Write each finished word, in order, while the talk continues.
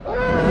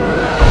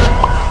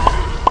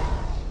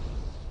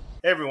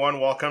everyone,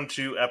 welcome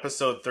to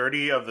episode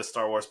 30 of the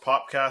Star Wars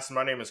Popcast.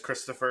 My name is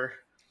Christopher.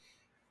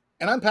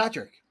 And I'm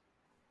Patrick.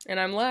 And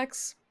I'm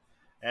Lex.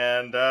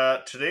 And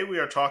today we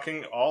are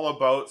talking all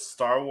about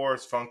Star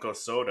Wars Funko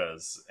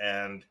sodas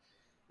and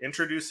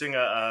introducing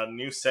a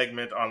new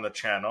segment on the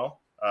channel,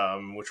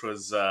 which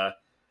was,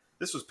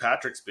 this was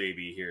Patrick's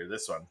baby here,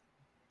 this one.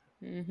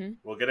 Mm-hmm.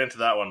 We'll get into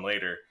that one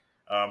later.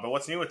 But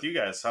what's new with you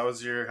guys? How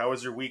was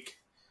your week?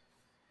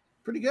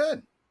 Pretty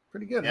good.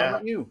 Yeah. How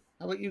about you?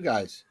 How about you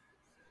guys?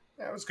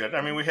 Yeah, it was good.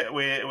 I mean,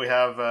 we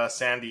have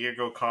San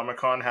Diego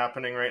Comic-Con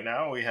happening right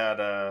now. We had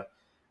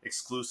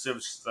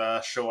exclusives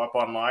show up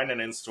online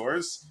and in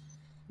stores.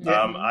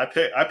 Yeah.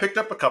 I picked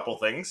up a couple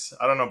things.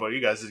 I don't know about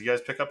you guys. Did you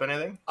guys pick up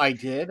anything? I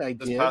did.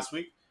 This past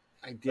week?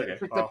 I did.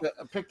 Okay,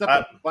 I picked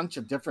up a bunch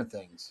of different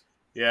things.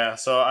 Yeah,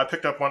 so I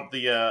picked up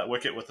the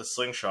Wicket with a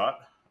slingshot.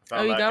 I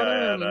found you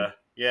got one?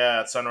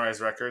 At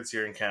Sunrise Records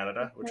here in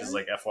Canada, which is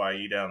like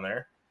FYE down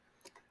there.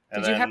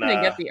 Did you happen to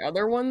get the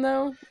other one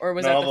though, or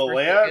was that the first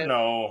Leia? ticket?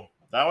 No,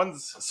 that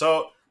one's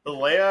so the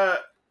Leia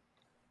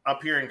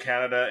up here in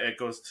Canada. It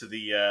goes to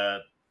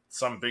the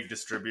some big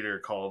distributor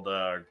called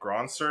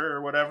Gronser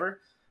or whatever,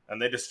 and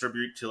they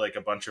distribute to like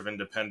a bunch of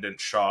independent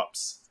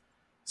shops.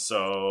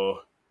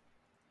 So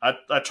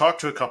I talked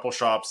to a couple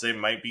shops. They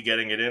might be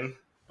getting it in,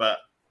 but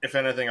if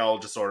anything, I'll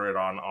just order it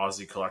on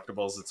Aussie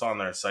Collectibles. It's on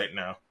their site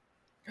now.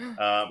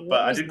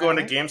 But I did go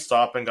into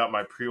GameStop and got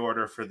my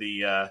pre-order for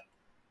the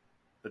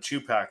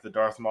 2-pack, the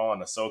Darth Maul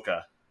and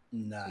Ahsoka.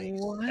 Nice.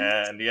 What?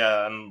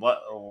 And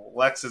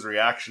Lex's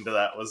reaction to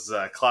that was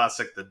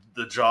classic,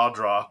 the jaw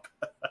drop.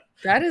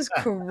 That is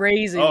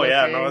crazy. Oh looking.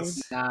 yeah, no,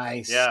 it's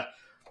nice. Yeah,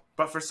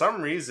 but for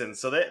some reason,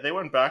 so they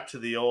went back to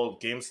the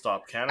old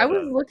GameStop Canada. I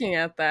was looking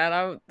at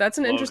that. That's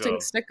an logo, interesting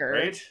sticker,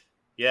 right?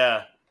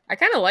 Yeah, I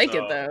kind of like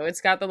it though.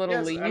 It's got the little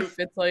Yes, leaf.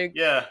 It's like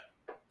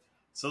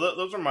So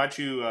those are my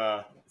two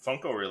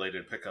Funko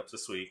related pickups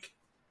this week.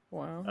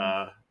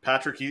 wow.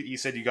 Patrick, you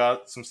said you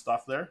got some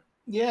stuff there.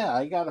 Yeah,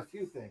 I got a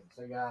few things.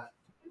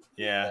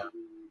 Yeah.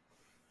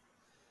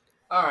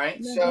 All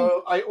right.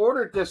 So I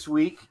ordered this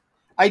week.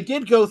 I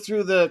did go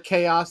through the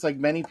chaos like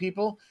many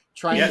people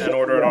trying to and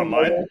order it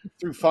online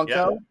through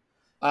Funko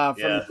from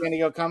Yeah. the San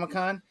Diego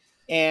Comic-Con.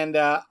 And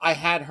I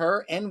had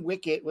her and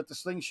Wicket with the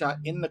slingshot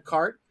in the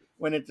cart.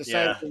 When it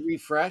decided to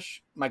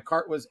refresh, my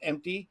cart was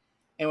empty.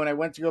 And when I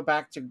went to go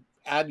back to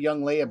add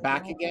young Leia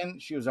back again,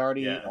 she was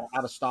already out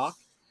of stock.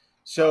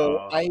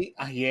 So I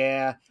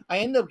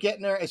ended up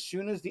getting her as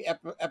soon as the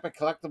Epic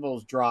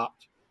Collectibles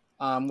dropped,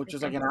 which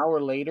is like an hour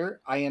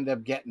later. I ended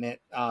up getting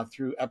it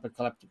through Epic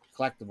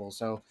Collectibles.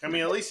 So I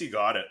mean, at least you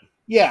got it.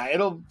 Yeah,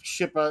 it'll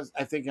ship us,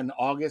 I think, in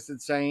August.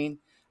 It's saying,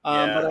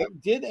 but I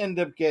did end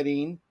up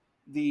getting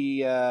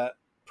the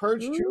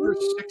Purge Trooper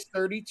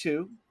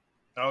 632.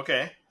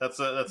 Okay, that's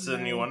a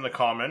new one, the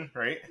common,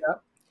 right?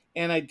 Yep.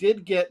 And I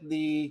did get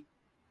the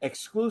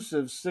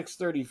exclusive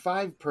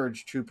 635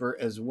 Purge Trooper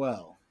as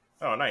well.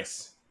 Oh,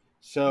 nice.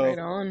 So Right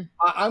on.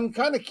 I'm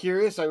kind of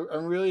curious.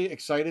 I'm really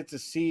excited to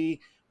see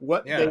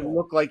what they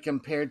look like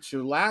compared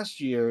to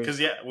last year's.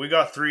 Because we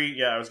got three.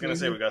 Yeah, I was gonna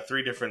say we got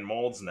 3 different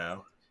molds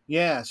now.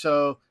 Yeah,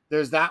 so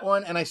there's that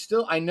one, and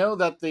I know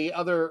that the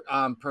other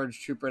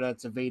Purge Trooper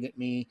that's evaded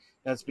me,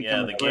 that's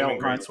become the Gaming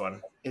Greats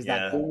one, is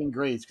that Gaming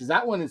Greats, because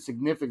that one is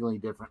significantly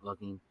different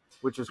looking,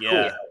 which is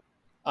cool.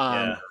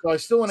 So I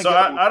still want to. So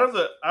out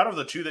of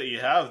the 2 that you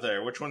have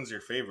there, which one's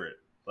your favorite?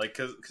 Like,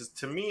 because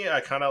to me, I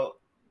kind of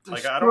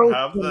like I don't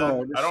have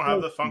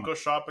the Funko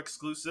Shop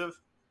exclusive,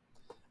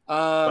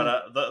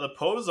 but the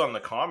pose on the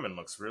common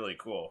looks really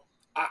cool.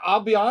 I'll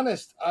be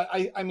honest.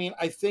 I mean,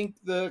 I think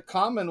the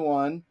common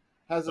one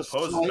has the a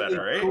pose slightly is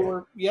better, right?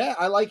 cooler. Yeah,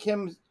 I like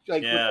him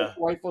with the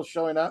rifle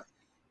showing up.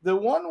 The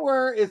one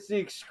where it's the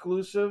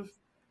exclusive,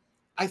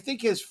 I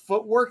think his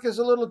footwork is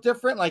a little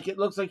different. Like it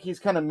looks like he's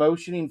kind of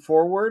motioning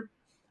forward.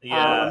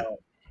 Yeah.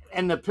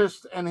 And the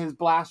pistol and his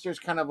blaster's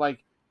kind of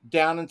like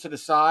down into the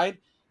side.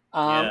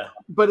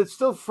 But it's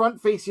still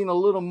front facing a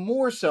little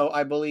more so,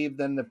 I believe,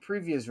 than the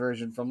previous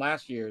version from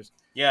last year's.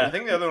 Yeah, I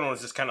think the other one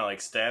was just kind of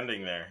like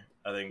standing there.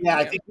 I think. Yeah,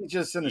 I think he's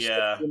just in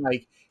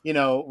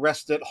a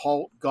rested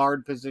halt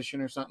guard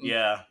position or something.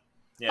 Yeah,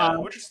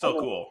 which is still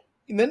cool.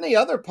 And then the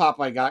other pop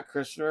I got,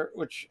 Christopher,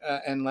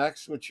 and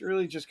Lex, which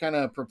really just kind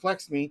of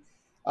perplexed me.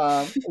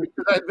 I've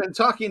been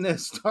talking to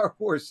Star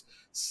Wars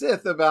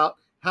Sith about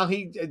how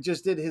he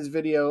just did his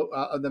video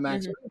of the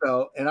Max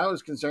Rebo, and I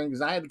was concerned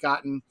because I had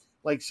gotten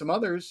like some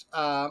others.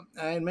 I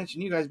had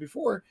mentioned you guys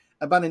before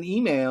about an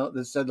email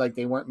that said like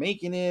they weren't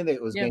making it;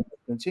 it was being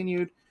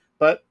discontinued.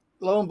 But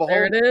lo and behold,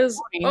 there it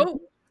is.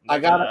 I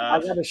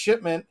got a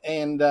shipment,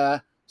 and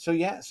so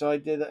I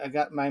did. I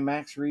got my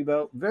Max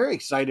Rebo. Very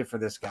excited for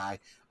this guy.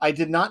 I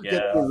did not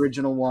get the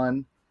original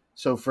one,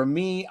 so for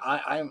me,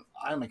 I'm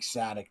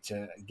ecstatic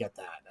to get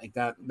that.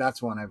 Like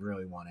that's one I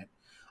really wanted.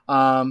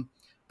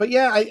 But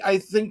yeah, I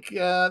think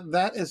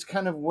that is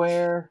kind of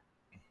where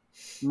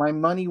my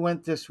money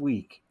went this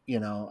week.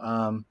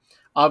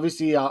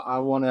 Obviously, I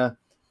want to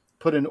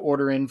put an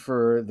order in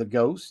for the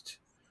Ghost.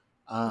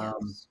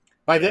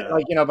 But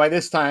by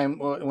this time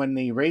when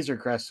the Razor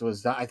Crest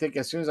was done, I think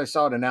as soon as I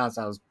saw it announced,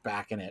 I was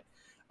backing it.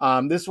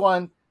 This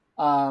one,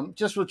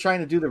 just with trying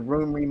to do the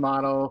room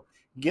remodel,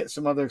 get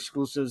some other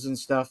exclusives and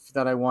stuff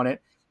that I wanted.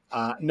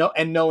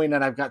 Knowing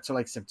that I've got to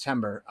like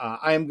September,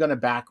 I am going to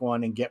back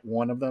one and get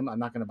one of them. I'm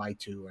not going to buy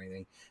two or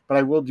anything, but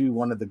I will do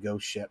one of the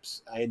ghost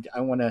ships. I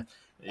want to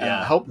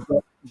help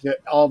get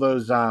all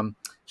those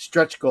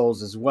stretch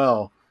goals as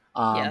well.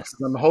 Yes.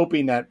 I'm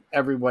hoping that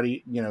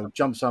everybody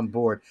jumps on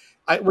board.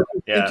 I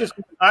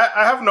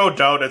have no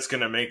doubt it's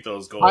going to make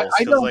those goals.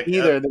 I don't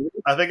either.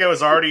 I think it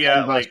was already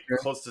at like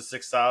close to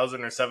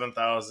 6,000 or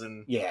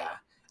 7,000. Yeah.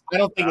 I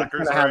don't think it's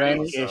going to have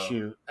any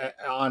issue,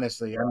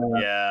 honestly. I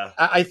mean,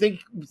 I think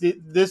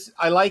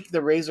I like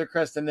the Razor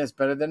Crest in this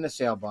better than the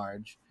sail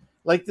barge.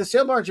 Like the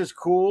sail barge is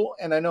cool,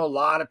 and I know a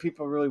lot of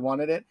people really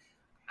wanted it.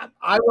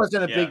 I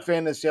wasn't a big fan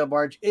of the sail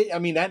barge.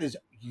 That is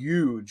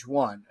huge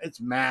one. It's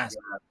massive.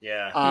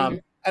 Yeah.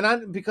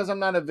 And because I'm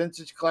not a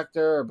vintage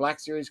collector or Black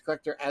Series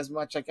collector as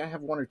much, like I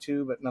have one or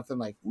two, but nothing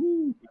like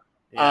woo.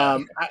 Yeah.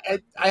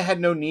 I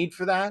had no need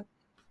for that.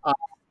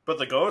 But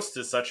the Ghost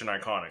is such an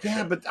iconic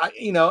ship. But I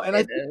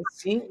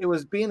think it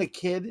was being a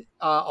kid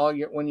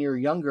when you're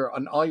younger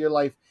and all your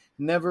life,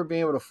 never being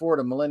able to afford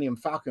a Millennium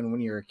Falcon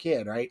when you're a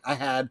kid, right? I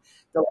had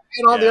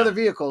all the other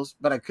vehicles,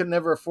 but I could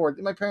never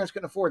afford. My parents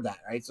couldn't afford that,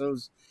 right? So it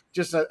was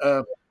just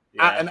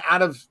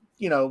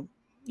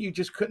you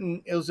just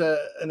couldn't. It was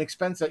an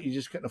expense that you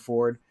just couldn't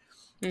afford.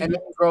 Mm-hmm. And then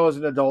you grow as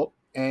an adult,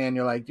 and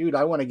you're like, dude,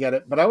 I want to get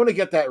it, but I want to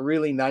get that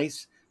really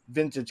nice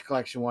vintage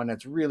collection one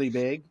that's really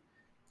big.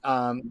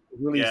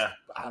 Released,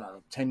 I don't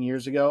know, 10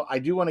 years ago. I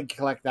do want to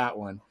collect that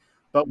one.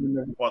 But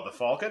the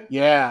Falcon?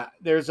 Yeah,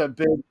 there's a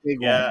big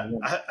one.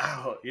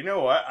 You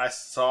know what? I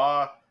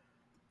saw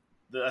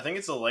I think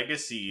it's a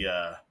Legacy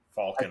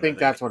Falcon. I think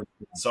that's what it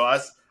is. So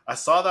I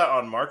saw that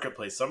on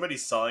Marketplace.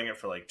 Somebody's selling it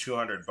for like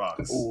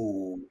 $200.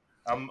 Ooh.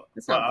 I'm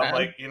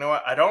like, you know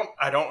what? I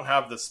don't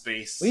have the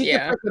space. Well, you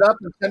can pick it up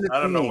and send it to me.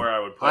 I don't know where I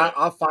would put it.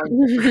 I'll find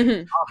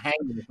it. I'll hang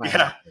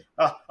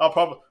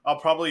it. I'll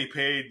probably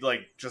pay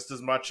like just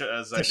as much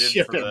as I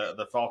did for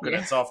the Falcon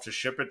itself to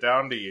ship it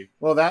down to you.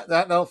 Well,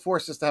 that'll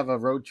force us to have a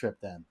road trip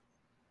then.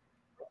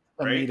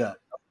 A meetup.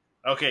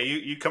 Okay,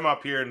 you come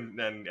up here and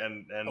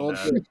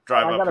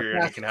drive up here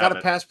and you can have it. Got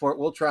a passport.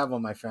 We'll travel,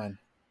 my friend.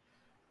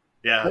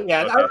 Yeah. Okay.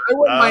 I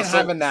wouldn't mind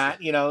having that.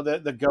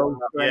 The Go.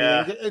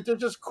 They're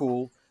just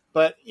cool.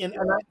 But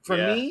for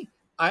me,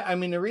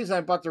 the reason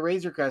I bought the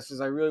Razor Crest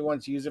is I really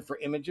wanted to use it for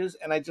images,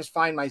 and I just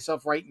find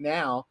myself right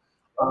now,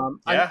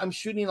 I'm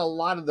shooting a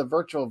lot of the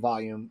virtual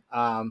volume,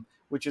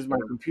 which is my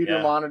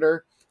computer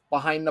monitor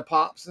behind the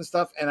pops and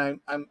stuff, and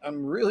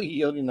I'm really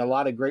yielding a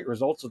lot of great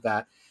results with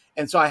that.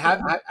 And so I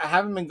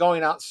haven't been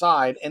going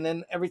outside, and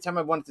then every time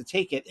I wanted to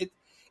take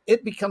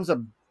it becomes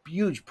a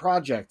huge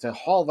project to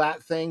haul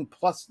that thing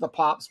plus the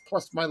pops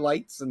plus my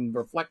lights and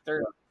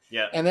reflector.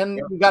 Yeah, and then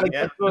you got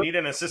to need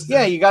an assistant.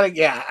 Yeah, you got to.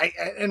 Yeah,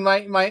 and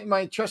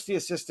my trusty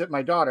assistant,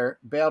 my daughter,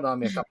 bailed on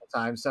me a couple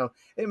times, so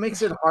it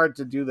makes it hard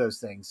to do those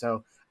things.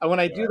 So when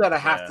I do that, I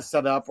have to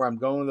set up where I'm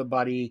going with a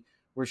buddy,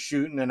 we're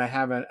shooting, and I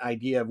have an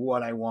idea of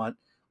what I want.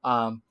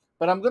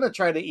 But I'm going to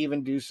try to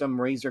even do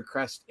some Razor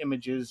Crest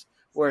images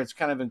where it's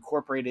kind of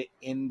incorporated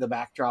in the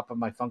backdrop of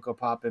my Funko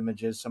Pop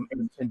images.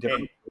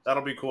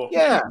 That'll be cool.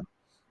 Yeah.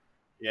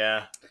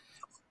 Yeah.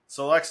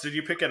 So Lex, did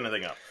you pick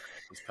anything up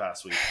this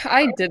past week?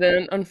 I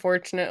didn't,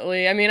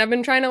 unfortunately. I've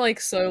been trying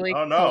to slowly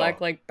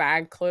collect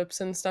bag clips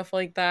and stuff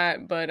like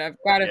that, but I've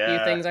got a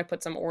few things I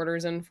put some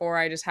orders in for.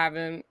 I just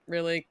haven't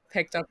really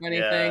picked up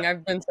anything.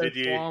 I've been so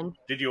swamped.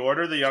 Did you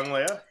order the Young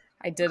Leia?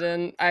 I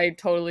didn't. I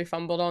totally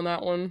fumbled on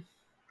that one.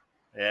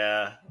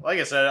 Yeah, like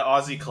I said,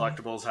 Aussie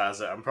Collectibles has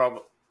it.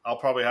 I'll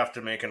probably have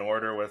to make an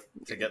order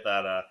to get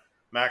that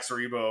Max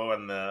Rebo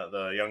and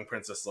the Young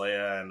Princess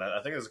Leia, and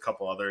I think there's a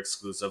couple other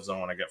exclusives I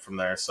want to get from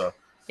there. So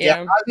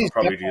yeah, I'll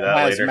probably do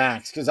that later.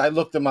 Max, because I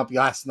looked them up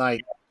last night.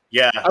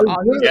 Yeah,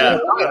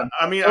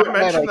 I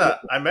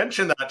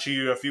mentioned that to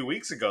you a few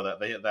weeks ago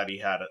that they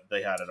had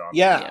it on.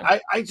 Yeah,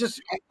 I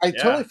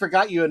totally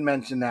forgot you had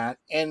mentioned that,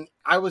 and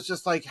I was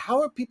just like,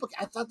 how are people?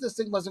 I thought this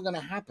thing wasn't going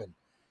to happen.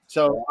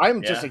 So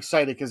I'm just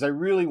excited because I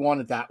really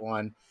wanted that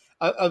one.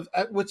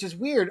 Which is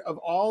weird. Of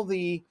all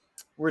the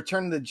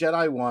Return of the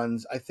Jedi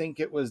ones, I think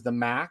it was the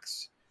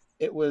Max,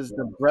 it was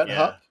the Brett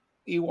Hupp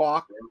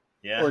Ewok,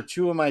 or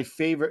two of my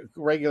favorite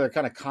regular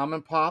kind of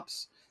common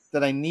pops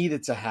that I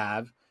needed to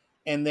have.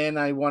 And then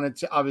I wanted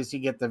to obviously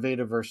get the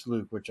Vader vs.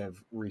 Luke, which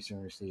I've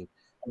recently received.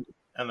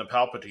 And the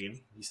Palpatine.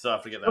 You still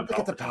have to get that.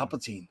 Get the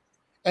Palpatine.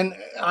 And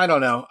I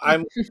don't know.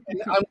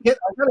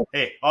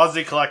 Hey,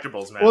 Aussie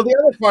Collectibles, man. Well, the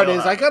other part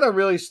is I got to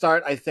really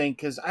start, I think,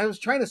 because I was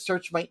trying to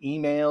search my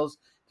emails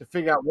to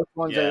figure out which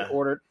ones I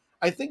ordered.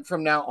 I think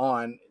from now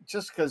on,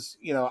 just because,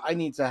 I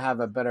need to have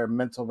a better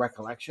mental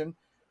recollection.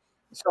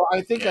 So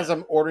I think as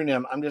I'm ordering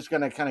them, I'm just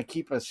going to kind of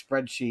keep a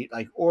spreadsheet,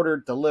 like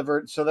ordered,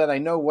 delivered, so that I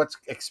know what's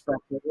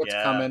expected, what's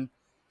coming.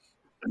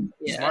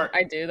 Yeah, Smart.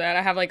 I do that.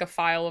 I have a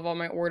file of all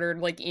my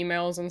ordered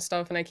emails and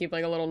stuff, and I keep a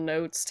little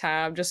notes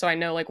tab just so I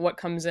know what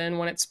comes in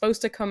when it's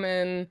supposed to come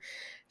in,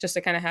 just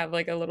to kind of have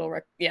like a little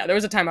there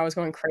was a time I was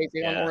going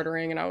crazy on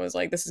ordering, and I was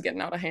like, this is getting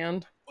out of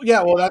hand.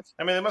 Yeah, well, that's.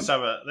 I mean, they must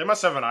have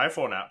an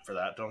iPhone app for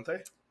that, don't they?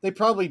 They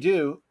probably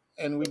do,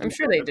 and I'm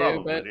sure they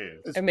do, but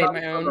it's I made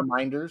my own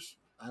reminders.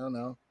 I don't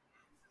know.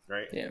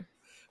 Right. Yeah.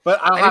 But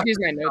I just use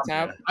my notes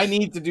app. I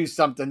need to do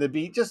something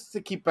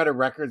to keep better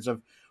records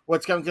of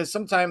what's coming, because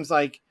sometimes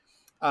like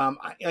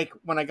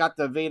when I got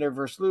the Vader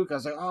versus Luke, I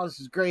was like, oh, this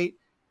is great,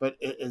 but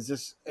is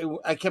this?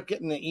 I kept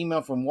getting the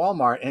email from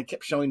Walmart, and it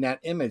kept showing that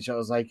image. I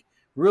was like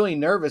really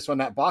nervous when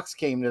that box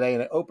came today,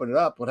 and I opened it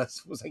up.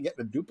 Was I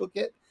getting a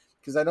duplicate?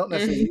 Because I don't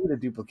necessarily need a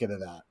duplicate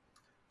of that.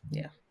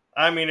 Yeah.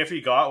 I mean, if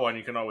you got one,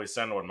 you can always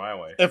send one my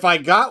way. If I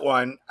got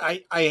one,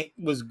 I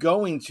was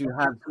going to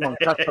have someone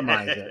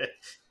customize it.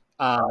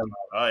 Oh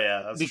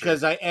yeah, that's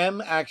because true. I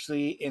am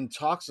actually in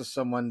talks with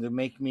someone to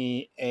make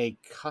me a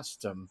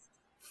custom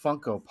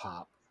Funko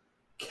Pop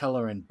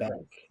Keller and Beck.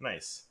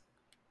 Nice.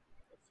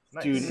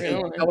 Dude.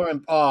 Really? Keller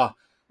and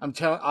I'm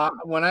telling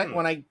when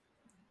I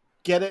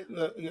get it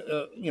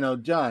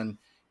done,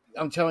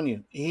 I'm telling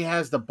you, he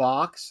has the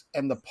box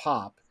and the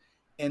pop,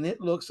 and it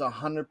looks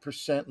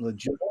 100%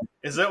 legit.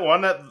 Is it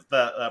one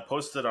that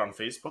posted on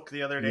Facebook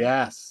the other day?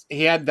 Yes,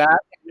 he had that.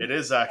 It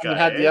is that guy. He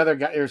had the other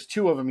guy. There's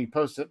two of them. He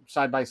posted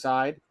side by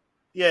side.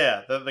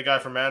 Yeah, the guy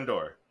from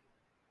Andor.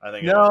 I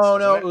think. It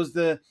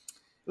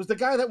was the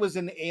guy that was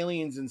in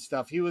Aliens and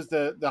stuff. He was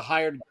the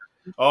hired.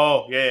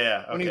 Oh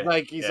yeah. Okay.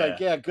 When he's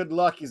like, good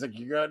luck. He's like,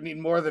 you're gonna need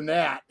more than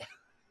that.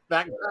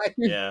 That guy.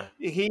 Yeah.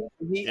 He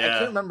I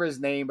can't remember his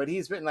name, but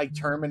he's been like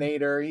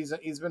Terminator.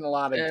 He's been a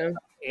lot of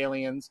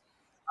Aliens.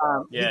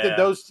 He did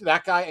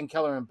that guy and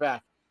Keller and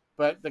Beck.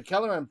 But the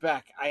Keller and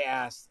Beck, I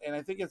asked, and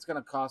I think it's going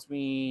to cost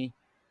me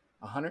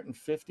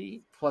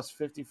 $150 plus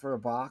 $50 for a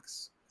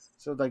box,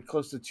 so like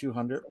close to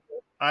 $200.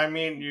 I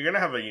mean, you're gonna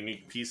have a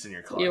unique piece in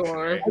your collection. You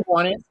are. Right? I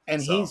want it,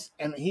 and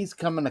he's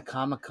coming to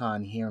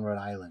Comic-Con here in Rhode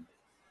Island.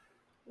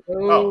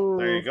 Oh,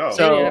 there you go.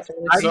 So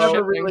I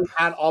never really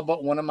had all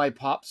but one of my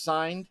pops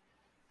signed,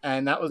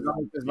 and that was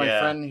because my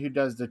friend who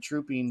does the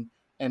trooping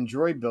and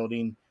droid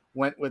building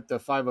went with the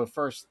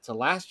 501st to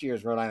last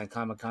year's Rhode Island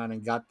Comic-Con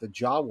and got the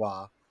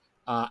Jawa,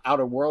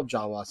 Outer World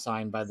Jawa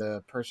signed by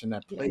the person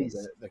that played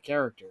the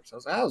character. So I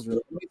was like, that was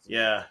really amazing.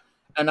 Yeah.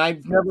 And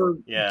I've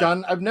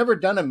never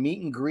done a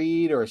meet and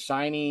greet or a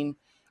signing.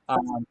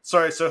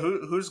 Sorry, so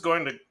who's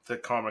going to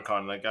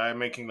Comic-Con? The guy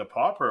making the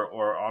pop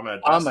or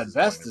Ahmed Best? Ahmed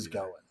Best is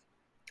going.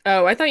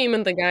 Oh, I thought you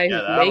meant the guy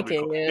who's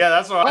making it. Yeah,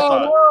 that's what I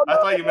thought. No, I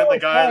thought you meant the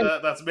guy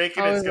that's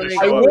making it's going to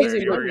show up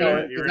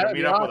there. You're going to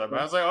meet up with him.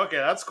 I was like, okay,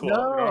 that's cool.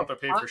 No, you don't have to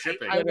pay for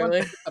shipping. I want to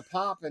get the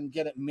pop and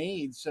get it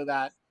made so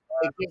that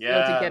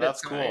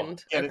that's cool.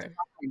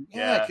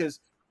 Yeah, because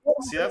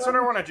see, that's what I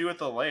want to do with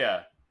the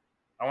Leia.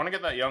 I want to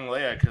get that young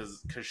Leia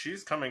because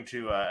she's coming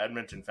to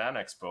Edmonton Fan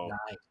Expo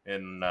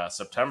in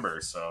September.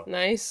 So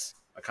nice.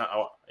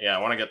 I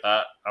want to get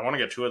that. I want to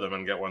get two of them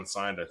and get one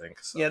signed. I think.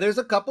 So. Yeah, there's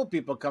a couple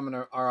people coming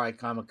to RI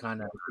Comic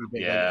Con.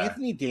 Yeah,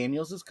 Anthony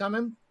Daniels is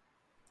coming.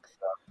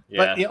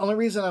 But the only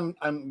reason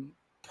I'm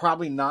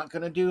probably not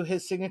going to do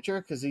his signature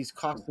because he's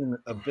costing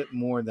a bit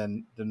more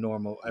than the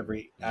normal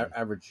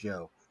average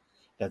Joe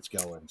that's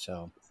going.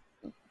 So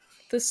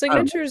the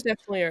signatures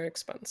definitely are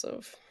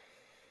expensive.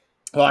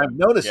 Well, I've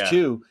noticed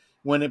too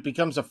when it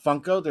becomes a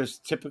Funko, there's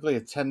typically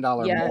a $10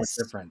 more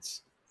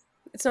difference.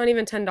 It's not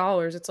even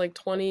 $10. It's like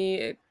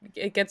 $20.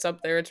 It gets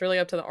up there. It's really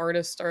up to the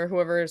artist or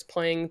whoever is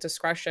playing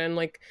discretion.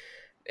 Like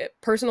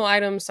personal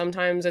items,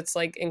 sometimes it's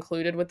like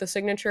included with the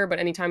signature, but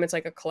anytime it's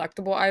like a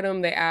collectible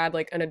item, they add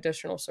like an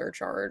additional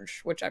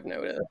surcharge, which I've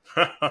noticed.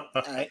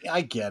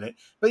 I get it,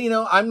 but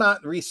I'm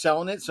not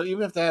reselling it. So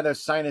even if they had to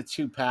sign it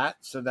to Pat,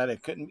 so that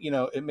it couldn't,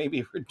 it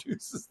maybe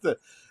reduces the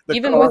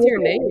even with your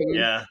name.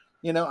 Yeah.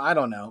 I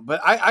don't know, but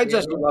I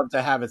just would love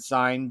to have it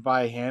signed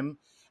by him.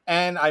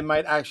 And I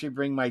might actually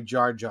bring my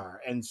Jar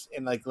Jar and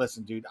like,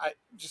 listen, dude, I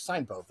just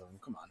sign both of them.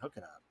 Come on, hook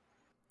it up.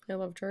 I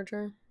love Jar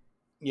Jar.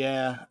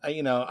 Yeah, I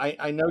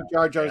know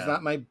Jar Jar is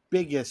not my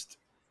biggest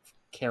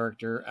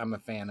character. I'm a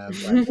fan of.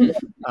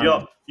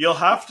 But, you'll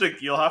have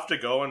to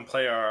go and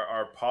play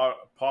our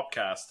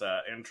podcast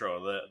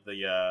intro.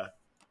 The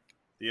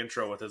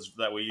intro with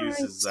that we use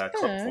his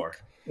clip for.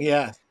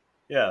 Yeah,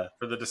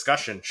 for the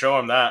discussion. Show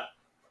him that.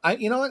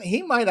 You know what?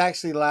 He might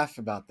actually laugh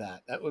about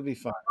that. That would be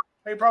fun.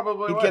 He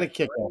probably would get a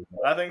kick out of it.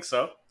 I think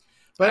so.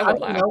 But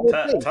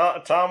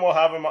Tom will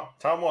have him.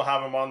 Tom will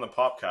have him on the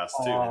podcast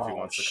too if he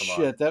wants to come on.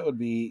 Shit, that would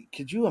be.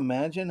 Could you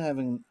imagine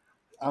having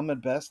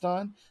Ahmed Best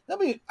on?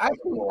 That'd be.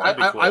 Cool.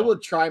 I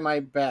would try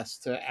my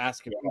best to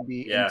ask if he'd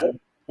be. Yeah.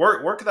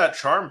 Work that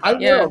charm. I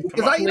will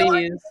because I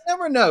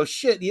never know.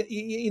 Shit,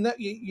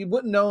 you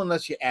wouldn't know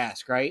unless you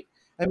ask, right?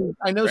 I mean,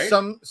 I know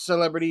some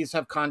celebrities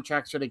have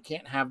contracts where they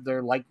can't have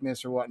their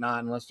likeness or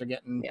whatnot unless they're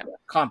getting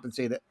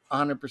compensated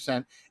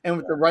 100%. And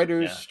with the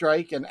writers'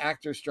 strike and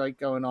actors' strike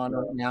going on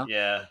right now,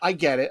 I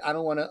get it. I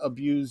don't want to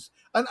abuse.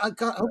 I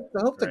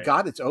hope to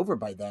God it's over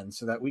by then,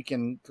 so that we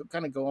can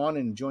kind of go on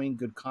and enjoying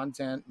good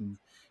content and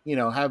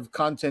have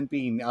content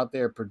being out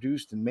there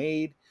produced and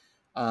made.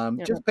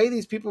 Just pay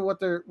these people what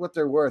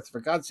they're worth. For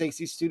God's sakes,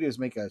 these studios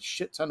make a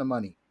shit ton of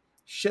money.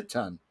 shit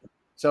ton.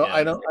 So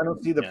I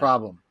don't see the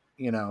problem.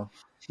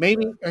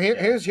 Maybe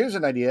here's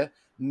an idea.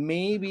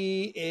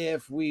 Maybe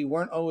if we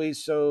weren't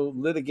always so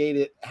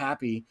litigated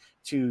happy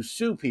to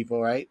sue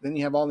people, right? Then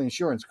you have all the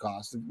insurance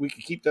costs. We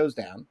could keep those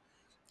down.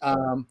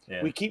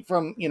 We keep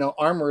from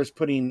armorers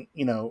putting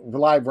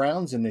live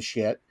rounds in this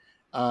shit,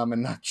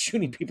 and not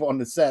shooting people on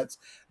the sets.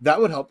 That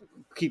would help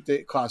keep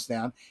the cost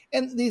down.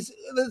 And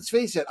let's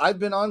face it, I've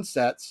been on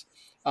sets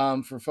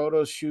for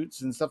photo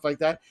shoots and stuff like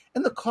that,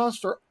 and the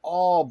costs are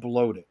all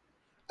bloated.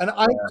 And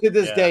I, to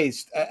this day,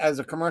 as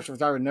a commercial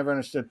photographer, never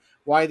understood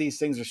why these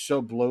things are so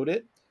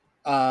bloated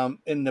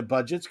in the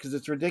budgets, because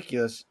it's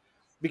ridiculous.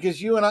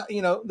 Because you and I,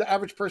 the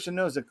average person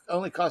knows it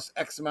only costs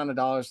X amount of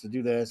dollars to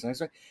do this. And I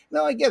say,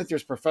 no, I get it.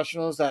 There's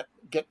professionals that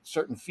get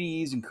certain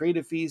fees and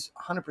creative fees.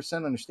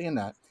 100% understand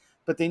that,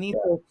 but they need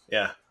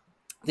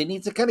they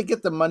need to kind of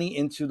get the money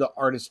into the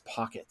artist's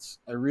pockets.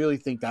 I really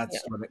think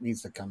that's what it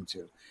needs to come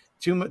to.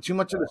 Too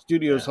much of the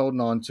studios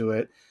holding on to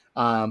it.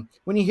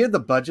 When you hear the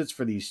budgets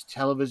for these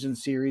television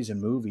series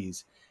and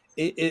movies,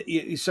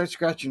 you start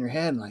scratching your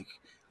head, like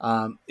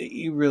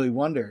you really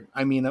wonder.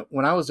 I mean,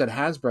 when I was at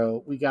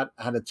Hasbro, we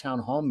had a town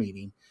hall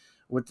meeting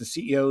with the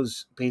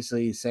CEOs,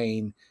 basically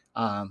saying,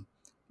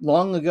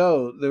 long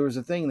ago there was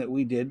a thing that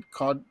we did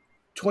called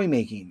toy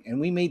making, and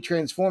we made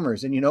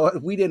Transformers. And you know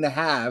what? We didn't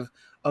have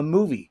a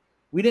movie.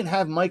 We didn't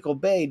have Michael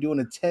Bay doing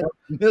a $10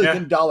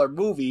 million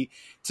movie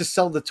to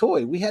sell the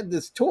toy. We had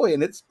this toy,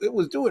 and it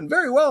was doing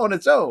very well on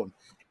its own.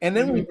 And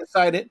then we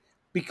decided,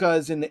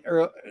 because in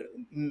the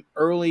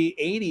early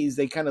 80s,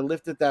 they kind of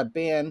lifted that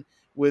ban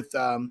with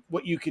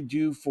what you could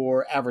do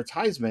for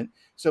advertisement.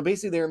 So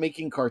basically, they were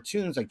making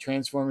cartoons like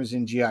Transformers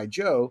and G.I.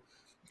 Joe.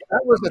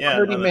 That was a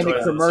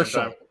 30-minute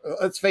commercial.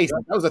 Let's face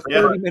it, that was a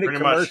 30-minute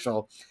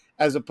commercial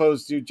as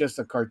opposed to just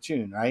a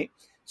cartoon, right?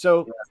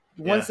 So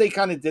once they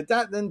kind of did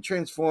that, then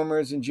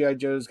Transformers and G.I.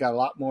 Joe's got a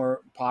lot more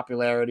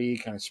popularity,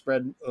 kind of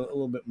spread a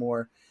little bit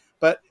more.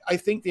 But I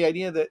think the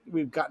idea that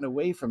we've gotten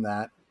away from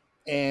that,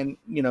 and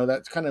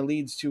that kind of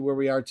leads to where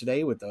we are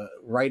today with the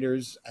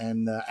writers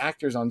and the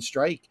actors on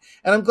strike.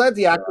 And I'm glad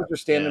the actors are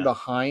standing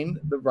behind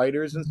the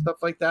writers and stuff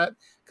like that,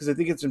 because I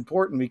think it's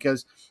important,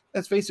 because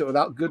let's face it,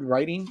 without good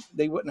writing,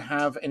 they wouldn't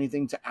have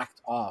anything to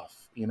act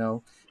off. They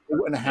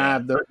wouldn't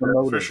have the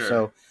motive. Sure.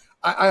 So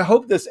I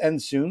hope this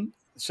ends soon,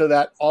 so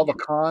that all the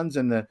cons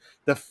and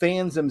the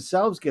fans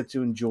themselves get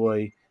to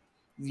enjoy,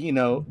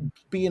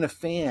 being a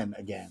fan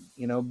again,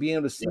 being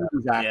able to see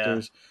these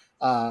actors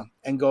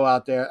and go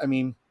out there. I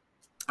mean,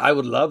 I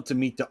would love to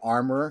meet the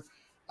armorer.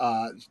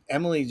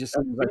 Emily just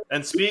like,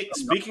 and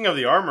speaking of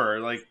the armor,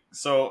 like,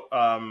 so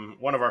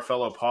one of our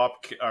fellow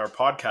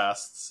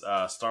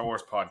podcasts, Star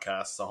Wars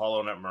podcasts, the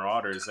HoloNet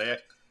Marauders,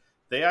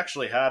 they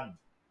actually had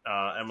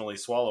Emily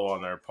Swallow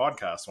on their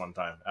podcast one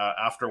time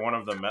after one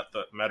of them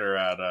met her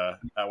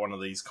at one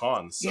of these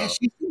cons. So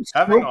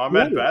having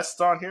Ahmed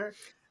Best on here.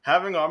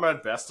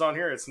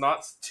 It's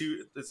not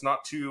too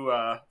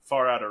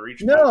far out of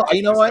reach. No,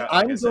 you know what?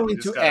 I'm going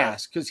to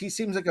ask, because he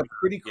seems like a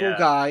pretty cool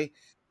guy.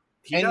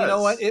 And you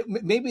know what?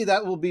 Maybe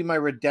that will be my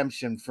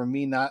redemption for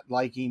me not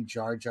liking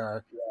Jar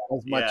Jar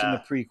as much in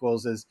the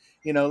prequels. Is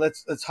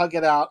let's hug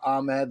it out,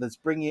 Ahmed. Let's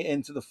bring you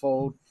into the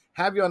fold.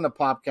 Have you on the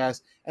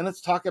podcast, and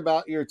let's talk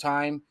about your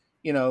time,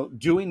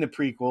 doing the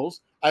prequels.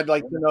 I'd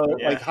like to know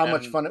how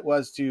much fun it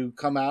was to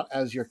come out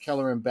as your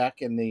Keller and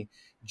Beck in the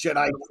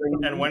Jedi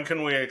training. And when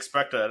can we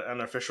expect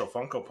an official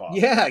Funko Pop?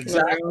 Yeah,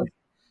 exactly.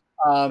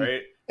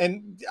 Right.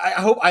 And I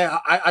hope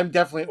I'm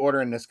definitely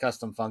ordering this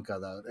custom Funko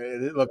though.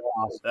 It looks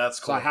awesome. That's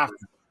cool. So I have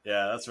to.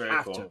 Yeah, that's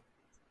very cool.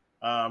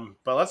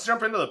 But let's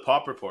jump into the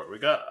pop report.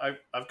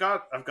 I've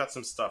got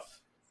some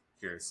stuff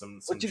here.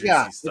 Some juicy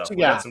stuff. We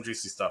got some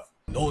juicy stuff.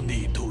 No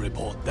need to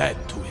report that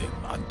to him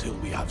until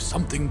we have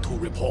something to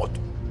report.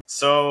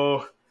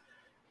 So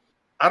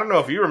I don't know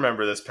if you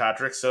remember this,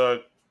 Patrick.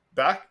 So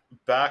back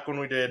when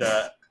we did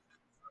a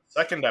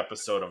second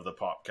episode of the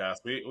podcast,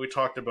 we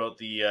talked about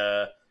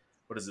the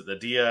what is it? The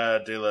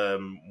Dia de la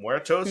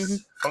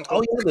Muertos? Funko?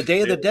 Oh yeah, the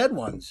Day of the Dead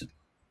ones.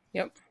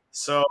 Yep.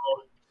 So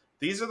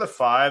these are the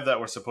 5 that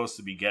we're supposed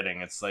to be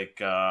getting. It's like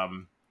what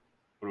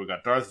do we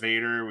got? Darth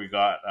Vader. We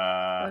got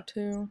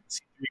R2,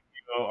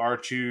 C-3PO,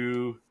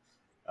 R2,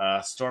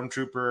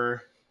 Stormtrooper,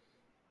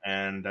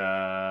 and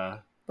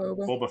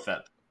Boba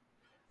Fett.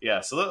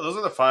 Yeah, so those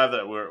are the 5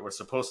 that we're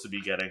supposed to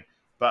be getting.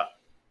 But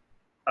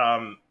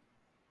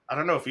I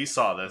don't know if you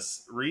saw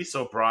this. Reese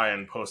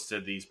O'Brien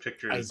posted these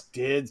pictures. I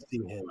did see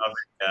him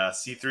of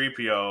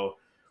C-3PO.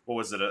 What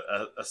was it?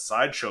 A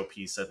sideshow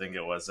piece, I think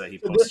it was, that he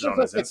posted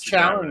on his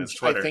Instagram and his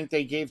Twitter. I think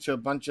they gave to a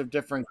bunch of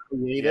different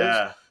creatives.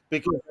 Yeah,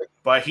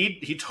 but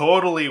he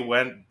totally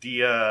went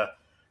Dia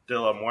de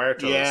la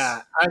Muertos.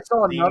 Yeah, I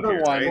saw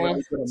another one.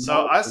 Right?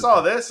 So I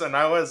saw this and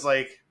I was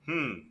like,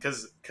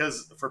 because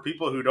for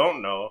people who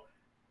don't know,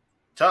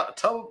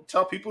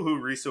 tell people who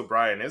Reese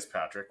O'Brien is,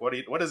 Patrick.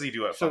 What does he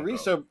do at Funko?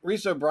 So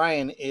Reese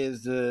O'Brien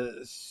is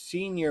the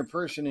senior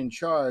person in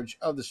charge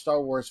of the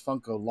Star Wars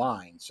Funko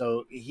line.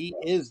 So he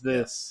is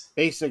the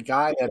basic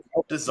guy that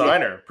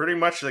designer, pretty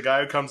much the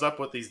guy who comes up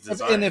with these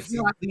designs. And if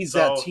not, leads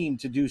that team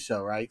to do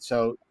so, right?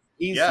 So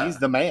he's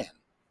the man.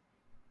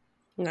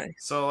 Nice.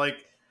 So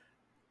like,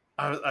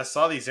 I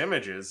saw these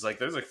images. Like,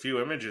 there's a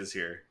few images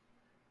here.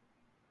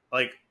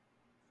 Like,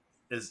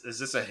 is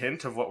this a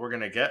hint of what we're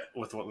gonna get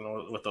with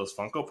those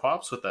Funko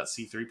Pops with that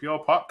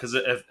C-3PO pop? Because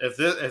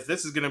if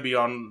this is gonna be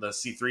on the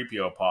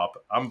C-3PO pop,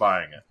 I'm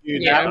buying it.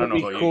 Dude, that would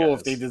be cool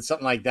if they did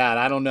something like that.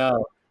 I don't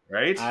know.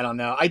 Right? I don't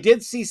know. I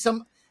did see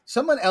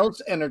someone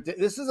else enter.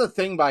 This is a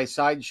thing by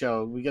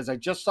Sideshow because I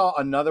just saw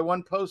another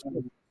one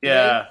posted.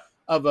 Yeah.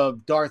 Of a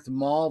Darth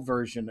Maul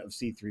version of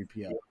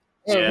C-3PO.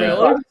 Oh,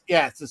 really?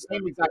 Yeah, it's the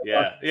same exact.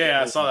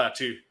 Yeah, I saw that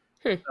too.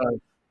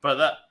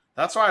 But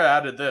that's why I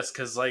added this,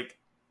 because like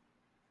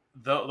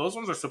those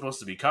ones are supposed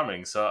to be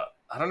coming. So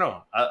I don't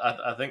know.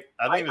 I think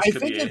this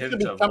could be a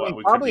hint of what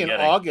we probably could be in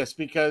getting. August,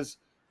 because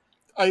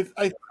I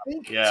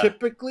think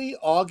typically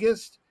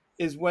August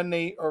is when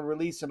they are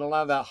releasing a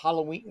lot of that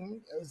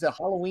Halloween. Is it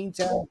Halloween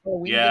Town?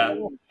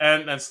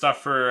 And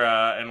stuff for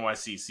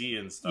NYCC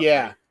and stuff.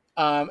 Yeah.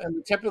 Right? And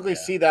we typically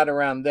see that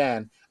around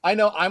then. I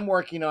know I'm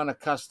working on a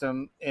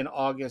custom in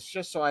August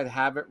just so I'd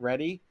have it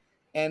ready.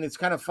 And it's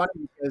kind of funny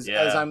because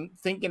as I'm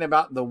thinking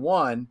about the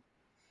one,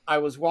 I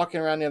was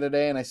walking around the other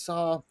day and I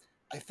saw,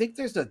 I think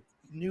there's a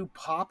new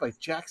pop, like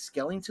Jack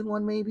Skellington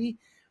one maybe,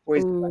 where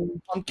he's got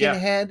a pumpkin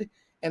head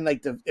and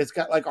like it's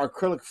got like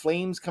acrylic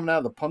flames coming out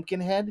of the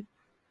pumpkin head.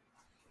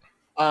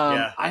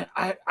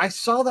 I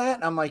saw that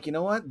and I'm like, you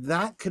know what?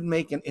 That could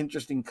make an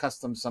interesting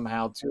custom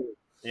somehow too.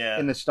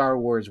 In the Star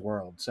Wars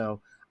world. So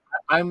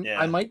I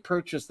might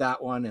purchase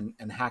that one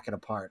and hack it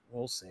apart.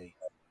 We'll see.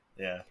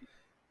 Yeah.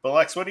 But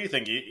Lex, what do you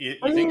think? You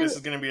think this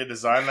is going to be a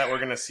design that we're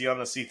going to see on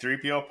the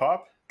C-3PO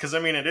pop? Because, I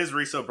mean, it is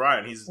Reese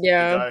O'Brien. He's the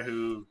guy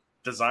who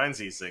designs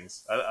these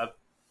things.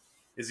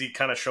 Is he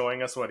kind of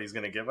showing us what he's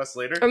going to give us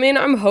later? I mean,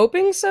 I'm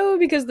hoping so,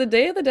 because the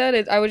Day of the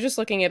Dead, I was just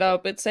looking it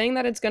up. It's saying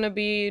that it's going to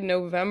be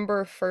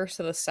November 1st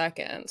to the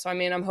 2nd. So, I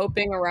mean, I'm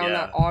hoping around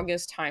that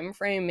August time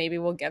frame, maybe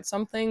we'll get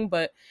something.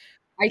 But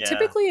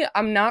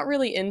I'm not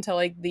really into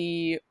like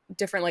the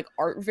different like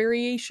art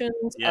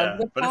variations of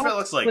the but pop, if it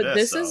looks like but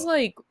this though, is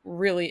like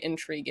really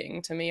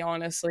intriguing to me,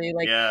 honestly.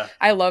 Like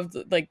I loved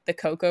like the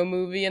Coco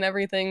movie and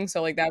everything,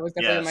 so like that was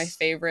definitely my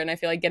favorite, and I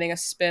feel like getting a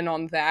spin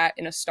on that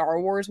in a Star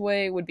Wars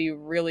way would be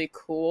really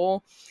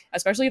cool,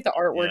 especially if the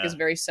artwork is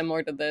very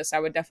similar to this. I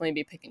would definitely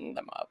be picking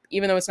them up,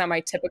 even though it's not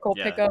my typical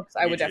pickups.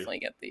 I would definitely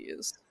get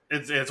these.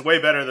 It's way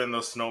better than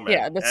those snowmen.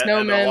 Yeah, the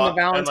snowmen, the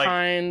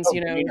Valentines,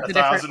 you know, the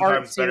different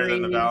art series. Better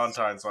than the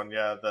Valentines one.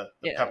 Yeah, the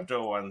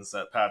Pepto ones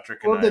that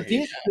Patrick and I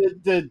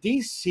the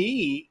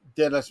DC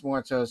Dedos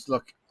Muertos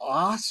look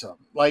awesome.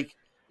 Like,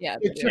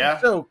 it's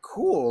just so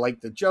cool.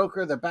 Like the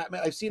Joker, the Batman.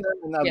 I've seen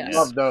them and I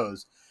love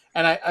those.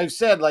 And I've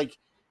said, like,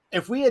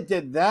 if we had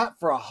did that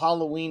for a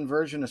Halloween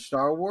version of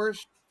Star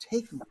Wars,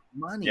 take my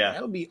money.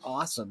 That would be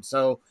awesome.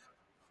 So,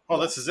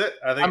 this is it.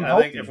 I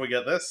think if we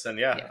get this,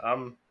 then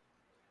I'm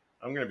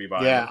going to be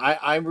buying it.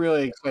 I'm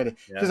really excited.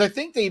 Because I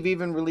think they've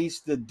even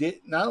released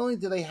not only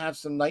do they have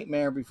some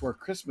Nightmare Before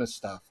Christmas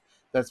stuff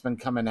that's been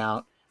coming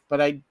out, but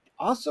I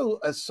also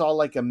saw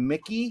like a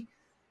Mickey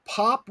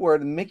pop where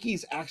the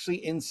Mickey's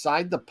actually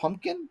inside the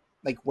pumpkin,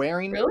 like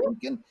wearing the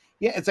pumpkin.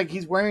 Yeah, it's like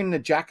he's wearing the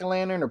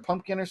jack-o'-lantern or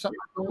pumpkin or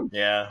something.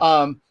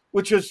 Yeah.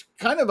 Which was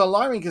kind of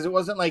alarming because it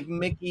wasn't like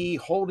Mickey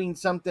holding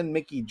something,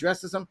 Mickey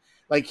dressed as something.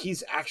 Like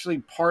he's actually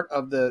part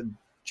of the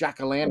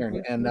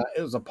jack-o'-lantern, and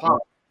it was a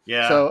pop.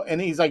 Yeah. So,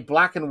 and he's like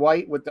black and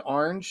white with the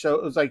orange. So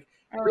it was like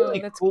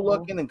really cool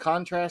looking and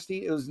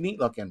contrasty. It was neat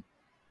looking.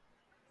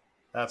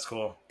 That's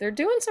cool. They're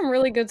doing some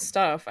really good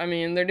stuff. I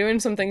mean, they're doing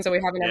some things that we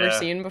haven't ever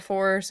seen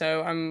before.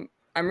 So I'm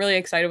really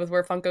excited with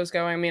where Funko's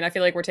going. I mean, I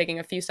feel like we're taking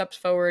a few steps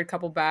forward, a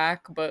couple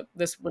back, but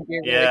this would be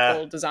a really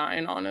cool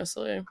design,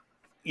 honestly.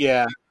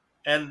 Yeah.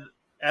 And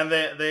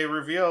they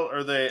reveal,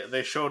 or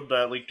they showed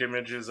leaked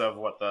images of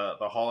what the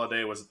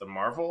holiday was. It the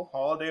Marvel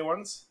holiday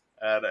ones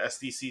at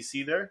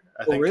SDCC there.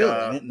 I think. Really?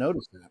 I didn't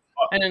notice that.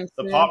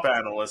 The pop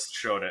analyst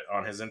showed it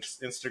on his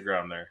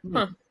Instagram there.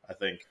 Huh. I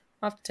think.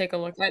 I'll have to take a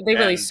look. They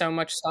released so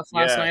much stuff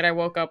last night. I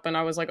woke up and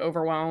I was like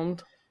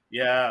overwhelmed.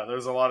 Yeah,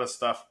 there's a lot of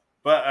stuff.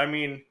 But I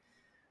mean,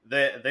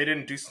 they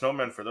didn't do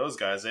snowmen for those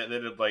guys. They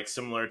did like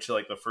similar to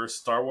like the first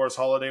Star Wars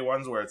holiday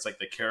ones where it's like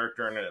the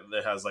character and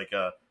it has like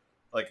a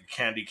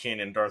candy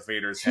cane in Darth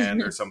Vader's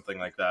hand or something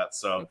like that.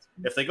 So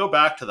if they go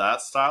back to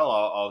that style,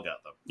 I'll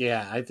get them.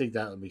 Yeah, I think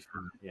that would be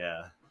fun.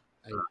 Yeah.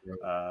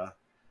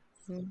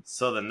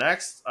 So the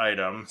next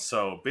item,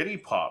 Biddy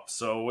Pops.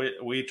 So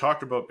we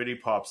talked about Biddy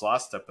Pops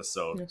last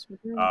episode. Yes, we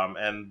did.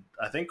 And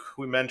I think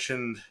we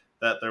mentioned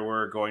that there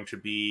were going to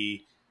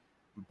be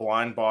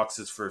blind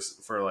boxes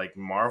for like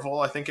Marvel,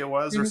 I think it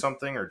was, or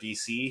something, or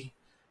DC.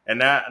 And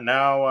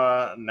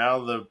now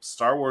the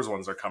Star Wars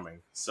ones are coming.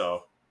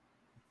 So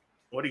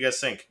what do you guys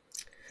think?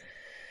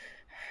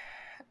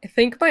 I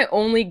think my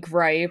only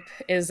gripe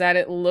is that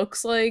it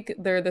looks like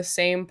they're the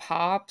same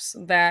pops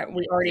that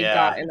we already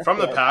got in the from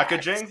the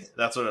packaging. packs.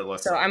 That's what it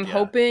looks so like.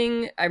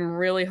 I'm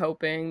really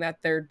hoping that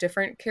they're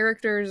different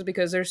characters,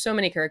 because there's so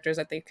many characters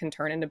that they can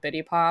turn into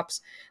Biddy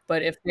Pops.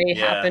 But if they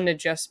happen to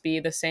just be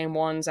the same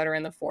ones that are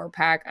in the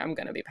 4-pack, I'm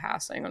gonna be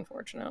passing,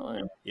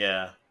 unfortunately.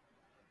 Yeah,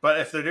 but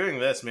if they're doing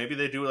this, maybe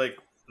they do like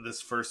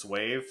this first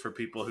wave for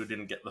people who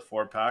didn't get the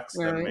 4-packs.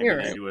 Then maybe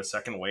they do a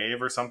second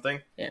wave or something.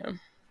 Yeah.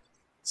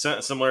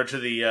 Similar to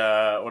the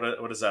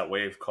what is that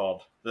wave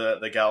called?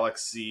 The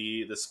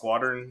Galaxy, the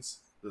Squadrons.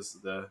 What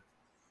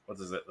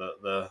is it?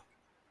 The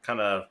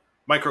kind of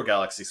micro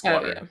Galaxy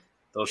Squadron. Oh, yeah.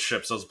 Those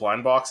ships, those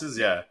blind boxes.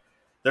 Yeah,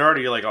 they're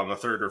already like on the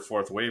 3rd or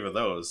 4th wave of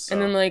those. So.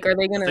 And then like, are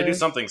they gonna? If they do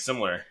something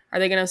similar. Are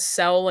they gonna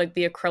sell like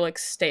the acrylic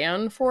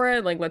stand for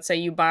it? Like, let's say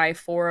you buy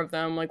 4 of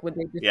them. Like, would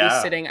they just be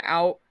sitting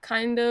out,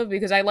 kind of?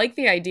 Because I like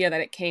the idea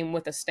that it came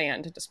with a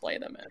stand to display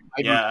them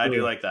in. I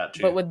do like that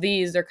too. But with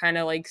these, they're kind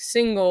of like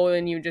single,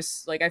 and you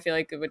just like, I feel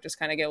like it would just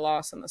kind of get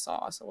lost in the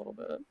sauce a little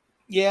bit.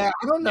 Yeah,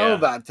 I don't know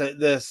about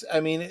this.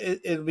 I mean,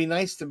 it'd be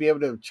nice to be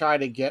able to try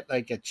to get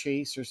like a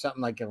chase or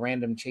something, like a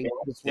random chase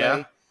this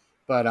way.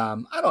 But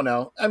I don't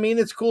know. I mean,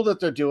 it's cool that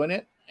they're doing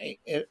it.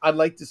 I'd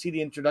like to see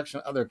the introduction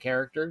of other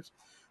characters.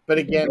 But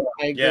again,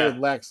 I agree with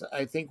Lex.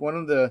 I think one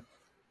of the,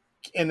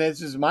 and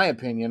this is my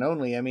opinion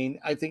only, I mean,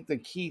 I think the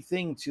key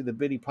thing to the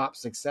Biddy Pop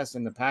success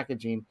in the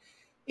packaging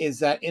is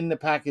that in the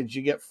package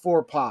you get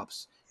 4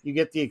 pops. You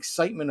get the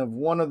excitement of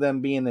one of them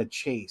being a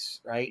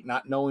chase, right?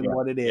 Not knowing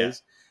what it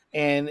is.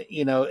 And,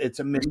 you know, it's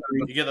a mystery.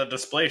 You get a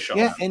display shelf.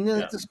 Yeah, and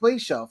the display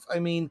shelf. I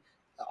mean,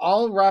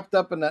 all wrapped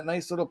up in that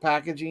nice little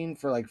packaging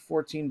for like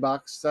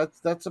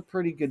 $14. That's a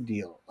pretty good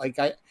deal. Like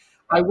I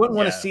wouldn't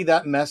want to see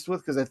that messed with,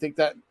 because I think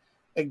that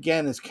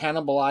again is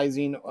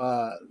cannibalizing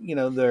you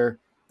know,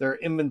 their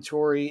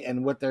inventory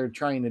and what they're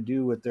trying to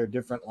do with their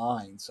different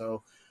lines.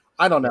 So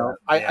I don't know.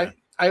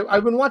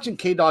 I've been watching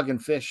K-Dog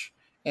and Fish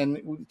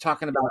and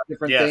talking about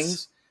different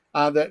things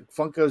that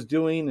Funko's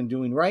doing and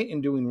doing right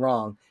and doing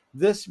wrong.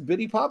 This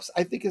Biddy Pops,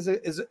 I think, is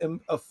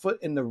a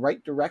foot in the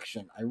right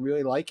direction. I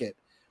really like it.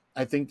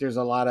 I think there's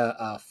a lot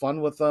of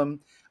fun with them,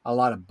 a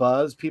lot of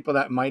buzz. People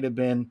that might have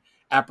been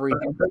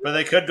apprehensive, but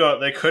they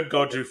could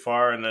go too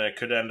far, and then it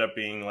could end up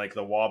being like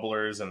the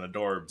Wobblers and the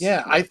Dorbs.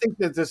 Yeah, I think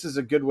that this is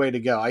a good way to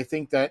go. I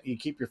think that you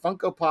keep your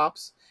Funko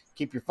Pops,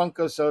 keep your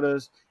Funko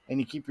Sodas, and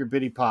you keep your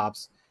Biddy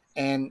Pops,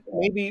 and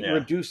maybe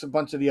reduce a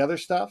bunch of the other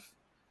stuff.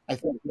 I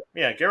think.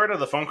 Yeah, get rid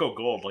of the Funko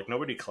Gold. Like,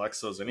 nobody collects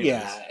those anyways.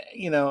 Yeah,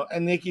 you know,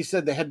 and like you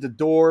said, they had the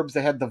Dorbs,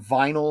 they had the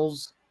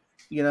vinyls,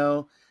 you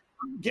know.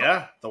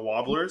 Yeah, the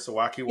Wobblers, the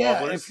wacky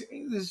Wobblers.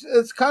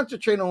 It's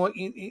concentrate on what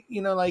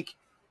you know, like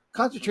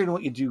concentrate on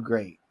what you do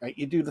great, right?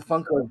 You do the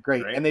Funko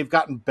great, and they've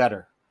gotten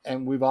better,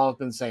 and we've all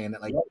been saying it.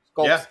 Like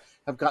sculpts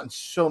have gotten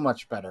so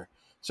much better.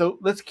 So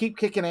let's keep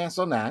kicking ass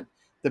on that.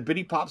 The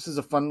Biddy Pops is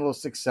a fun little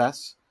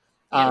success.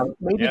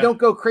 Maybe don't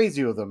go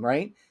crazy with them,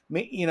 right?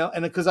 You know,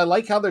 and because I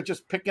like how they're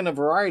just picking a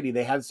variety.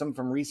 They had some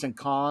from recent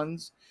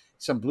cons,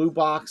 some blue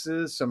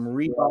boxes, some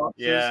reboxes.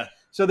 Yeah.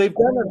 So they've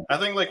done. I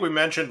think, like we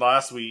mentioned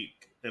last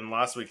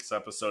week's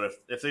episode,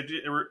 if they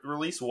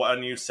release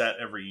one new set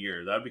every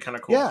year, that'd be kind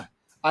of cool. Yeah,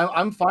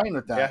 I'm fine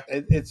with that.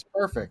 Yeah. It's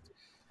perfect.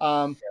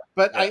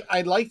 But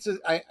I'd like to.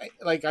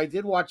 I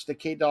did watch the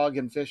K-Dog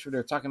and Fish where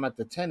they're talking about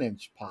the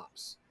 10-inch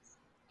pops.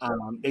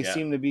 They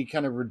seem to be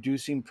kind of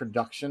reducing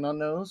production on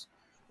those,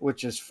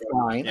 which is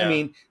fine. I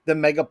mean, the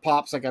Mega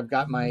Pops, like I've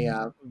got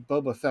my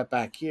Boba Fett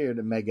back here,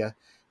 the Mega,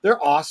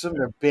 they're awesome.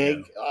 They're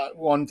big.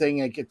 One thing,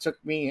 like it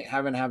took me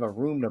having to have a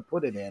room to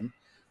put it in,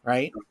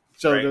 right?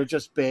 So they're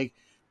just big.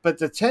 But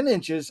the 10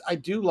 inches, I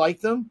do like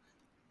them.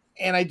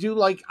 And I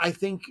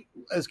think,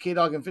 as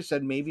K-Dog and Fish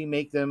said, maybe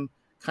make them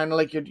kind of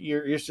like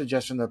your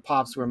suggestion, the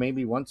Pops, where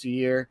maybe once a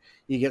year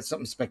you get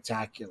something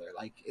spectacular.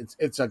 Like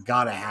it's a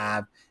gotta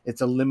have.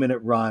 It's a limited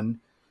run.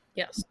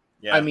 Yes.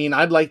 Yeah. I mean,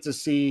 I'd like to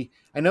see.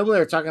 I know they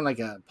were talking like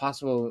a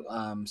possible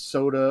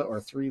soda or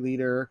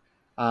 3-liter,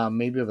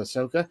 maybe of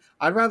Ahsoka.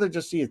 I'd rather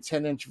just see a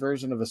 10-inch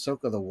version of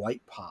Ahsoka, the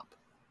white pop,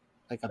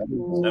 like a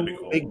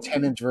big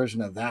 10-inch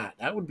version of that.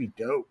 That would be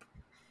dope.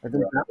 I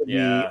think that would be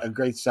a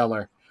great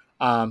seller.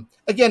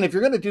 Again, if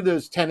you're going to do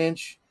those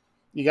 10-inch,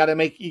 you got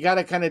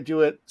to kind of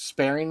do it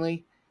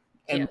sparingly,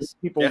 and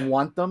people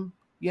want them.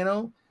 You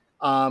know,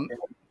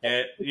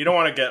 you don't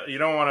want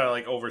to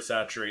like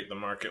oversaturate the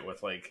market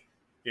with like,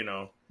 you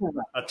know,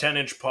 a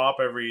 10-inch pop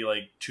every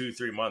like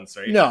 2-3 months,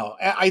 right? No,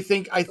 I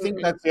think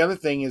that's the other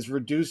thing is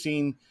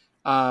reducing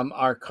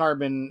our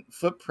carbon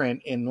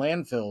footprint in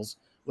landfills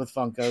with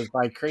Funkos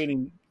by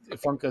creating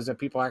Funkos that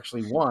people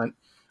actually want,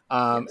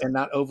 and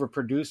not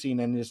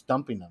overproducing and just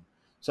dumping them.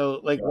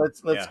 So like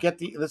let's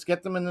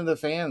get them into the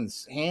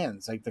fans'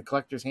 hands, like the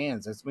collectors'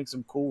 hands. Let's make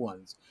some cool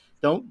ones.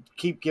 Don't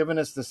keep giving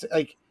us this.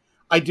 Like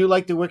I do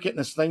like the Wicket in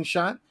a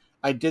slingshot.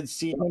 I did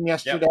see him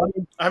yesterday.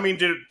 Yep. I mean,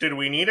 did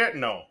we need it?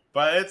 No,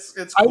 but it's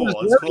cool.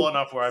 It's cool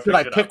enough where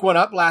I picked one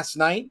up last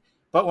night.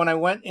 But when I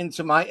went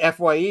into my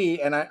FYE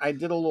and I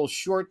did a little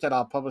short that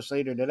I'll publish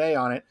later today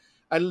on it,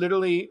 I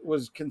literally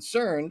was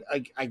concerned.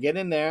 I get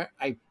in there,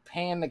 I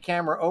pan the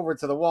camera over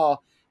to the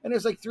wall, and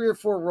there's like 3 or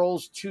 4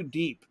 rolls too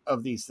deep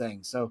of these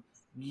things. So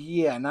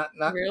yeah, not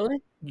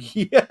really.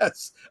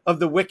 Yes, of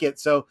the Wicket.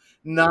 So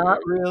not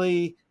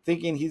really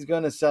thinking he's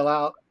going to sell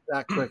out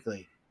that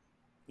quickly.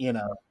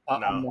 No,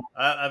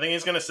 I think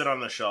he's going to sit on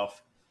the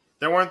shelf.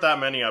 There weren't that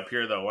many up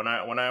here though. When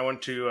I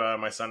went to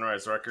my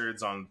Sunrise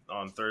Records on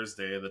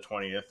Thursday the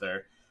 20th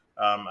there,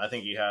 I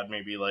think he had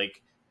maybe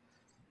like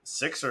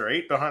 6 or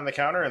 8 behind the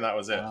counter, and that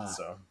was it.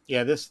 So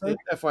yeah, this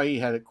FYE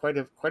had quite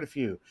a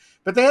few,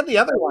 but they had the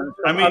other ones.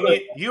 I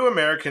mean, you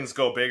Americans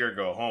go big or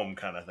go home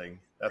kind of thing.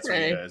 That's what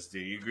you guys do.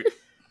 You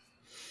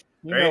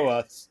know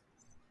us.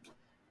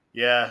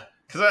 Yeah,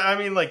 because I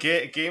mean, like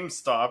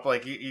GameStop,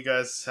 like you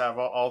guys have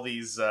all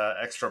these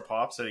extra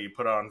pops that you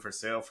put on for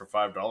sale for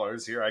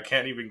 $5. Here, I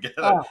can't even get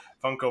a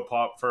Funko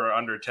Pop for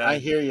under 10. I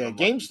hear you.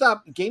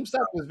 GameStop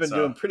has been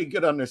doing pretty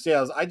good on their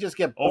sales. I just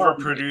get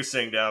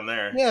overproducing down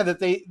there. Yeah, that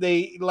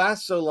they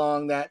last so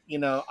long that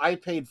I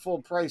paid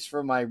full price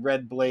for my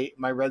Red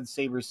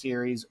Saber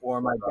series or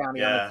my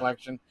Bounty Hunter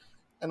collection.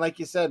 And like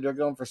you said, they're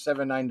going for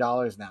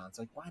 $7-9 now. It's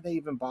like, why do they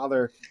even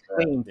bother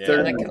paying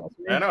 $30?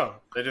 I know.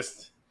 They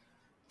just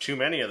too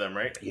many of them,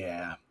 right?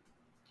 Yeah.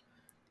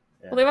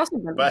 Well, they've also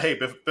been. But hey,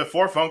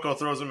 before Funko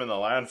throws them in the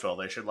landfill,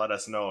 they should let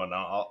us know, and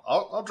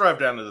I'll drive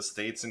down to the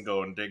States and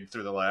go and dig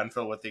through the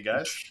landfill with you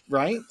guys.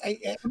 Right?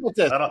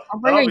 That'll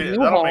be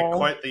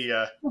quite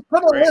the.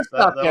 Put a list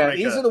up there.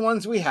 These are the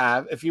ones we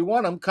have. If you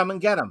want them, come and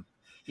get them.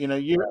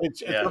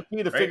 It's up to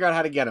you to figure out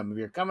how to get them. If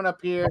you're coming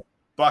up here,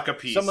 $1 a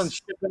piece. Someone's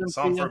shipping them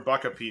for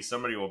 $1 a piece.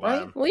 Somebody will buy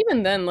them. Well,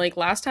 even then, like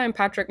last time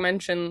Patrick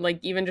mentioned, like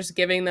even just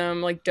giving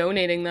them, like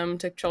donating them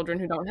to children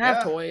who don't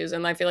have toys,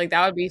 and I feel like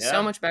that would be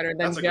so much better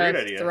than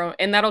just throwing.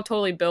 And that'll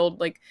totally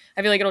build. Like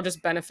I feel like it'll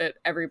just benefit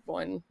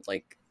everyone,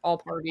 like all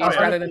parties,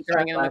 rather than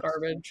throwing it in the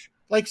garbage.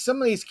 Like some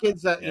of these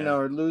kids that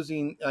are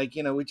losing. Like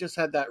we just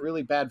had that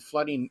really bad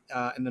flooding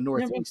in the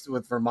Northeast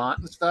with Vermont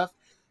and stuff.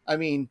 I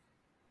mean,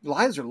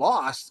 lives are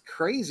lost,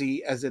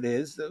 crazy as it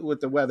is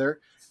with the weather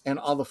and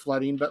all the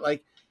flooding. But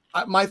like,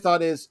 my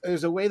thought is,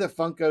 there's a way that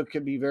Funko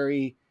could be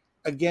very,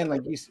 again,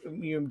 like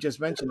you just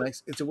mentioned, like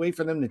it's a way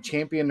for them to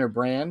champion their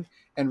brand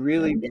and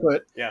really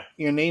put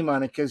your name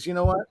on it. Because you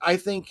know what, I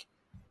think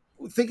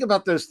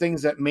about those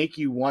things that make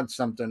you want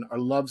something or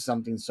love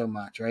something so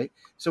much, right?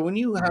 So when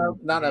you have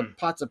not a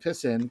pots of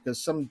piss in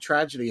because some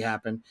tragedy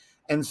happened,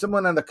 and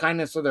someone on the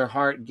kindness of their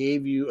heart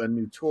gave you a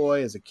new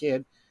toy as a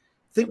kid.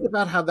 Think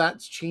about how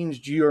that's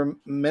changed your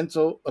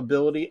mental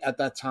ability at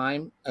that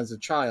time as a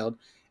child,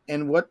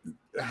 and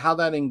how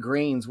that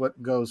ingrains what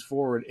goes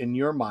forward in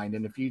your mind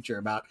in the future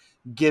about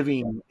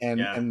giving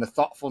and the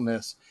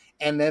thoughtfulness.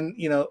 And then,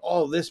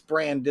 this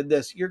brand did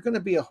this. You're going to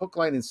be a hook,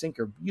 line, and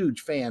sinker,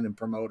 huge fan and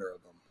promoter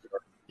of them.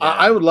 Yeah.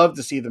 I would love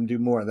to see them do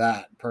more of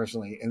that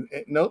personally. And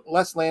no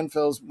less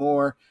landfills,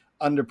 more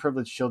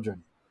underprivileged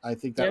children. I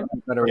think that would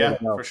be better. Yeah,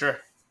 for sure.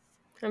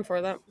 I'm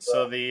for that.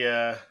 So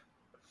the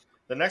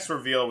next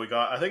reveal we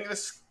got, I think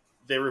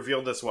they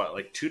revealed this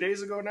like 2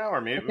 days ago now,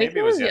 or maybe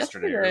it was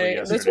yesterday. Early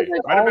yesterday. This was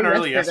like might have been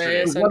early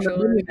yesterday.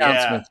 Essentially.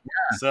 Yeah.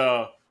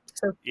 So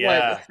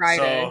Friday.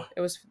 So it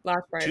was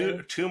last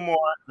Friday. Two more.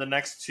 The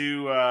next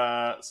 2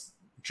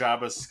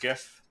 Jabba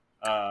Skiff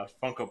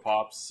Funko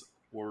Pops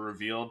were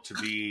revealed to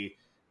be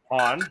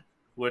Han,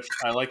 which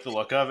I like the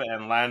look of,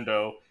 and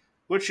Lando,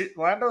 which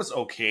Lando's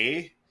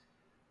okay.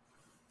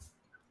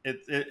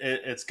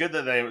 It's good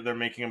that they're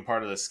making him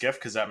part of the skiff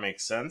because that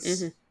makes sense.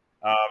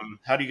 Mm-hmm.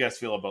 How do you guys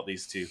feel about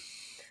these 2?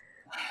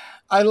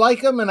 I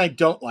like them and I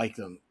don't like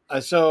them.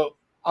 So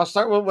I'll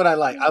start with what I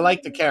like. I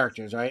like the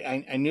characters,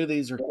 right? I knew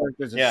these were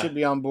characters that should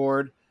be on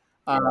board.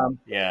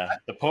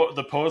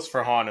 The pose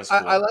for Han is cool.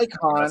 I like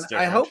Han.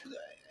 I hope,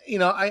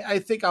 I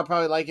think I'll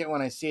probably like it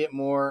when I see it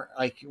more,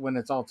 like when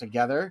it's all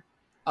together.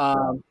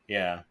 And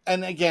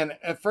again,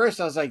 at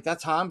first I was like,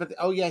 that's Han, but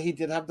he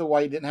did have the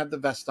white, didn't have the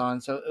vest on,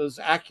 so it was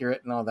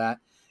accurate and all that.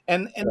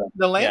 And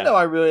the Lando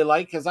I really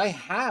like because I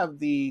have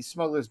the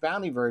Smuggler's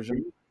Bounty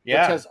version, which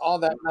has all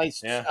that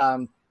nice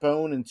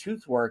bone and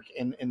tooth work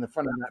in the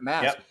front of that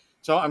mask. Yep.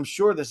 So I'm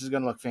sure this is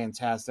going to look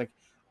fantastic.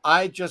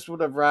 I just would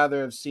have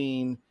rather have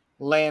seen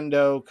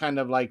Lando kind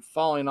of like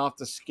falling off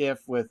the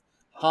skiff with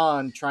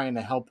Han trying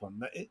to help him.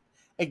 But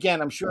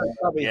again, I'm sure it's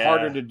probably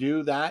harder to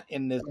do that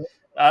in this.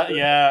 You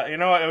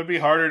know what? It would be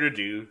harder to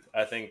do,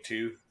 I think,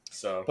 too.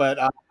 So, but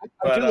I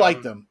do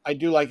like them. I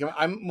do like them.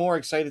 I'm more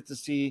excited to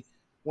see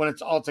when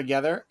it's all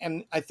together,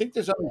 and I think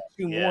there's only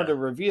 2 more to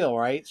reveal,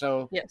 right?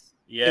 So yes,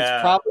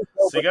 it's probably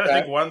so you got to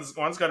think one's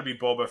got to be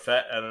Boba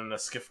Fett and then a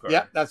skiff guard.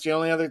 Yeah, that's the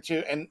only other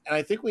 2, and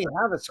I think we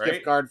have a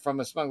skiff guard from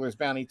a Smuggler's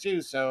Bounty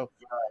too. So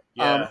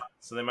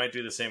so they might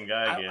do the same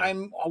guy again.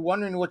 I'm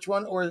wondering which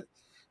one, or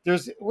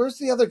where's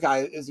the other guy?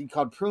 Is he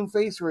called Prune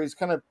Face, where he's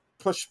kind of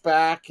pushed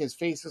back? His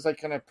face is like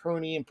kind of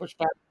pruny and pushed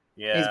back.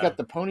 Yeah, he's got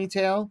the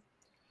ponytail.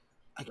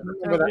 I can't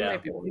remember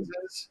that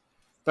is.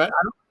 But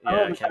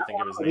I can't think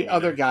of his name. The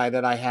other guy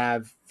that I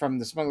have from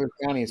the Smuggler's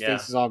Bounty, his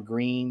face is all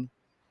green.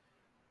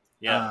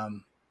 Yeah.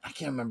 I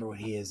can't remember what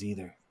he is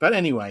either. But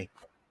anyway,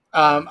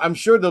 I'm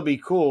sure they'll be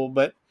cool,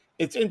 but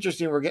it's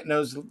interesting we're getting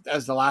those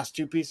as the last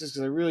two pieces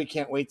because I really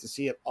can't wait to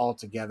see it all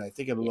together. I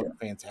think it'll look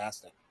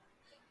fantastic.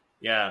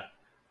 Yeah.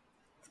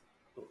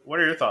 What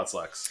are your thoughts,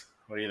 Lex?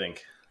 What do you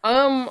think?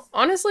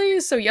 Honestly,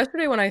 so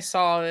yesterday when I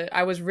saw it,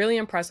 I was really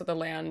impressed with the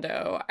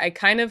Lando. I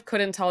kind of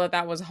couldn't tell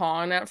that was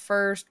Han at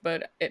first,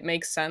 but it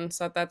makes sense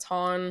that that's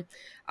Han.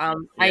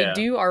 I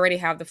do already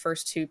have the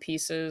first two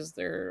pieces.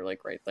 They're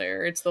like right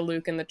there. It's the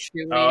Luke and the Oh,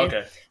 Chewie.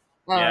 okay.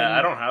 Yeah,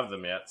 I don't have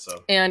them yet,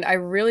 so. And I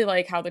really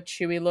like how the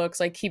Chewie looks.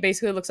 Like he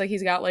basically looks like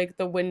he's got like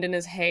the wind in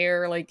his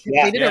hair. Like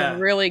they did a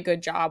really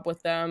good job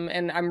with them,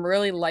 and I'm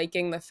really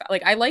liking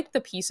like I like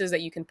the pieces that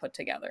you can put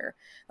together.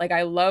 Like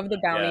I love the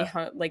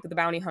the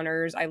bounty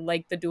hunters. I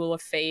like the Duel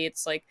of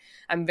Fates. Like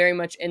I'm very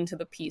much into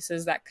the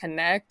pieces that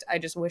connect. I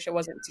just wish it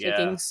wasn't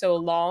taking so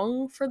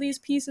long for these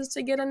pieces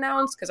to get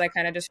announced because I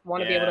kind of just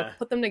want to be able to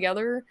put them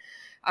together.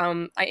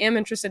 I am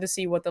interested to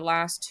see what the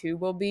last two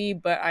will be,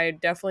 but I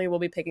definitely will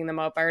be picking them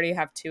up. I already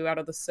have 2 out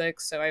of the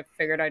 6, so I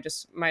figured I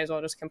just might as well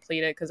just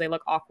complete it because they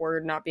look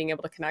awkward not being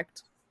able to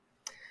connect.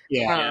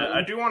 Yeah,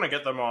 I do want to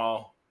get them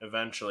all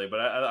eventually, but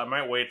I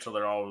might wait till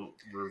they're all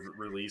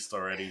released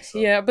already. So.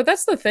 Yeah, but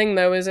that's the thing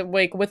though, is it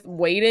like with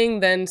waiting,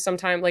 then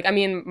sometimes like I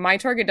mean, my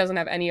Target doesn't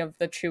have any of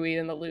the Chewie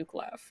and the Luke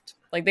left.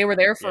 Like they were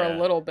there for a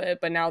little bit,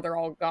 but now they're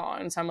all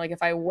gone. So I'm like,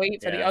 if I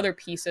wait for the other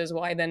pieces,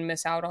 will I then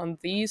miss out on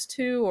these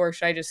two, or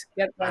should I just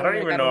get them? I don't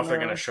even know if they're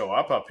going to show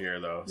up here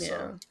though. Yeah.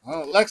 So.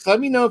 Oh, Lex, let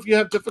me know if you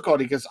have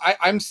difficulty because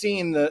I'm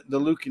seeing the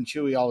Luke and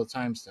Chewie all the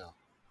time still.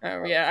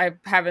 Oh yeah,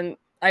 I haven't.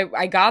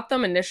 I got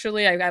them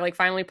initially. I like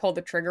finally pulled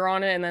the trigger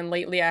on it, and then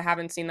lately I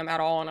haven't seen them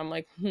at all. And I'm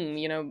like,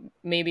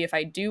 maybe if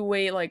I do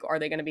wait, like, are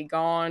they going to be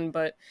gone?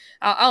 But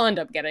I'll end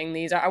up getting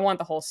these. I want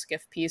the whole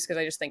skiff piece because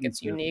I just think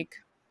it's unique.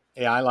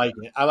 Yeah, I like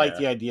it. I like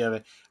the idea of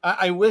it.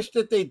 I wish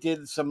that they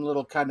did some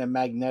little kind of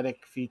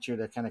magnetic feature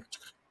to kind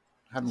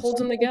of hold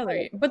them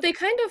together. But they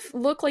kind of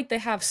look like they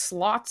have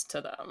slots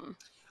to them.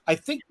 I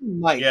think you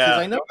might. Yeah,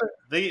 I know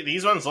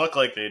these ones look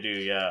like they do.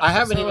 Yeah, I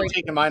haven't even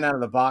taken mine out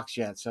of the box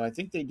yet, so I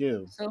think they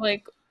do. So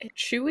like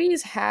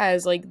Chewie's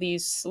has like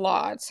these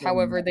slots,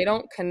 however, they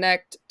don't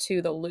connect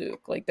to the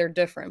Luke. Like they're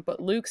different,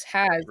 but Luke's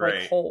has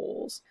like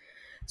holes.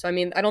 So I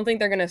mean, I don't think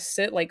they're gonna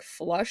sit like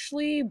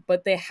flushly,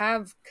 but they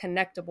have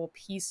connectable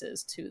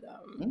pieces to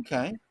them.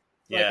 Okay.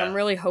 Like I'm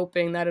really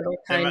hoping that it'll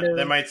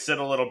they might sit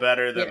a little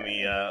better than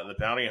the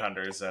bounty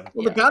hunters. Then.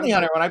 Well, the bounty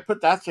hunter, when I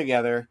put that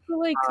together,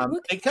 like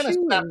they kind of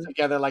snap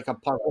together like a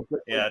puzzle.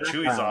 Yeah,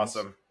 Chewie's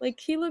awesome. Like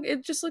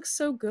it just looks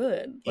so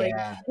good. Like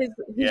he's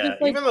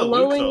just, like, even the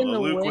Luke though, the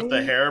Luke with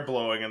the hair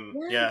blowing and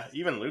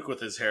even Luke with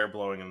his hair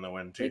blowing in the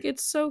wind too. Like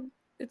it's so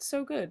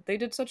good. They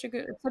did such a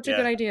good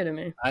idea to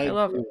me. I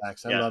love it.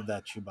 I love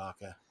that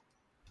Chewbacca.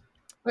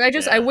 But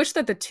I wish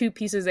that the two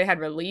pieces they had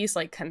released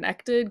like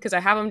connected because I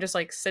have them just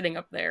like sitting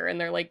up there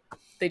and they're like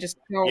they just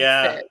don't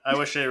fit. I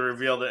wish they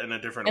revealed it in a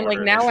different order. And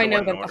like now I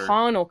know that the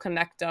Han will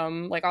connect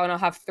them. Like I'll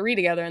have 3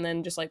 together and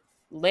then just like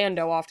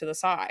Lando off to the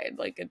side.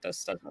 Like it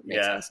just doesn't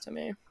make sense to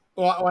me.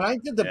 Well, when I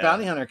did the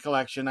Bounty Hunter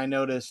collection, I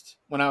noticed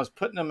when I was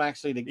putting them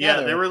actually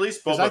together. Yeah, they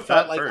released Boba I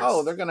thought Fett first.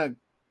 oh, they're gonna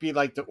be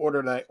like the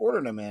order that I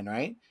ordered them in,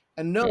 right?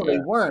 And no, they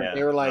weren't.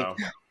 They were like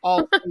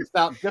all pieced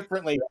out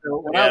differently.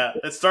 So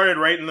it started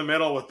right in the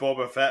middle with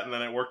Boba Fett, and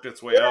then it worked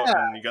its way out,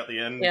 and you got the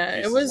end. Yeah,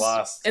 it was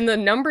lost. And the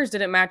numbers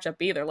didn't match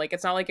up either. Like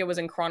it's not like it was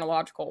in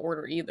chronological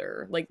order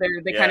either. Like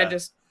they kind of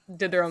just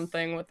did their own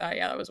thing with that.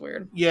 Yeah, that was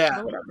weird.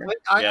 Yeah,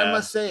 I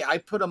must say I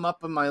put them up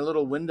on my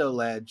little window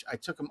ledge. I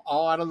took them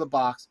all out of the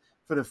box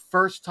for the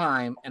first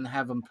time and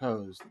have them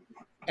posed.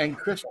 And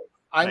Chris,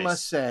 I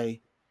must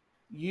say,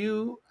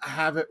 you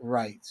have it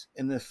right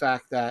in the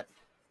fact that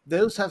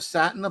those have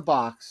sat in the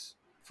box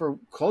for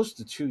close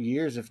to 2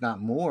 years, if not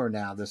more.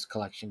 Now this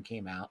collection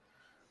came out,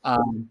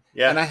 and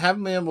I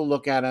haven't been able to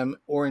look at them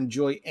or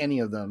enjoy any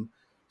of them.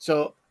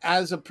 So,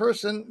 as a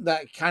person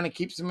that kind of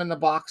keeps them in the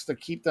box to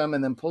keep them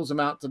and then pulls them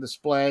out to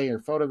display or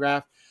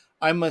photograph,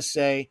 I must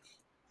say,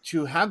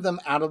 to have them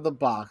out of the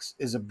box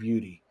is a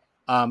beauty.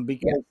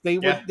 Because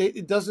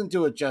it doesn't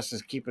do it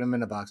justice keeping them in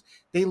the box.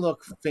 They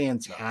look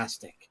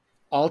fantastic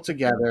all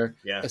together,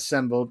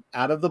 assembled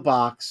out of the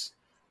box.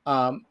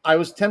 I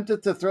was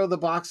tempted to throw the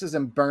boxes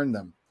and burn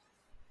them.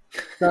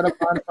 Start a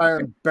bonfire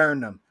and burn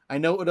them. I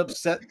know it would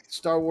upset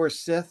Star Wars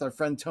Sith, our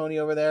friend Tony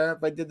over there,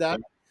 if I did that.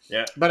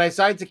 Yeah. But I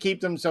decided to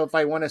keep them so if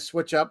I want to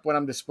switch up what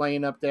I'm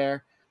displaying up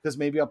there, because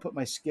maybe I'll put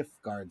my skiff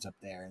guards up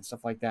there and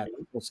stuff like that.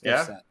 Cool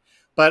skiff set.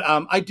 But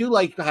I do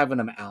like having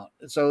them out.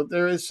 So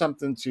there is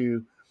something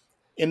to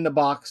in the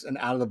box and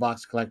out of the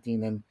box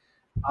collecting. And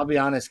I'll be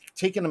honest,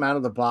 taking them out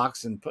of the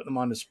box and putting them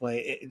on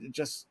display,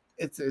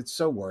 it's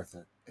so worth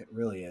it. It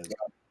really is.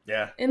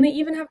 Yeah. And they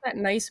even have that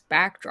nice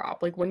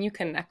backdrop. Like when you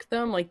connect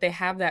them, like they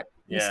have that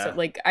piece to,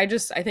 like I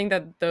think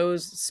that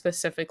those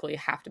specifically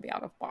have to be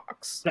out of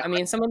box. I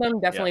mean, some of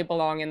them definitely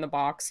belong in the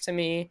box to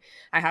me.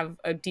 I have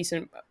a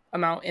decent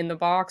amount in the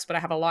box, but I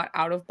have a lot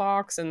out of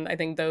box, and I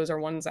think those are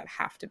ones that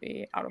have to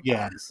be out of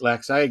box.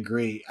 Lex, I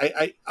agree.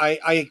 I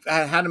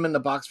had them in the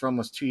box for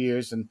almost 2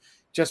 years and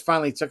just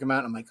finally took them out.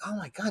 And I'm like, oh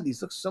my God,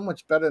 these look so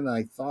much better than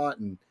I thought.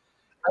 And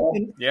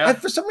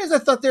For some reason, I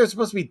thought they were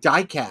supposed to be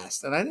die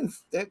cast, and I didn't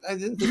think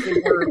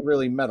they were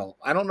really metal.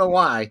 I don't know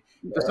why.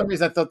 For some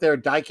reason, I thought they were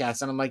die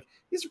cast, and I'm like,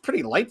 these are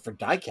pretty light for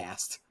die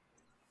cast.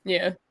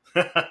 Yeah.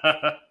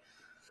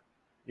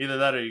 Either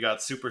that, or you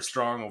got super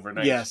strong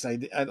overnight. Yes,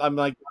 I'm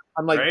like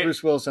right?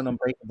 Bruce Willis and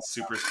Unbreakable.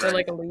 Super strong. Or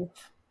like a leaf.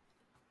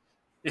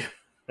 Yeah.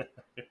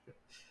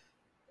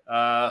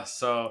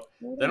 So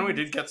then we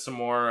did get some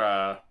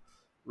more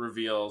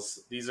reveals.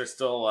 These are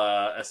still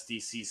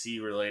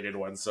SDCC related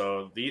ones.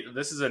 So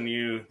these are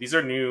new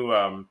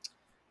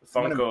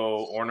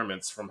Funko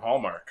ornaments from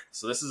Hallmark.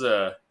 So this is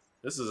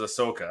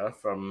Ahsoka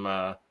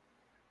from.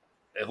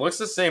 It looks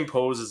the same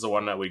pose as the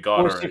one that we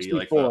got already,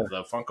 like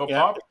the Funko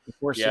Pop.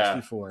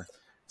 464. Yeah.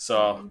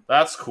 So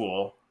that's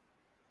cool.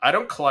 I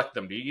don't collect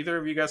them. Do either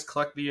of you guys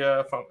collect the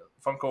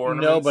Funko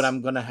ornaments? No, but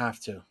I'm gonna have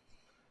to.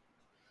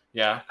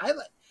 Yeah.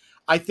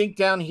 I think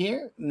down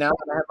here, now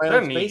that I have my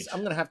own space,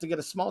 I'm gonna have to get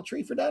a small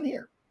tree for down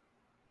here.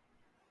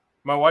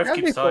 My wife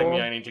keeps telling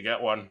me I need to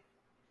get one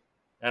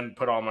and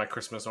put all my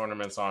Christmas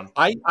ornaments on.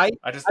 I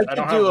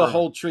don't do a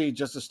whole tree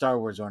just of Star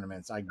Wars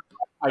ornaments. So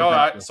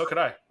could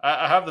I.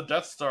 I have the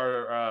Death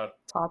Star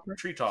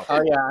tree topper.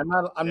 Oh yeah,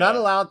 I'm not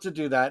allowed to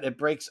do that. It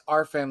breaks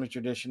our family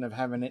tradition of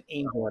having an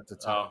angel at the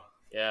top. Oh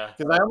yeah,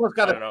 because I almost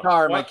got a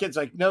star. My kid's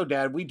like, "No,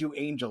 Dad, we do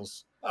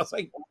angels." I was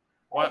like,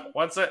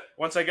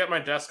 once I get my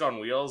desk on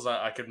wheels,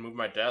 I could move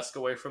my desk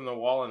away from the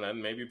wall and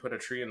then maybe put a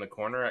tree in the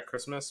corner at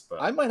Christmas.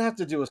 But I might have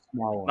to do a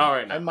small one. Not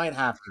right now. I might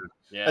have to.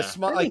 Yeah, a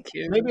small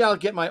maybe I'll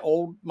get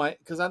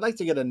because I'd like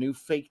to get a new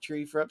fake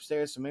tree for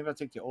upstairs. So maybe I'll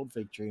take the old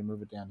fake tree and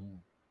move it down here.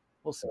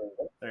 We'll see.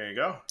 There you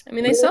go. I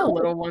mean, they sell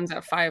little ones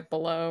at $5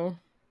 below.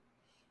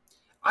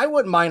 I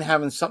wouldn't mind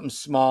having something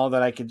small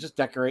that I could just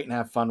decorate and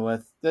have fun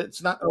with.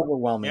 It's not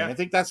overwhelming. Yeah. I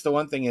think that's the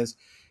one thing is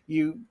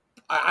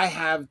I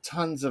have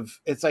tons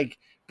of, it's like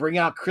bring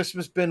out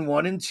Christmas bin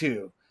 1 and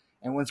 2.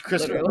 And once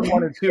Christmas bin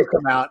 1 and 2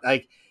 come out,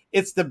 like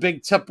it's the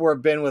big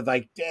Tupperware bin with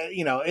like,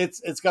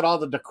 it's got all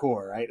the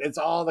decor, right? It's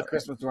all the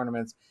Christmas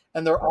ornaments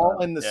and they're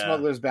all in the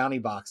Smuggler's Bounty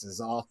boxes,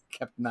 all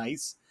kept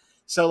nice.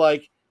 So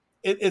like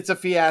it's a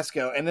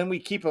fiasco. And then we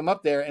keep them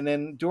up there. And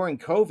then during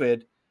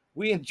COVID,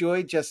 we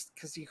enjoyed just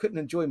because you couldn't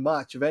enjoy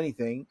much of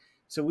anything.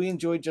 So we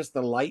enjoyed just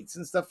the lights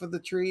and stuff of the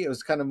tree. It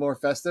was kind of more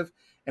festive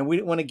and we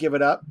didn't want to give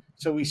it up.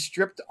 So we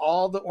stripped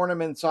all the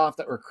ornaments off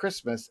that were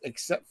Christmas,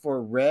 except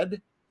for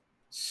red,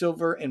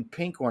 silver, and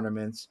pink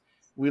ornaments.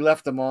 We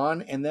left them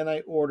on. And then I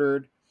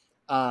ordered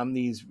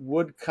these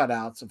wood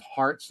cutouts of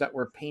hearts that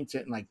were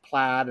painted in like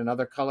plaid and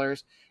other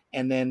colors.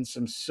 And then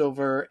some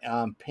silver,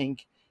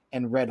 pink,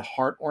 and red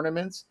heart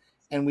ornaments.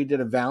 And we did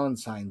a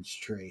Valentine's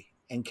tree.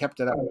 And kept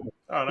it up.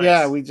 Oh, nice.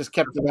 Yeah, we just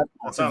kept it up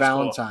to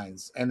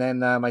Valentine's. Cool. And then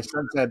my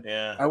son said,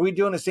 yeah. Are we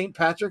doing a St.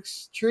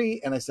 Patrick's tree?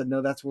 And I said,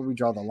 no, that's where we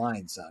draw the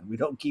line, son. We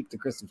don't keep the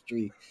Christmas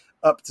tree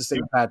up to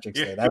St. Patrick's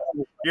Day.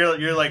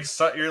 You're like,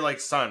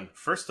 son,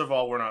 first of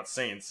all, we're not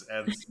saints.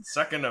 And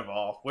second of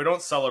all, we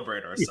don't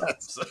celebrate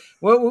ourselves. Yes.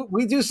 Well,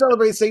 we do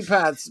celebrate St.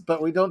 Pat's,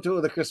 but we don't do it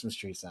with a Christmas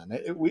tree, son.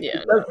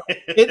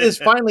 It is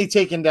finally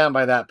taken down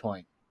by that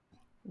point.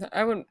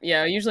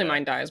 Usually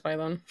mine dies by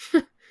then.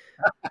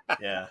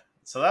 Yeah.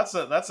 So that's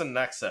a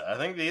next set. I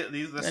think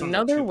this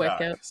another one's a 2-pack.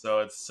 Wicket. So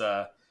it's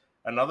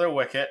another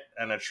Wicket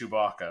and a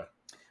Chewbacca.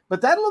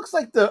 But that looks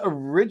like the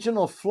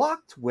original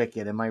flocked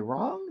Wicket. Am I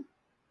wrong?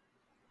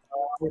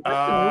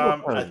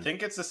 I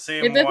think it's the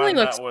same one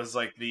that was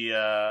like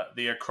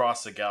the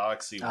Across the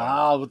Galaxy one.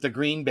 Oh, with the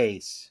green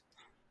base.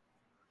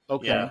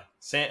 Okay. Yeah.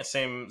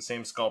 Same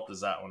sculpt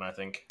as that one, I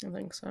think. I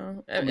think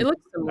so. It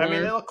looks similar. I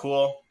mean, they look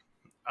cool.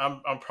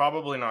 I'm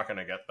probably not going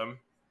to get them.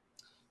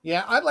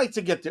 Yeah, I'd like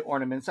to get the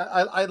ornaments.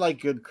 I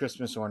like good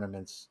Christmas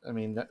ornaments. I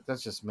mean,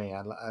 that's just me.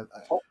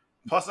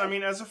 Plus, I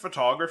mean, as a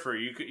photographer,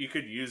 you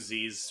could use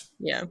these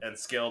and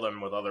scale them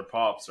with other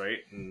pops, right?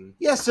 And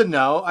yes and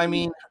no. I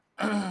mean,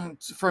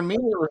 for me,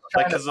 it was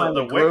because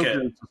the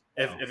Wicket.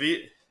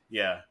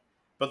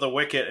 But the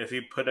Wicket, if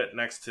you put it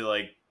next to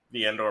like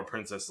the Endor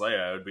Princess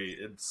Leia,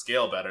 it'd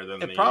scale better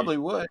than it probably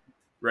would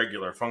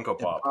regular Funko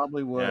Pop. It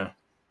probably would. Yeah.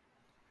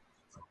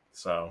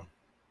 So.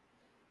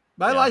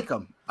 But I like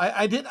them.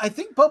 I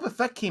think Boba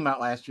Fett came out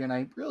last year, and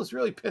I was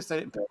really pissed I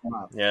didn't pick them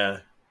up.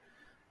 Yeah.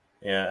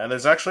 Yeah, and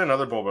there's actually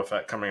another Boba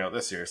Fett coming out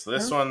this year. So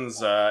this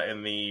one's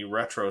in the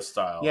retro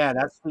style. Yeah,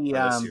 that's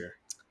this year.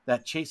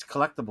 That Chase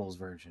Collectibles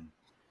version.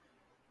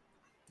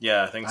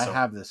 Yeah, I think so. I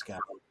have this guy.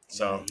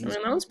 So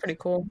that was pretty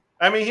cool.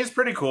 I mean, he's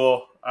pretty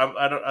cool.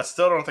 I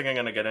still don't think I'm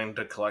going to get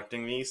into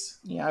collecting these.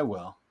 Yeah, I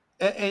will.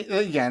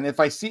 Again, if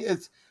I see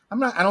it's, I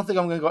don't think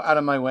I'm going to go out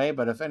of my way.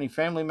 But if any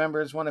family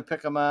members want to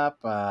pick them up.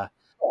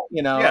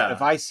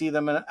 If I see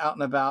them out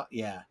and about,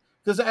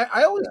 because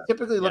I always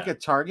typically look at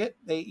Target.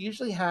 They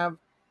usually have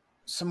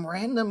some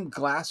random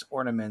glass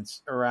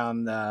ornaments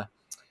around,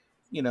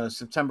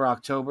 September,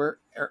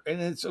 October,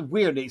 and it's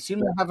weird. They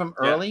seem to have them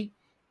early,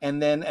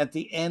 and then at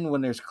the end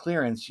when there's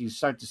clearance, you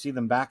start to see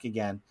them back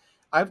again.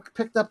 I've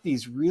picked up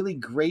these really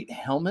great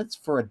helmets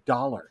for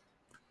 $1.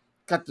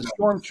 Got the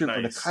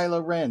Stormtrooper, the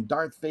Kylo Ren,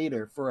 Darth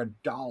Vader for $1.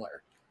 I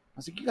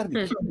was like, you got to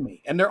be kidding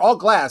me! And they're all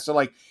glass, so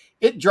like.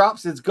 it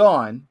drops, it's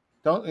gone.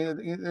 Don't.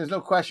 There's no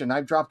question.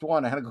 I've dropped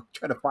one. I had to go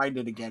try to find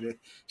it again.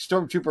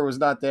 Stormtrooper was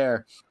not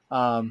there.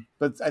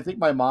 But I think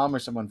my mom or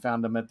someone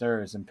found them at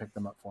theirs and picked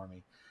them up for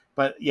me.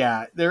 But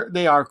yeah,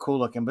 they are cool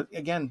looking. But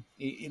again,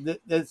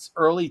 it's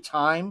early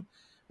time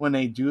when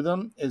they do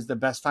them is the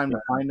best time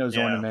to find those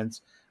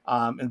ornaments.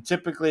 And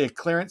typically a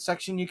clearance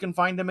section you can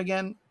find them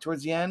again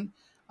towards the end.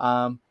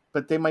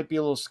 But they might be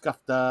a little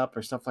scuffed up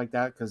or stuff like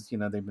that because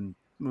they've been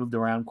moved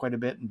around quite a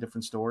bit in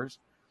different stores.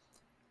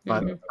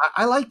 But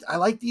I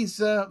like these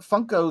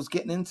Funkos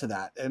getting into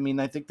that. I mean,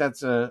 I think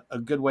that's a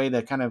good way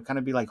to kind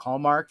of be like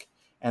Hallmark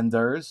and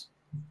theirs.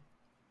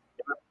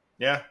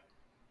 Yeah.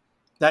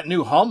 That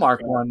new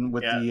Hallmark one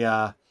with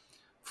the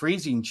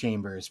freezing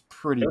chamber is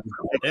pretty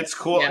cool. It's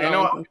cool.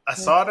 Yeah, I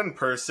saw it in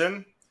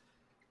person.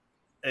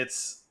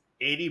 It's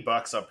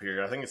 $80 up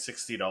here. I think it's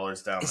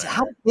 $60 down there.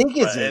 How big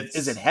is it?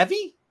 Is it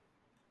heavy?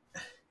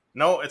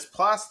 No, it's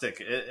plastic.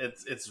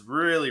 It's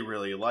really,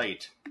 really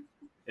light.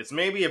 It's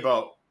maybe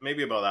about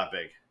that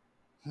big.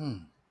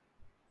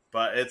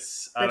 But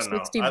it's I don't know.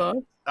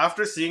 $60?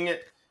 After seeing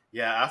it,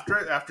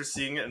 after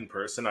seeing it in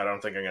person, I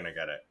don't think I'm gonna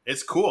get it.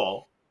 It's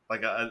cool.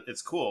 Like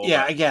it's cool.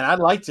 Yeah, again, I'd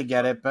like to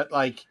get it, but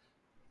like,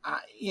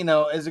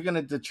 is it going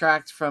to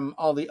detract from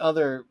all the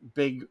other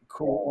big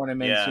cool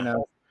ornaments?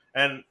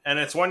 And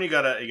it's one you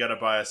gotta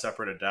buy a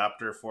separate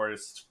adapter for it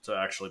to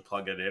actually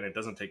plug it in. It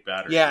doesn't take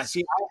batteries. Yeah,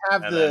 see, I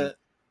have the.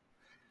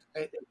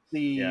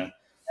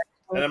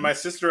 And then my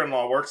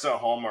sister-in-law works at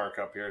Hallmark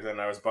up here. Then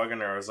I was bugging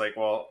her. I was like,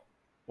 "Well,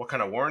 what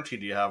kind of warranty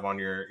do you have on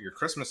your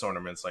Christmas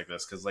ornaments like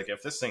this? Because like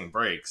if this thing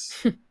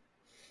breaks."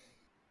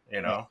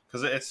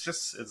 Because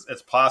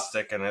it's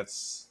plastic and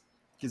it's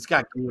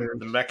got gears.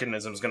 The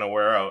mechanism's gonna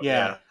wear out.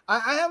 Yeah.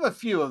 I have a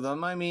few of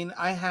them. I mean,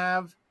 I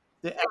have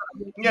the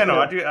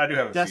I do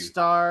have a Death few.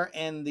 Star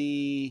and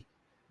the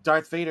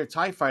Darth Vader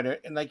TIE Fighter,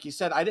 and like you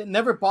said, I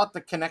never bought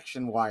the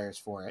connection wires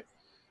for it,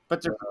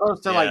 but they're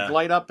supposed to like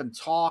light up and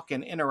talk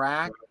and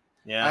interact.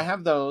 Yeah, I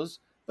have those,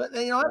 but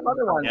I have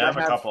other ones. Yeah, I have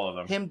a couple of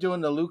them. Him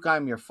doing the Luke,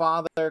 I'm your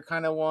father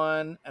kind of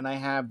one, and I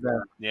have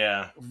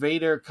the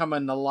Vader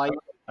coming to light.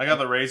 I got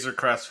the Razor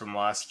Crest from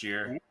last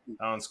year.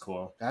 That one's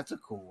cool. That's a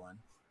cool one.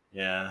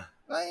 Yeah.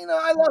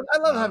 I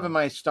love having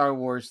my Star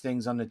Wars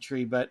things on the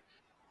tree, but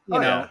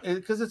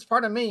because it's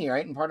part of me,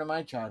 right, and part of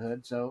my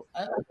childhood. So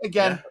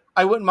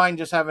I wouldn't mind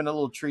just having a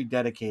little tree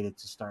dedicated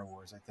to Star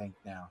Wars. I think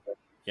now.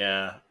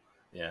 Yeah.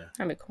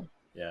 That'd be cool.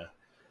 Yeah.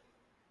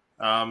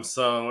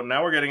 So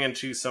now we're getting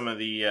into some of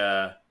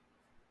the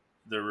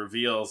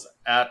reveals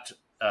at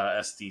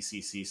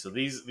SDCC. So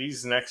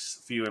these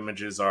next few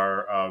images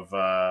are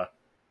of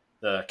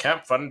the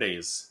Camp Fun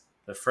Days,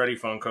 the Freddy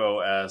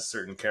Funko as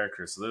certain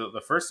characters. So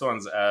the first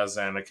one's as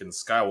Anakin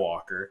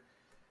Skywalker,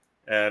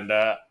 and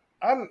I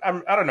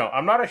don't know.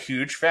 I'm not a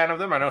huge fan of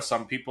them. I know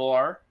some people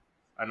are.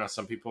 I know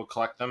some people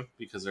collect them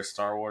because they're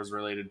Star Wars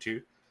related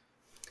too.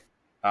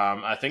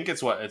 I think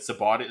it's a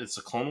body. It's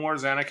a Clone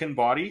Wars Anakin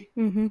body.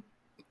 Mm-hmm.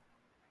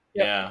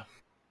 Yep. Yeah.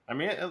 I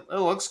mean, it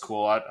looks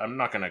cool. I'm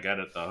not gonna get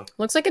it though.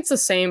 Looks like it's the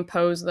same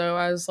pose though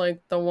as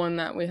like the one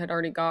that we had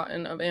already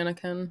gotten of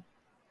Anakin.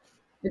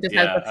 It just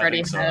has the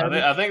Freddy head.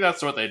 I think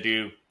that's what they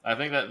do. I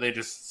think that they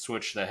just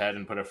switch the head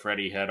and put a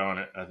Freddy head on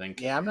it. I think.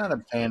 Yeah, I'm not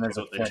a fan of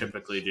what they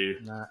typically do.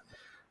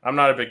 I'm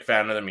not a big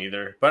fan of them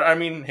either. But I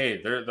mean,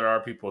 hey, there are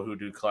people who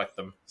do collect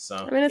them. So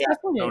I mean, it's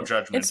definitely no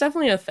judgment. It's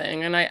definitely a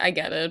thing, and I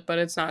get it, but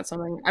it's not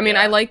something. I mean,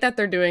 I like that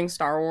they're doing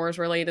Star Wars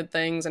related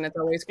things, and it's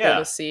always cool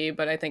to see.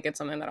 But I think it's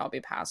something that I'll be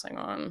passing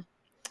on.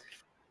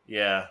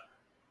 Yeah.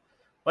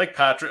 Like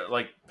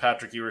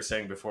Patrick, you were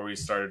saying before we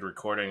started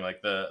recording,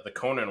 like the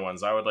Conan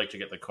ones. I would like to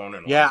get the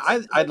Conan. Yeah,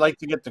 ones. I'd like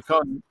to get the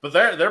Conan, but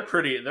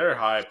they're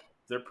high.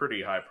 They're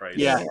pretty high priced.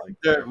 Yeah, like,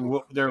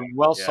 they're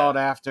well sought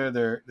after.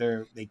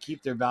 They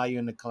keep their value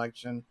in the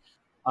collection.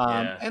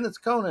 And it's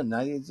Conan.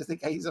 I just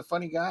think he's a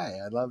funny guy.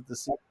 I love to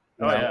see.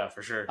 Yeah,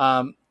 for sure.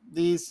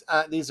 These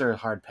are a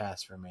hard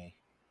pass for me.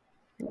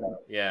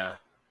 Yeah.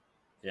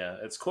 Yeah,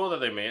 it's cool that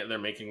they're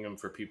making them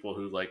for people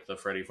who like the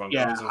Freddy Funkos.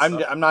 Yeah,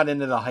 I'm not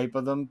into the hype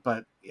of them,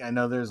 but I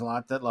know there's a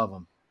lot that love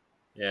them.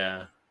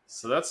 Yeah,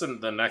 so that's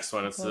the next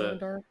one. It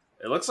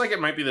looks like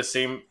it might be the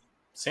same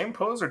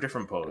pose or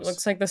different pose. It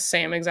looks like the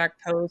same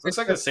exact pose. Looks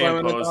like the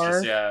same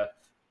pose, just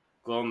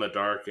glow in the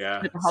dark.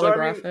 Yeah, like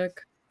holographic.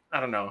 So, I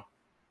don't know.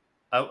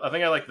 I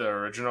think I like the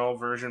original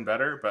version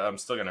better, but I'm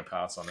still gonna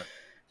pass on it.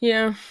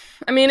 Yeah,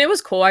 I mean, it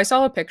was cool. I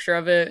saw a picture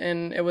of it,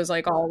 and it was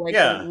like all like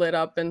lit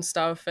up and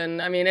stuff.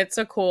 And I mean, it's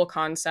a cool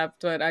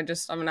concept, but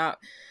I'm not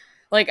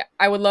like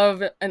I would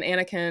love an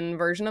Anakin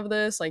version of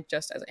this, like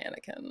just as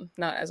Anakin,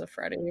 not as a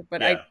Freddy.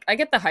 But I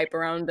get the hype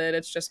around it.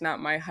 It's just not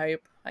my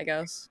hype, I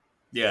guess.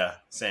 Yeah,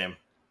 same.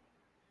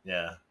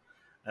 Yeah,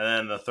 and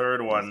then the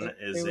third one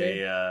is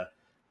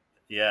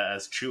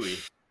as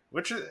Chewie.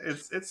 Which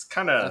it's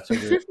kind of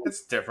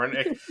it's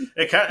different.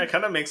 It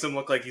kind of makes him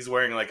look like he's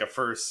wearing like a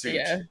fur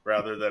suit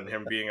rather than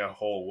him being a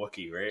whole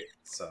Wookiee, right?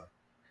 So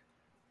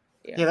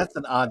yeah, that's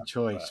an odd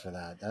choice for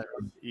that.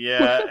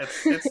 Yeah,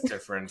 it's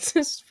different. It's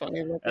just funny.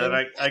 And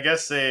then I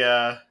guess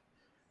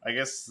I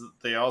guess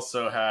they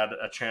also had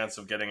a chance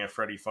of getting a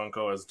Freddy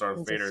Funko as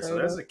Darth Vader. So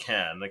there's a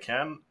can. The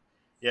can,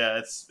 yeah,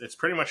 it's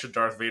pretty much a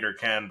Darth Vader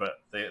can, but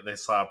they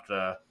slapped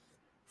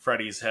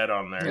Freddy's head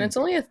on there. And it's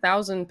only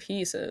 1,000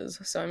 pieces,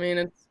 so I mean,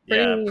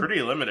 it's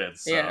pretty limited.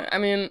 So. Yeah, I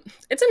mean,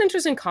 it's an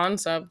interesting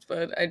concept,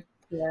 but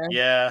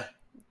yeah.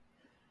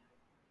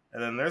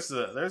 And then there's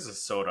a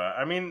soda.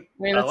 I mean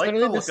I like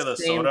the look of the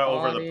soda body.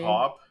 Over the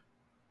pop.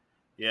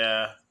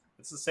 Yeah,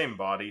 it's the same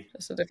body,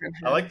 just a different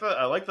head.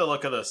 I like the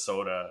look of the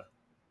soda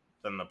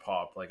than the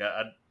pop. Like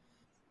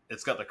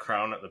it's got the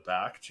crown at the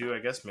back too. I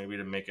guess maybe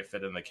to make it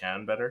fit in the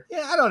can better.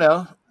 Yeah, I don't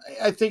know.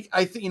 I think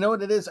you know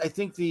what it is. I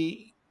think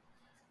the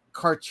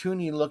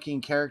cartoony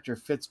looking character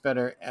fits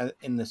better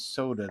in the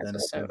soda than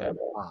in the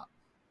pop.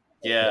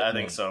 Yeah, I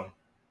think so.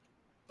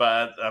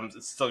 But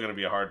it's still going to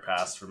be a hard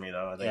pass for me,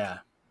 though. I think.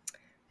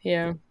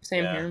 Yeah.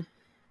 Same here.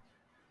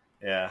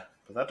 Yeah,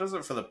 but that does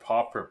it for the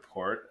pop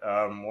report.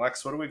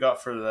 Lex, what do we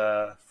got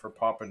for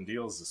pop and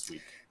deals this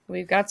week?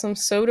 We've got some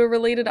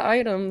soda-related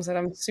items that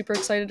I'm super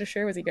excited to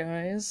share with you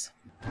guys.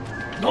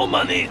 No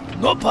money,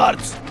 no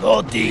parts,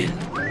 no deal.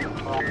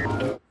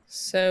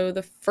 So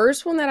the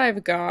first one that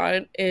I've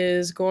got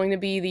is going to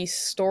be the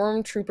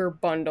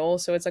Stormtrooper bundle.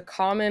 So it's a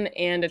common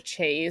and a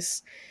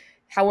chase.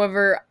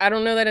 However, I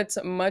don't know that it's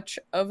much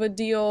of a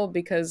deal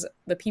because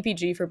the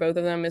PPG for both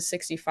of them is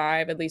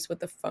 $65, at least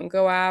with the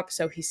Funko app.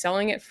 So he's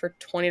selling it for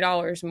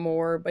 $20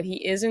 more, but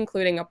he is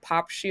including a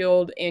pop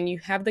shield, and you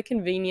have the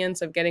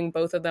convenience of getting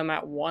both of them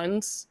at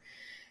once.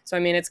 So, I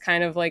mean, it's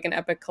kind of like an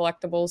epic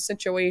collectibles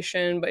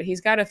situation, but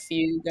he's got a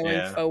few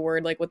going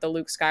forward, like with the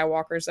Luke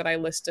Skywalkers that I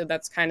listed.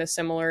 That's kind of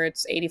similar.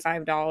 It's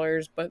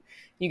 $85, but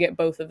you get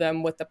both of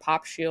them with the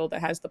pop shield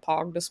that has the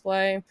POG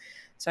display.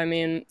 So, I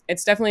mean,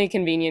 it's definitely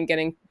convenient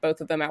getting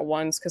both of them at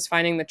once because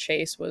finding the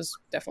chase was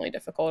definitely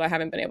difficult. I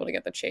haven't been able to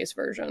get the chase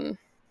version.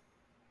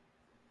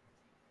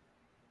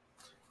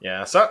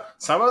 Yeah, so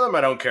some of them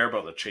I don't care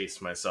about the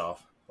chase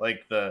myself.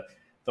 Like the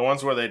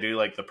ones where they do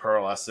like the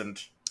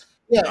pearlescent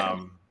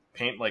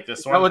paint, like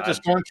this one. What the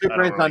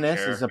Stormtrooper is on this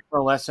is a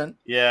pearlescent.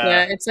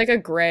 Yeah, it's like a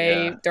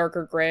gray,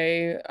 darker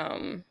gray. I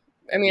mean,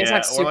 it's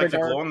not super or like the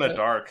dark, glow in the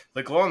dark.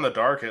 The glow in the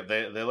dark,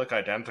 they look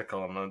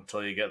identical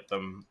until you get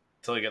them.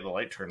 Until you get the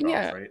light turned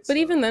off, right? But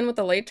even then with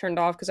the light turned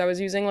off, because I was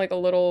using like a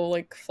little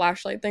like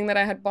flashlight thing that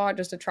I had bought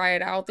just to try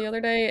it out the other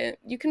day,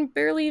 you can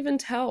barely even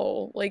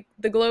tell. Like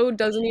the glow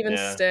doesn't even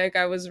stick.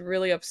 I was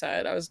really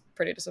upset. I was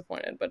pretty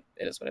disappointed, but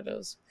it is what it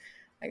is,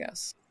 I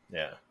guess.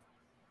 Yeah.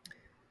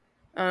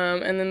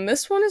 And then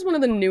this one is one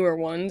of the newer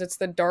ones. It's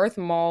the Darth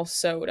Maul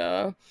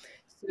soda.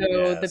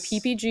 So the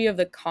PPG of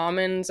the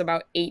common's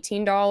about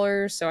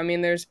 $18. So I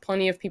mean, there's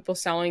plenty of people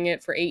selling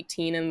it for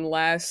 $18 and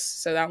less.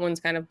 So that one's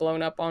kind of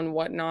blown up on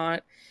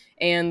Whatnot.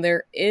 And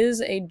there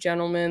is a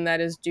gentleman that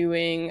is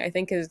doing, I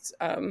think his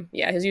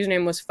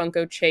username was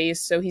Funko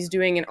Chase. So he's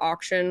doing an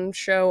auction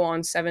show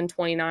on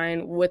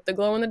 7/29 with the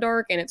glow in the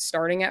dark, and it's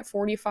starting at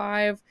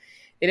 $45.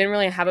 They didn't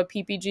really have a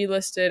PPG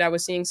listed. I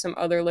was seeing some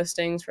other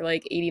listings for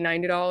like $80,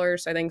 $90.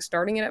 So I think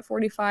starting it at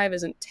 $45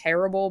 isn't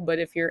terrible, but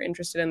if you're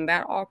interested in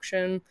that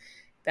auction,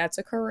 that's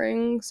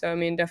occurring. So I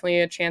mean, definitely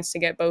a chance to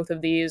get both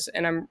of these,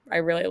 and I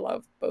really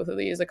love both of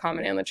these, the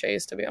common and the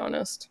chase, to be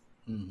honest.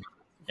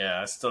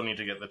 Yeah, I still need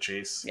to get the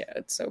chase. Yeah,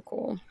 it's so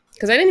cool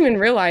because I didn't even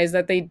realize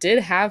that they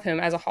did have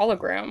him as a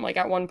hologram like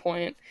at one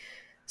point.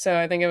 So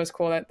I think it was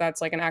cool that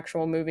that's like an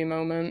actual movie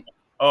moment.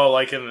 Oh,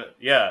 like in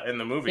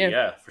the movie,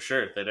 yeah, for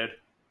sure they did.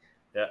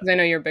 Yeah, I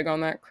know you're big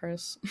on that,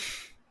 Chris.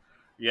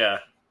 Yeah,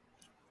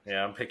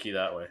 I'm picky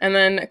that way. And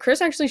then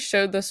Chris actually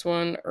showed this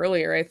one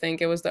earlier. I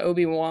think it was the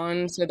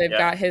Obi-Wan. So they've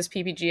got his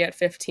PPG at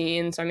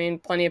 $15. So I mean,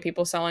 plenty of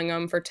people selling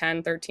them for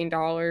 $10,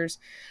 $13.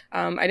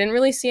 I didn't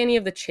really see any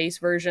of the chase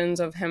versions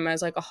of him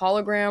as like a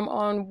hologram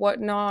on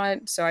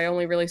Whatnot. So I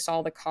only really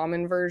saw the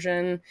common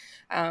version.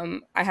 I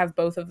have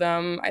both of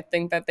them. I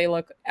think that they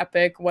look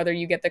epic, whether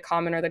you get the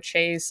common or the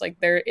chase. Like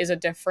there is a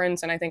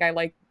difference, and I think I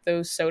like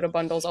those soda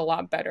bundles a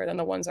lot better than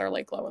the ones that are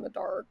like glow in the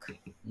dark.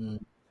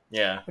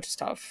 Yeah, which is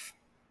tough.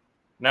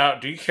 Now,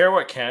 do you care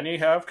what can you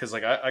have? Because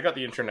like I got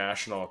the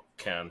international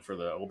can for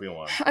the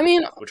Obi-Wan. I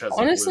mean, which has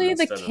honestly,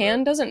 the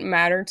can doesn't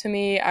matter to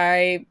me.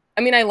 I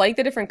mean, I like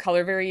the different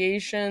color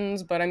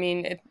variations, but I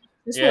mean, it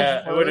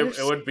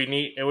would be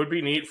neat. It would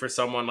be neat for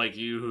someone like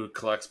you who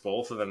collects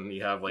both, and then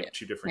you have like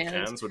two different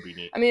cans. Would be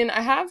neat. I mean,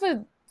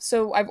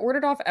 so I've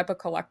ordered off Epic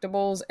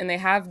Collectibles, and they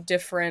have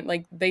different,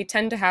 like they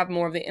tend to have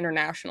more of the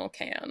international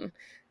can.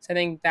 So I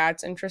think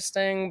that's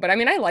interesting. But I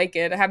mean, I like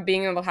it.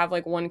 Being able to have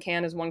like one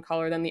can is one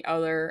color than the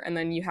other, and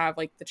then you have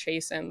like the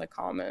chase and the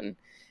common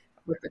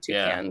with the two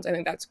cans. I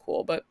think that's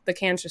cool. But the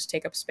cans just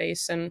take up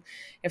space, and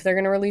if they're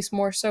going to release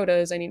more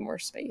sodas, I need more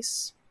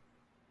space.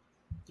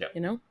 Yeah.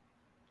 You know?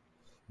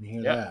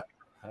 Yeah.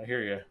 I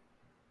hear you.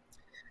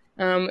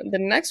 The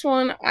next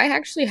one, I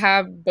actually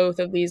have both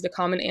of these, the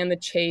common and the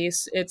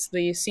chase. It's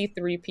the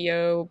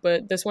C3PO,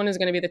 but this one is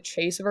going to be the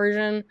chase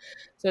version.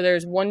 So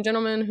there's one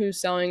gentleman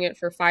who's selling it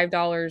for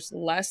 $5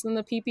 less than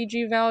the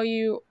PPG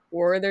value,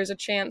 or there's a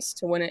chance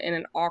to win it in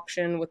an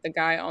auction with the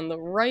guy on the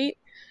right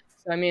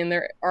So, I mean,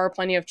 there are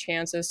plenty of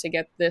chances to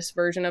get this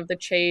version of the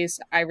chase.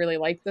 I really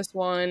like this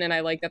one, and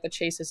I like that the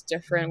chase is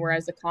different,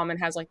 whereas the common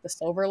has like the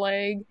silver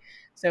leg.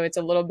 So it's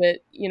a little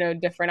bit,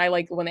 different. I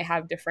like when they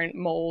have different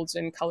molds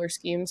and color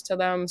schemes to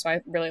them. So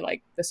I really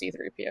like the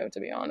C3PO, to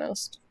be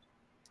honest.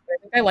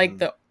 I think I like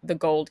the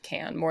gold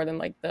can more than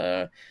like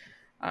the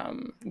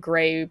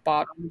gray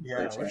bottom.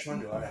 Yeah, version. Which one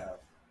do I have?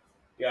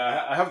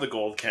 Yeah, I have the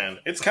gold can.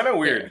 It's kind of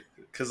weird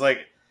because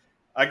like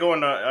I go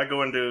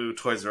into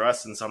Toys R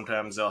Us and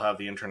sometimes they'll have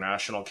the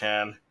international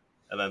can,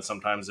 and then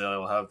sometimes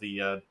they'll have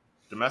the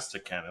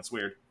domestic can. It's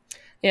weird.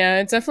 Yeah,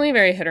 it's definitely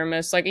very hit or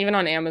miss. Like even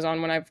on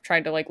Amazon, when I've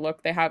tried to like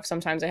look,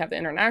 sometimes they have the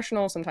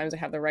international, sometimes they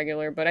have the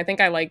regular. But I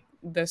think I like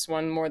this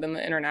one more than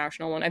the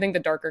international one. I think the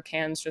darker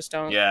cans just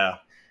don't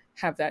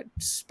have that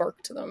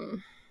spark to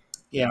them.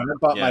 Yeah, when I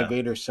bought my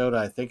Vader soda,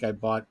 I think I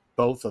bought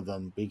both of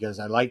them because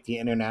I like the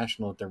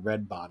international with the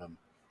red bottom.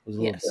 It was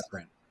a little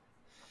different.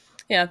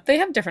 Yeah, they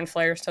have different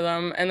flavors to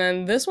them. And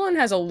then this one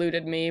has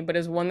eluded me, but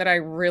is one that I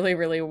really,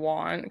 really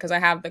want because I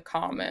have the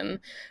common.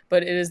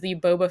 But it is the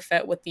Boba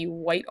Fett with the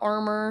white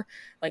armor,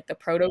 like the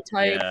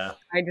prototype. Yeah.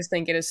 I just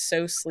think it is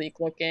so sleek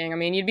looking. I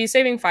mean, you'd be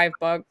saving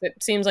 $5.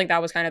 It seems like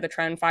that was kind of the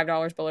trend,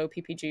 $5 below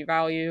PPG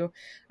value.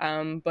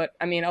 But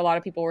I mean, a lot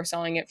of people were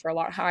selling it for a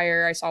lot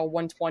higher. I saw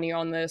 $120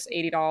 on this,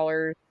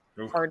 $80.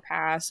 Hard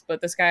pass, but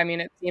this guy, I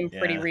mean, it seemed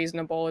pretty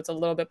reasonable. It's a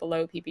little bit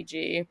below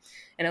PPG,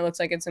 and it looks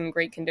like it's in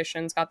great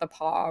condition. It's got the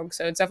POG,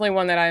 so it's definitely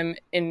one that I'm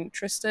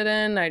interested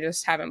in. I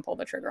just haven't pulled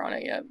the trigger on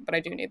it yet, but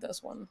I do need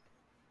this one.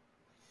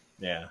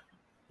 Yeah,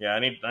 I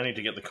need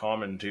to get the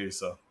common too.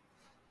 So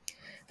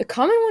the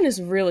common one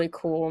is really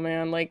cool,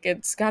 man. Like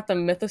it's got the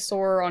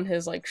mythosaur on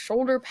his like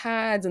shoulder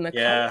pads and the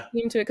color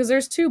scheme to it. Because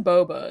there's two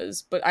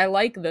Bobas, but I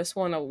like this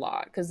one a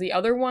lot. Because the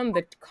other one,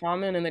 the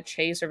common and the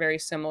chase, are very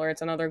similar.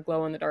 It's another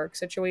glow in the dark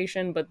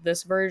situation, but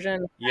this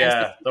version,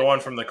 the one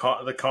from the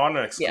con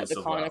exclusive,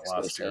 the con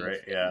exclusive last year,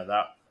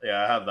 right?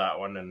 I have that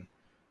one, and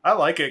I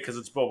like it because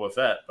it's Boba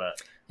Fett,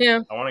 but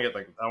I want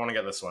to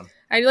get this one.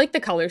 I like the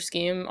color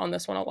scheme on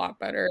this one a lot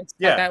better. It's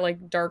got that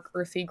like dark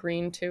earthy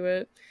green to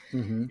it.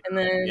 Mm-hmm. And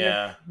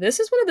then this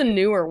is one of the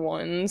newer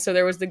ones. So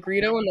there was the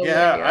Greedo and the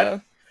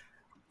Leia.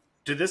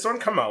 Did this one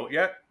come out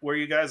yet where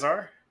you guys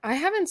are? I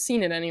haven't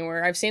seen it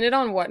anywhere. I've seen it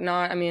on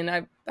Whatnot. I mean,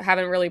 I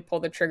haven't really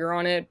pulled the trigger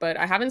on it, but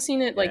I haven't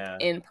seen it like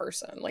in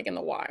person, like in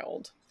the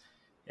wild.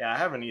 Yeah, I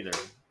haven't either.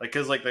 Like,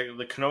 cause like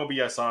the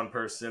Kenobi I saw in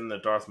person, the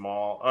Darth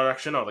Maul. Oh,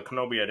 actually no, the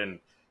Kenobi I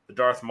didn't. The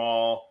Darth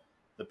Maul,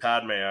 the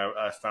Padme,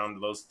 I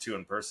found those two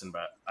in person,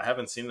 but I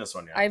haven't seen this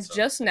one yet. I've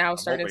just now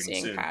started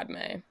seeing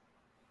Padme.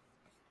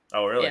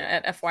 Oh, really?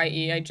 Yeah, at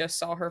FYE, I just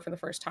saw her for the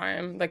first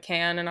time, the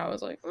can, and I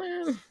was like,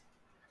 eh.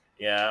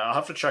 Yeah, I'll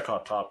have to check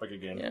Hot Topic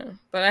again. Yeah,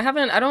 but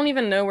I don't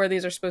even know where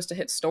these are supposed to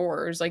hit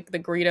stores, like the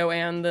Greedo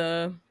and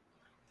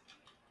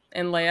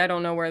Leia. I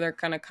don't know where they're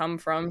gonna come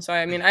from. So,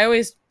 I mean, I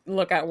always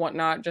look at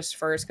Whatnot just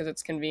first because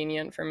it's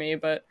convenient for me,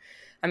 but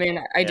I mean,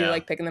 I do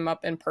like picking them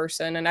up in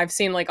person, and I've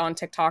seen like on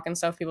TikTok and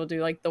stuff, people do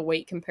like the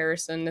weight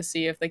comparison to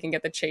see if they can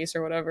get the chase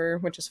or whatever,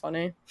 which is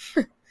funny.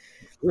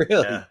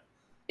 Really?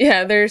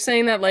 Yeah, they're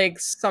saying that like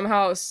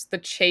somehow the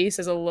chase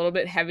is a little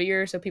bit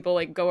heavier, so people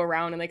like go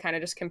around and they kind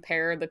of just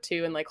compare the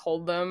two and like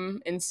hold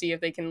them and see if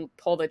they can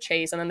pull the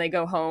chase, and then they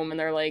go home and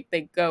they're like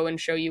they go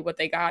and show you what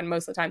they got, and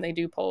most of the time they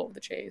do pull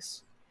the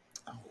chase.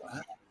 Oh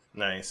wow.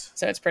 Nice.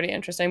 So it's pretty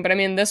interesting. But I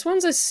mean, this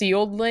one's a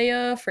sealed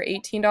Leia for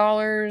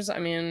 $18. I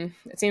mean,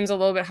 it seems a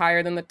little bit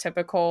higher than the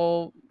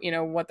typical,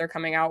 what they're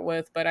coming out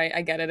with, but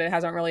I get it. It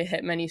hasn't really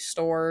hit many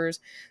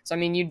stores. So, I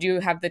mean, you do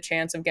have the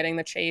chance of getting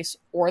the chase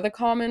or the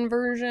common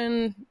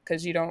version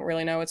because you don't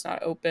really know. It's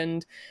not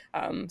opened.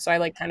 So I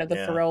like kind of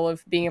the thrill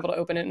of being able to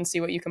open it and see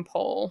what you can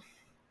pull.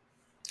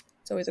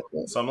 It's always a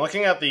cool. So I'm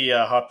looking at the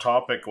Hot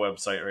Topic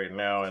website right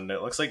now, and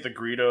it looks like the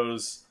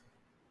Greedo's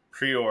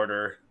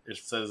pre-order, it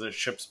says it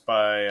ships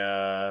by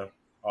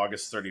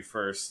August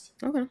 31st.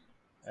 Okay. And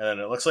then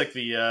it looks like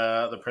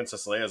the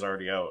Princess Leia is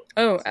already out.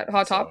 Oh, at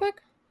Hot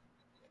Topic?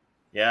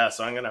 Yeah,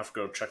 so I'm gonna have to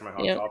go check my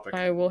Hot Topic.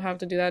 I will have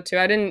to do that too.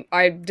 I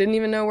didn't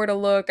even know where to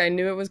look. I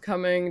knew it was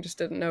coming, just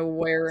didn't know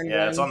where and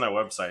when. It's on their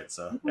website,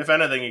 so if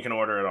anything you can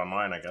order it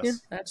online, I guess. Yeah,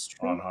 that's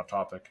true. On Hot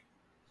Topic.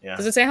 Yeah.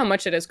 Does it say how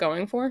much it is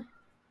going for?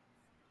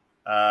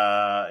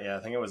 I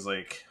think it was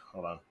like,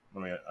 hold on.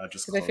 I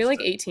just because I feel like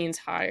 18's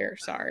higher.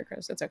 Sorry,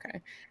 Chris. It's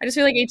okay. I just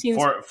feel like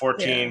 18's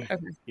 14. Yeah,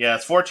 okay. Yeah,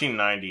 it's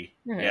 $14.90.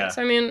 Yeah.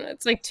 So I mean,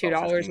 it's like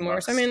 $2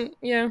 more. So I mean,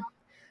 yeah,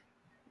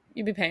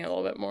 you'd be paying a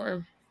little bit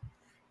more.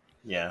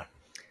 Yeah.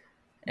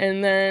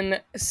 And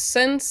then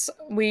since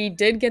we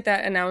did get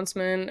that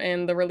announcement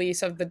and the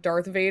release of the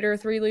Darth Vader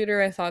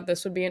 3-liter, I thought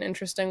this would be an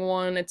interesting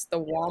one. It's the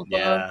Wampa.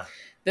 Yeah.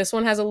 This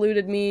one has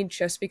eluded me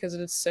just because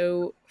it's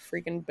so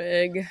freaking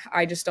big.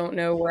 I just don't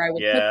know where I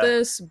would put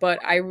this, but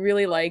I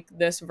really like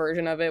this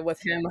version of it with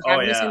him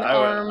missing the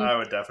arm. I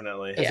would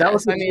definitely. Is that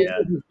what I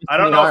mean? I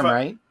don't know arm,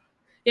 right?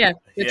 Yeah,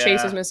 the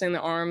chase is missing the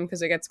arm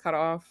because it gets cut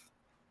off.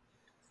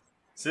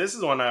 So this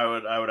is one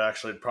I would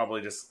actually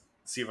probably just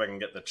see if I can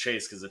get the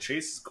chase, because the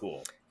chase is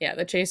cool. Yeah,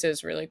 the chase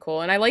is really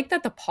cool. And I like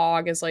that the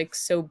Pog is like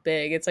so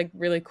big. It's like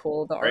really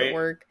cool, the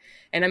artwork.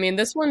 And I mean,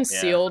 this one's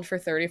sealed for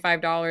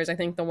 $35. I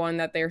think the one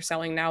that they're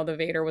selling now, the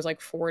Vader, was like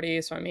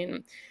 $40. So I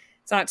mean,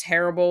 it's not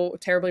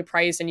terribly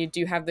priced, and you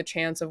do have the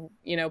chance of,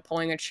 you know,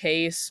 pulling a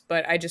chase.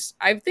 But I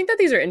think that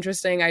these are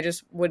interesting. I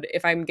just would,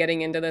 if I'm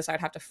getting into this,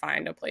 I'd have to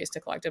find a place to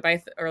collect it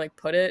or like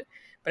put it.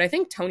 But I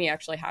think Tony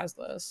actually has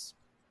this.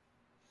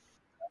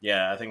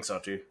 Yeah, I think so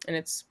too. And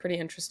it's pretty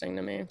interesting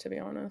to me, to be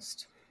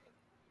honest.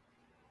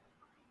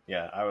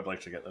 Yeah, I would like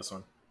to get this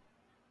one.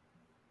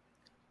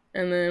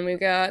 And then we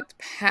got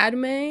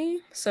Padme.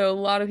 So a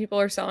lot of people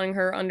are selling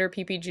her under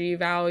PPG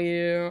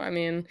value. I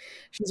mean,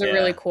 she's a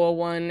really cool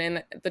one.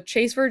 And the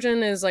chase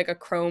version is like a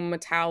chrome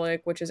metallic,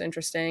 which is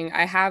interesting.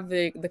 I have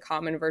the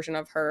common version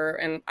of her,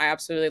 and I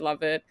absolutely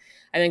love it.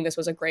 I think this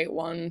was a great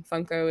one.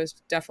 Funko is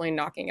definitely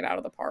knocking it out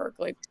of the park.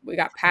 Like, we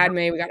got Padme,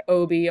 we got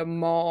Obi,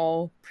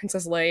 Maul,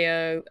 Princess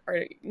Leia,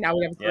 or now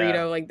we have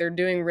Greedo. Like, they're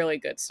doing really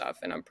good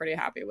stuff, and I'm pretty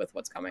happy with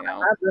what's coming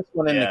out. I have this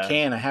one in the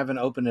can. I haven't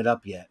opened it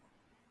up yet.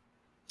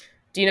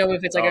 Do you know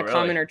if it's like a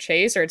common or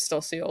chase, or it's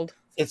still sealed?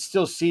 It's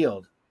still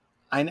sealed.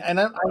 I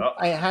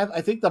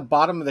think the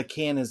bottom of the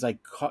can is like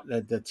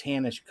the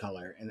tannish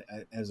color, and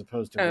as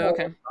opposed to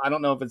okay. I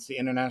don't know if it's the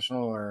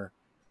international or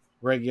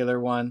regular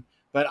one,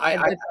 but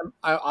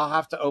I'll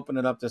have to open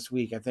it up this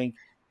week. I think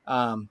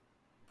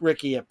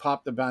Ricky at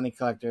Pop the Bounty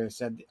Collector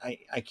said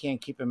I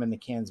can't keep them in the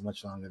cans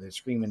much longer. They're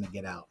screaming to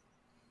get out.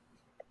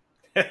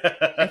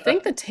 I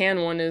think the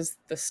tan one is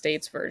the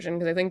States version,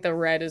 because I think the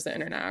red is the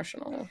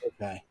international.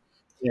 Okay.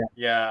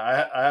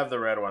 Yeah, I have the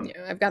red one.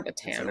 Yeah, I've got the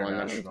tan one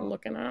that I'm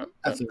looking at.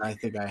 That's what I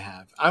think I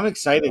have. I'm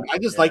excited. I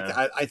just like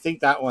I think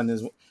that one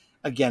is,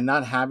 again,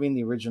 not having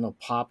the original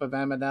pop of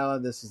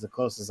Amidala. This is the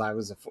closest I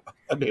was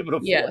able to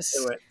afford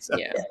to it. So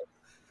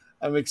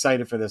I'm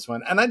excited for this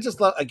one, and I just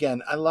love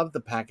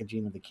the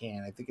packaging of the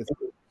can. I think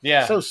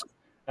it's so.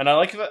 And I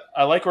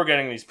like we're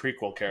getting these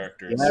prequel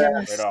characters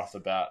right off the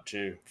bat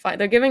too. Fine,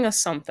 they're giving us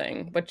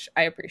something, which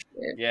I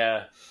appreciate.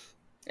 Yeah.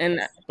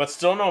 But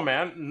still no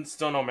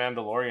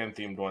Mandalorian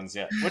themed ones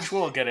yet, which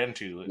we'll get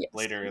into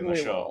later in the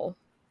show.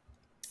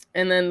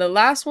 And then the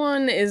last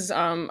one is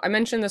I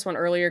mentioned this one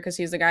earlier because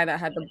he's the guy that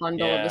had the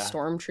bundle of the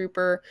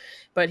Stormtrooper,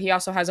 but he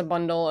also has a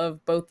bundle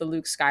of both the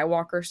Luke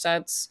Skywalker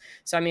sets.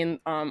 So I mean,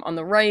 on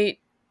the right,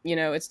 you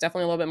know, it's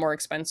definitely a little bit more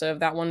expensive.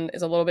 That one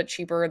is a little bit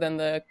cheaper than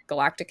the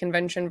Galactic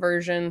Convention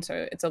version,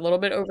 so it's a little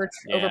bit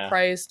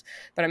overpriced.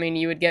 But I mean,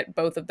 you would get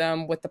both of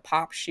them with the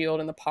pop shield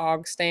and the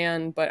Pog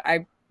stand. But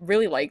I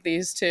really like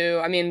these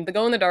two. I mean, the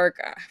glow in the dark,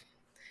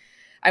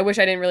 I wish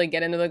I didn't really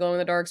get into the glow in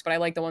the darks, but I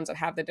like the ones that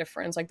have the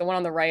difference. Like the one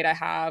on the right, I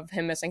have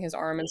him missing his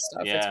arm and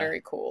stuff. It's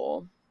very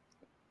cool.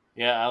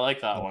 Yeah, I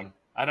like that one.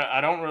 I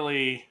don't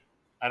really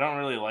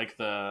like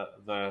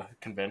the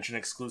convention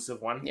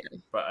exclusive one,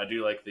 but I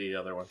do like the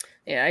other one.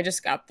 Yeah, I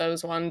just got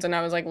those ones, and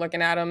I was like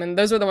looking at them, and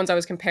those were the ones I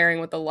was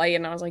comparing with the light,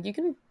 and I was like, you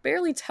can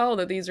barely tell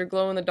that these are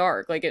glow in the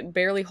dark. Like, it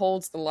barely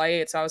holds the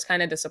light, so I was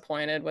kind of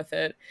disappointed with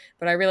it.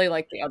 But I really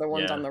like the other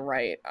ones on the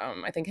right.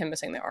 I think him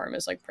missing the arm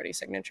is like pretty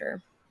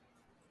signature.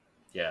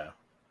 Yeah,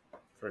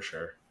 for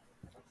sure.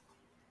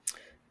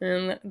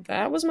 And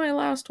that was my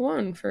last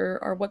one for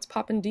our What's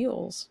Poppin'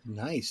 deals.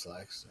 Nice,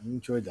 Lex. I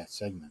enjoyed that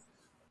segment.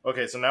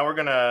 Okay, so now we're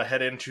going to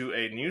head into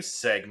a new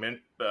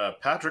segment.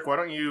 Patrick, why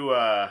don't you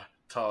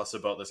tell us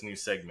about this new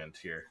segment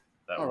here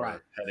that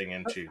we're heading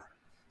into?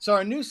 So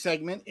our new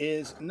segment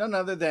is none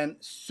other than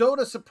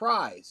Soda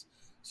Surprise.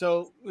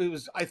 So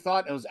I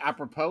thought it was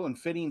apropos and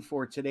fitting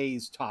for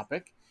today's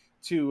topic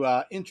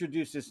to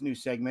introduce this new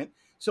segment.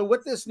 So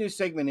what this new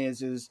segment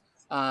is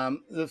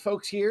the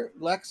folks here,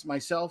 Lex,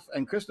 myself,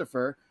 and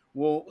Christopher,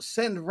 will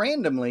send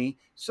randomly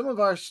some of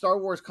our Star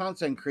Wars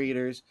content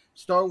creators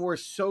Star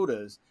Wars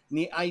sodas. And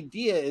the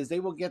idea is they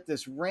will get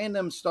this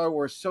random Star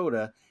Wars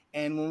soda,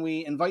 and when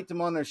we invite them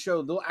on their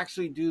show, they'll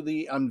actually do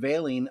the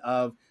unveiling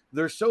of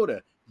their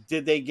soda.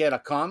 Did they get a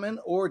common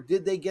or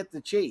did they get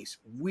the chase?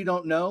 We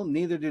don't know.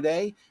 Neither do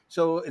they.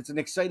 So it's an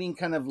exciting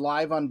kind of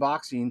live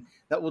unboxing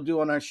that we'll do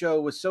on our show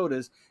with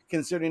sodas,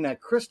 considering that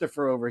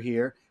Christopher over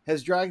here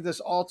has dragged us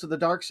all to the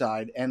dark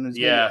side and is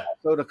a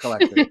soda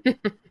collector.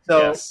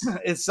 So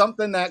it's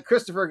something that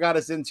Christopher got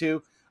us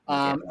into.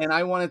 And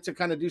I wanted to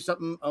kind of do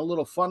something a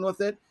little fun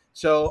with it.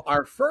 So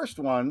our first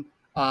one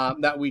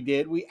that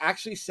we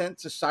actually sent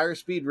to Sire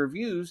Speed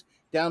Reviews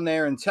down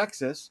there in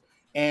Texas.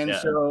 And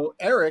so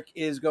Eric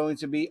is going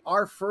to be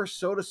our first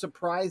soda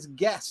surprise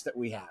guest that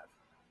we have.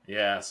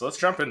 Yeah, so let's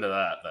jump into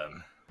that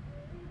then.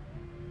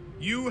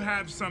 You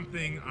have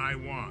something I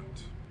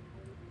want.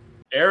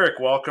 Eric,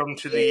 welcome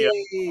to the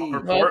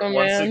report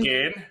once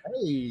again.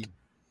 Hey,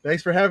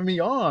 thanks for having me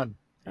on.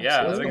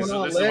 Yeah, I think this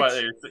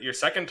is your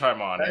second time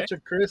on,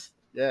 Patrick, Chris.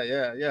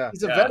 Yeah.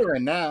 He's a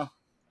veteran now.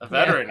 A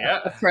veteran,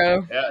 a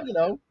pro. Yeah, you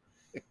know.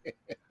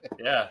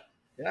 Yeah.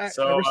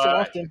 So every so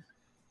often.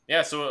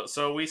 Yeah,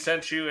 so we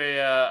sent you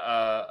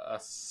a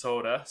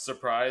soda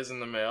surprise in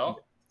the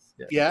mail.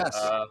 Yes.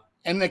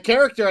 And the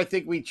character I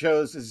think we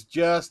chose is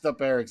just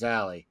up Eric's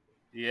alley.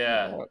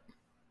 Yeah.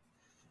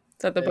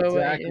 that the boba?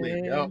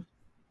 Exactly. Yeah.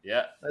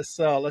 Yeah.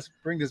 Let's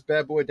bring this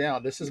bad boy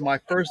down. This is my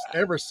first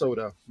ever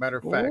soda. Matter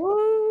of fact.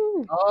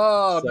 Ooh.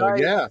 Oh, So nice.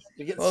 yeah,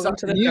 You get Welcome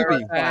to the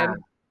newbie. dark side.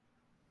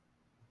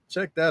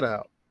 Check that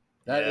out.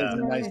 That is a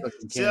Yeah. nice looking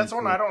can. See, that's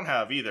one too. I don't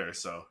have either,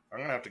 so I'm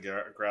gonna have to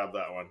grab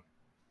that one.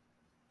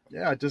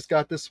 Yeah, I just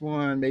got this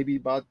one maybe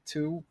about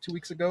two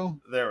weeks ago.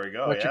 There we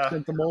go. Let you Yeah.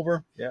 send them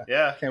over. Yeah.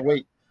 Yeah. Can't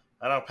wait.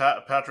 I know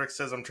Patrick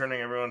says I'm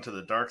turning everyone to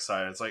the dark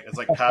side. It's like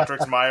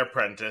Patrick's my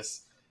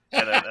apprentice,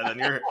 and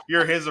then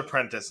you're his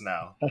apprentice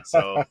now.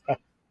 So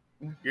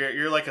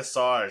you're like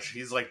Asajj.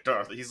 He's like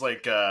Darth. He's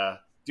like I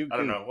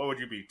don't know, what would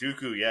you be?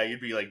 Dooku. Yeah, you'd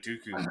be like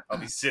Dooku. I'll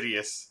be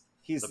Sidious.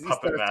 He's the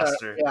puppet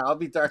master. Yeah, I'll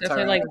be Darth.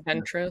 Definitely like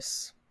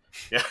Ventress.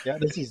 Yeah.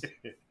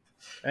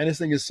 Yeah, this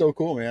thing is so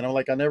cool, man. I'm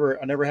like I never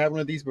had one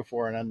of these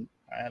before, and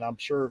I'm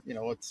sure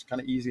it's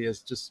kind of easy as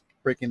just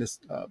breaking this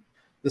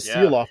the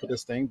seal off of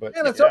this thing. But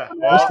yeah, let's yeah. open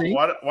it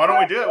Well, up. why don't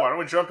we do it? Why don't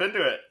we jump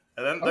into it,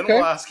 and then Okay.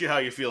 we'll ask you how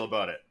you feel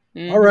about it.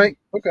 Mm-hmm. All right,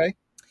 okay.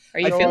 Are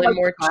you I feeling like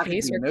more the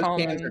packaging. chase or Those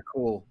cans common? are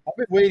cool. I've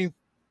been waiting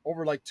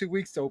over like 2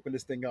 weeks to open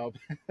this thing up.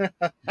 It's been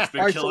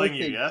All right, so killing let's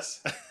you, see.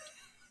 yes.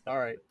 All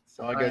right,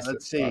 so I All guess right,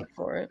 let's see.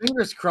 For it.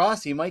 Fingers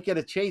crossed, he might get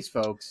a chase,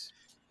 folks.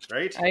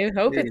 Right? I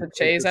hope it's a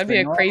chase. That'd be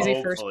a crazy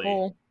first Hopefully.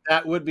 pull.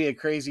 That would be a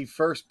crazy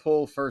first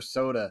pull, first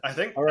soda. I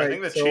think All right, I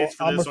think the so chase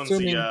for I'm this one's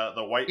assuming-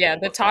 the white. Yeah, Boba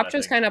the Fett, top I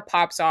just think. kind of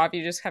pops off.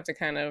 You just have to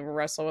kind of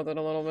wrestle with it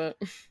a little bit.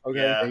 Okay.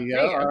 Yeah. There you There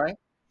go. you go. All right.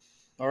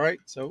 All right,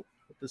 so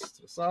put this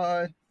to the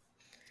side.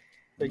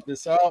 Take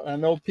this out. I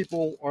know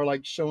people are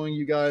like showing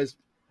you guys,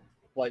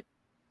 like,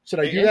 should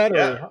I do that or?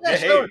 Yeah, Yeah,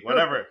 hey, sure,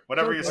 whatever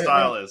sure. your Wait,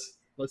 style is.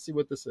 Let's see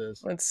what this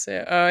is. Let's see.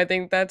 Oh, I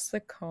think that's the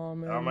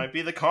common. That might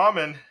be the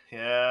common.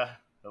 Yeah,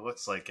 it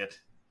looks like it.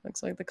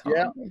 Looks like the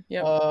Yeah. common.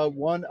 Yeah.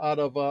 One out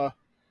of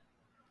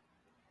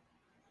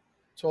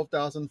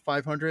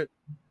 12,500.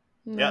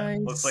 Yeah,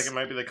 looks like it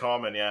might be the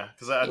common. Yeah,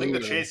 because I think the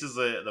Ooh. chase is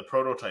the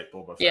prototype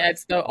Boba Fett. Yeah,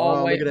 it's the all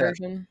look white at that.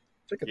 version.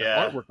 Check out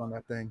Yeah. the artwork on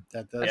that thing.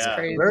 That does. That's Yeah.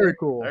 crazy. Very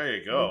cool. There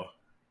you go.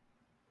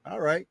 All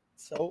right,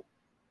 so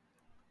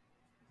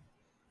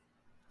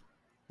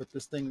put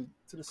this thing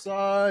to the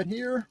side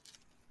here.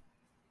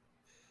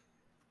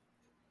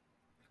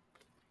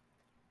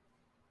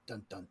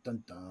 Dun dun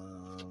dun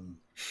dun.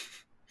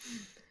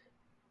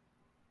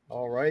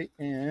 All right,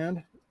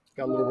 and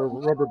got a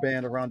little rubber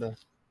band around the.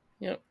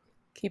 Yep.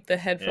 Keep the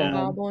head from Yeah.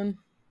 wobbling.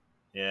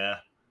 Yeah.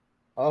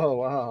 Oh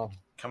wow!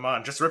 Come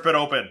on, just rip it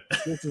open.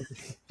 This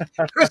is.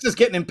 Chris is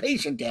getting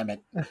impatient. Damn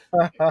it!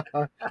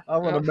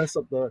 I'm gonna mess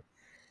up the.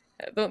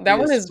 That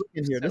one is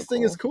in here. so This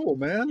thing is cool,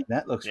 man.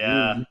 That looks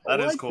Yeah, really.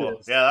 that I is like cool.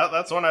 this. Yeah,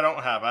 that's one I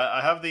don't have.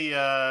 I have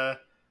the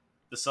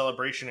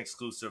celebration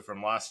exclusive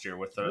from last year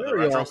with the Very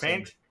retro awesome.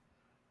 paint.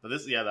 But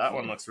that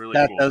one looks really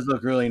That cool. does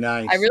look really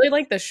nice. I really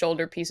like the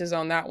shoulder pieces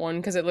on that one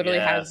because it literally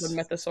has the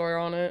Yes.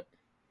 mythosaur on it.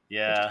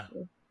 Yeah,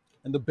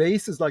 And the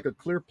base is like a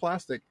clear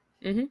plastic.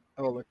 Mhm.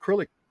 Oh,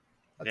 acrylic.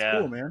 That's Yeah.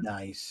 cool, man.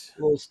 nice.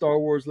 Little Star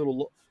Wars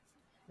little.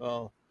 I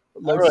logo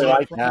really on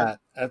like front. that.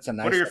 That's a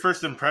nice. what are your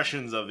first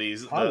impressions of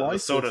these I the like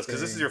sodas? this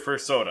Because this is thing. your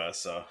first soda,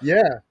 so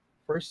Yeah,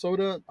 first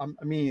soda. I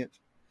mean,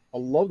 I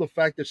love the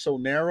fact they're so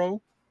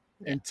narrow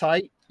and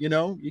tight. You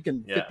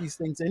can Yeah. fit these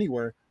things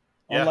anywhere.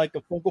 Yeah. Unlike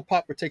a Funko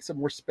Pop, where it takes up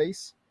more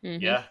space.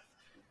 Mhm. yeah,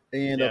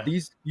 And Yeah.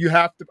 these, you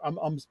have to.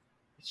 I'm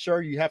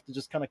sure you have to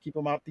just kind of keep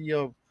them out the.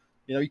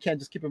 You can't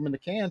just keep them in the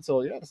can.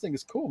 So yeah, this thing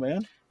is cool,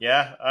 man.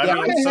 yeah. I Yeah,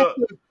 mean, may so have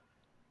to-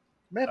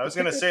 may have I to was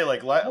gonna pick say,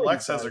 like, up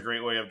Lex has a size. great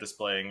way of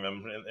displaying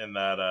them in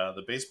that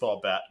the baseball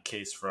bat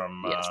case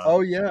from. Yes. Oh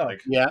yeah,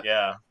 like, Yeah.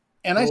 yeah,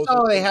 And I Those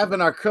saw are they cool. have an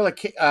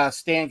acrylic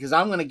stand because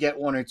I'm going to get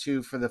one or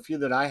two for the few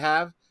that I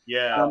have,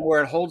 yeah,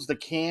 where it holds the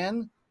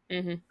can,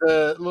 Mhm.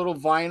 the little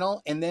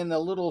vinyl, and then a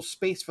little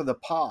space for the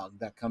pog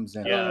that comes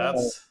in. yeah.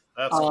 That's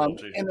cool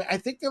too. And I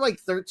think they're like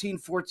 $13,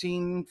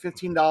 $14,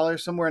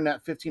 $15, somewhere in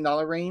that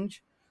 $15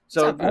 range.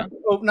 So It's not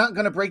bad. not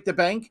going to break the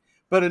bank,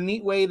 but a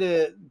neat way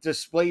to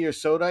display your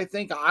soda. I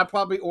think I'll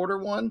probably order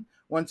one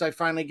once I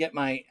finally get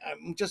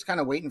I'm just kind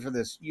of waiting for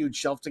this huge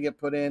shelf to get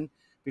put in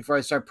before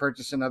I start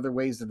purchasing other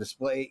ways to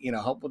display,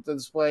 help with the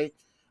display.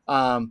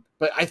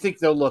 But I think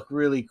they'll look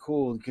really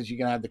cool because you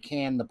can have the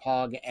can, the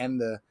pog, and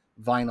the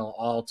vinyl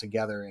all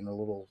together in a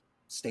little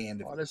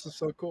stand. Oh, this is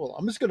so cool.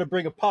 I'm just gonna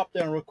bring a pop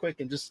down real quick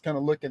and just kind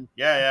of look and.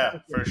 Yeah,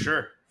 for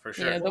sure.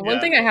 Yeah, the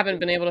one thing I haven't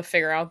been able to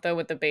figure out though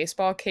with the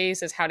baseball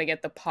case is how to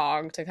get the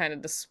pog to kind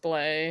of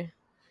display.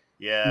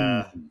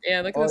 Yeah.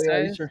 Yeah, look at Oh this yeah,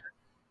 guy. these are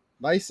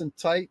nice and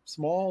tight,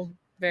 small.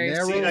 Very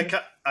narrow. See,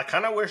 small. I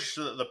kind of wish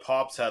the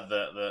pops had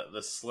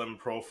the slim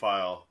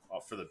profile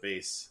for the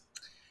base.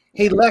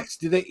 Hey Lex,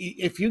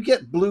 if you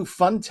get blue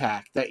Fun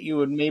Tack that you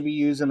would maybe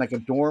use in like a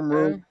dorm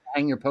room to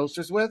hang your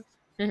posters with,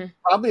 Mhm.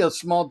 probably a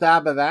small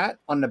dab of that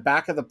on the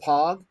back of the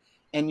pog,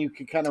 and you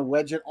could kind of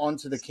wedge it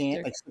onto the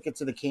can, like stick it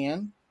to the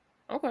can.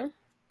 Okay,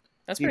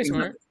 that's You pretty can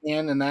smart. put the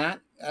can and that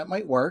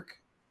might work.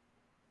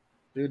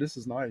 Dude, this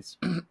is nice.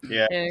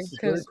 Yeah. Yeah, This is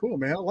very because cool,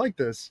 man. I like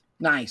this.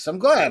 Nice. I'm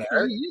glad.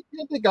 Eric.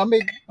 I think I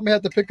may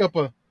have to pick up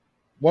a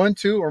 1,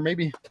 2, or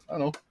maybe I don't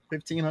know,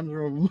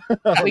 1,500 of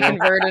them. we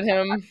converted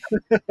him.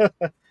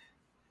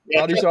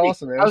 Oh, these are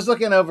awesome, man. I was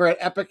looking over at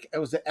Epic.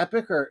 Was it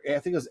Epic or I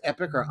think it was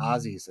Epic or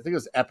Ozzy's. I think it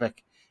was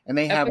Epic, and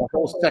they have a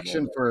whole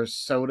section for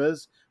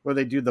sodas where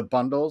they do the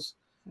bundles.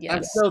 Yes.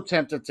 I'm so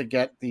tempted to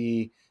get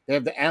They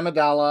have the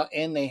Amidala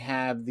and they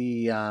have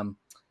the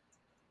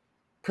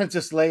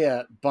Princess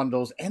Leia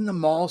bundles and the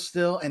mall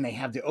still, and they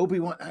have the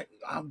Obi-Wan.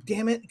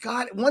 Damn it,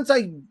 God!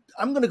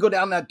 I'm going to go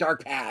down that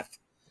dark path.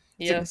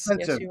 It's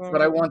expensive,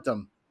 but I want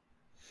them.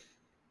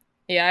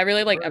 Yeah, I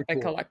really like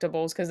Epic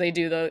Collectibles because they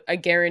do a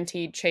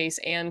guaranteed chase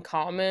and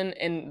common,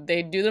 and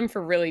they do them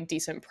for really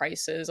decent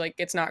prices. Like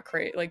it's not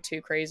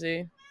too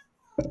crazy.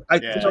 I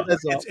think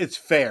it's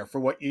fair for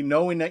what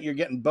knowing that you're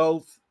getting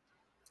both.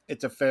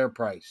 It's a fair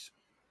price.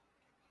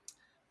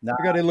 Now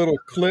I got a little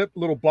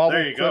bobble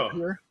there you clip go.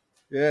 here.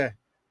 Yeah.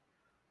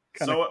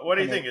 So what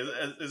do you think?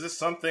 Is this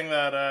something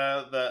that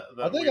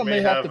I think we I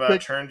may have to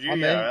pick, turned you?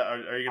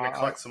 Are you going to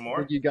collect some more? I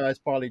think you guys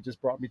probably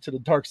just brought me to the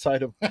dark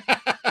side of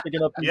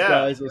picking up these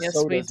guys as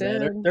sodas,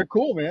 man. They're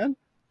cool, man.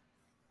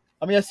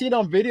 I mean, I see it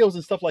on videos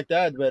and stuff like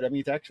that, but I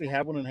mean, to actually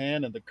have one in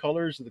hand and the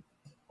colors are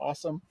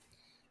awesome.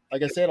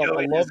 Like I said, I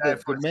love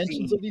the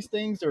dimensions of these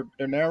things.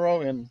 They're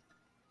narrow and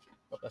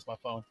that's my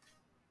phone.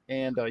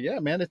 And yeah,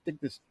 man, I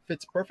think this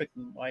fits perfect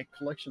in my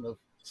collection of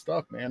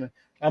stuff, man.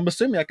 I'm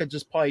assuming I could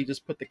probably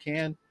just put the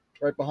can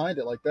right behind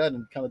it like that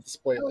and kind of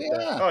display it like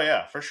that. Oh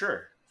yeah, for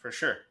sure.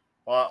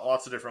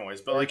 Lots of different ways,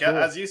 but very cool.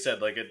 As you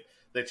said,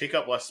 they take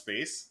up less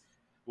space,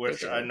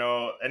 which I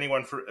know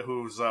anyone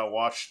who's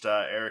watched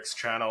Eric's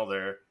channel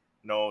there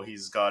know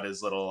he's got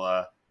his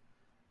little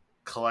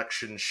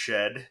collection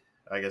shed.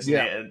 I guess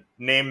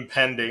name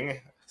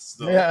pending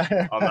still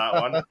on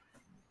that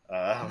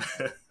one.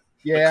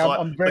 Yeah,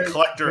 I'm very, the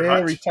collector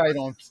very hut. tight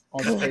on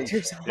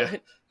collector's space.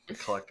 hut. The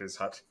collector's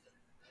hut.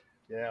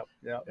 Yeah.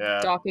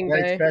 Docking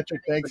Thanks, bay.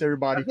 Patrick. Thanks,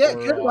 everybody.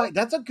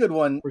 That's a good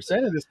one. For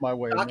sending this my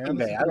way, docking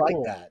man. Bay. I like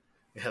that.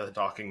 Yeah, the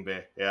docking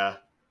bay. Yeah.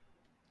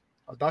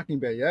 A docking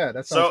bay. Yeah,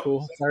 that sounds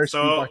cool.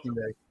 Docking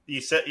bay.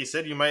 You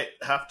said you might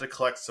have to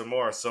collect some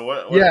more. So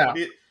what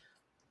do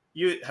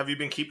you have you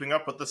been keeping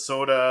up with the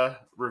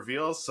soda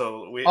reveals?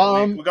 So we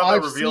got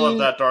the reveal of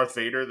that Darth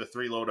Vader, the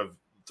 3 liter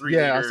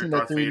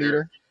Darth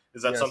Vader.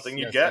 Is that something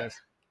you'd get? Yes.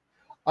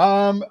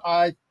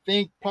 I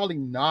think probably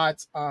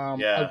not. I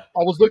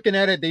was looking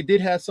at it. They did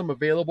have some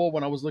available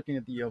when I was looking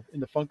at in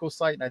the Funko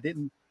site, and I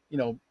didn't,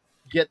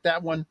 get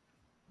that one.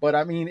 But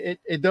I mean,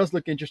 it does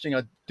look interesting.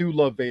 I do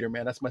love Vader,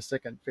 man. That's my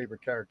second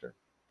favorite character.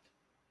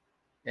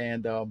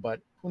 And but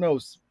who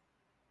knows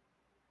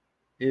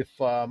if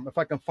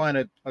I can find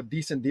a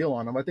decent deal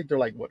on them? I think they're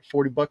like what,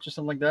 $40 or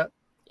something like that.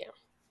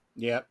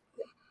 Yeah.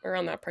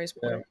 Around that price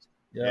point.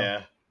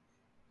 Yeah.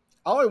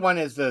 All I want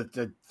is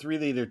the 3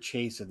 liter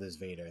chase of this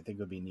Vader. I think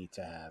it would be neat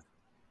to have.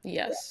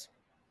 Yes.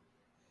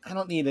 I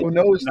don't need it. Who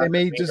knows? They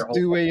may just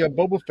do a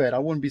Boba Fett. I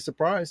wouldn't be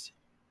surprised.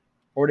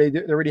 Or they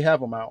already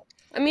have them out.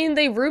 I mean,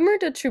 they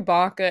rumored a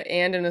Chewbacca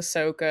and an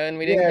Ahsoka, and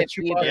we didn't get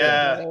either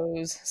of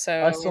those.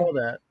 So I saw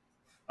that.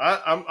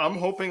 I'm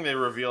hoping they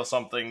reveal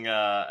something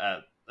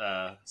at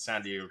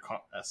San Diego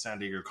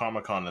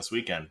Comic-Con this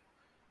weekend.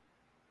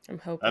 I'm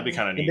hoping that'd be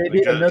kind of neat. Did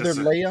they do another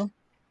Leia?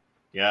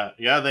 Yeah,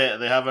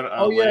 they have a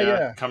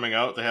Leia coming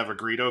out. They have a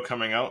Greedo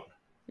coming out.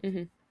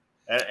 Mm-hmm.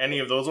 Any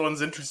of those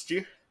ones interest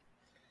you?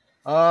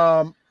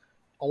 I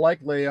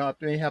like Leia.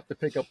 I may have to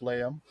pick up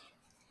Leia.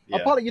 Yeah.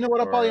 I'll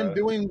probably am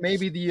doing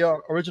maybe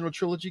the original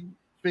trilogy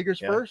figures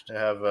first. They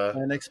have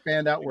and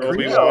expand out where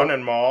Obi-Wan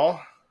and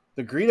Maul.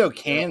 The Greedo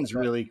can's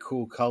really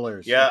cool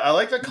colors. Yeah, I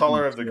like the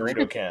color of the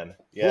Greedo can.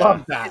 Yeah.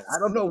 Love that. I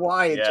don't know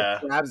why it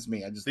just grabs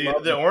me. I just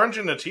love the orange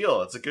and the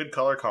teal. It's a good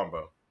color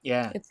combo.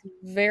 Yeah, it's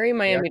very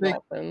Miami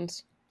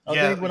Dolphins. I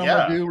think what I'm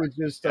gonna do is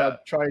just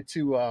try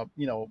to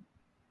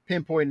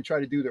pinpoint and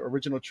try to do the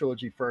original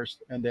trilogy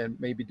first, and then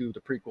maybe do the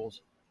prequels.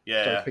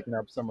 Yeah, start picking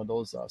up some of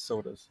those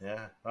sodas.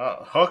 Yeah,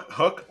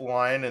 hook,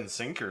 line, and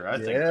sinker. I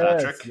think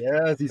Patrick.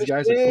 Yes, these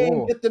guys are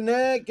cool. Get the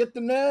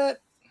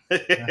net.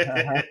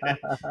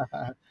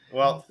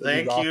 Well,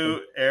 thank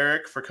you,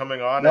 Eric, for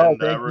coming on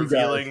and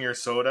revealing your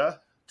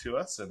soda to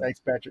us. And thanks,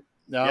 Patrick.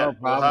 No problem.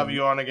 We'll have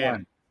you on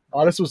again.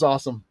 Oh, this was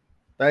awesome.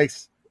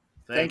 Thanks.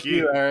 Thank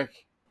you,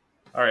 Eric.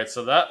 All right,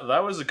 so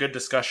that was a good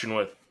discussion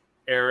with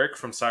Eric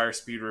from Sire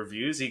Speed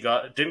Reviews. He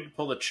didn't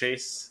pull the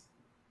chase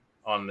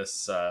on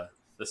this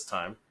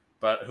time,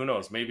 but who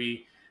knows?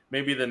 Maybe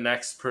the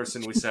next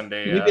person we send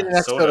a maybe the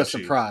next soda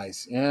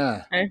surprise.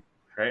 Yeah. Okay.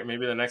 Right?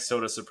 Maybe the next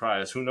soda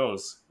surprise. Who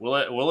knows?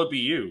 Will it be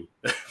you?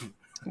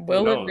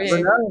 Will it be?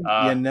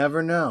 You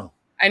never know.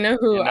 I know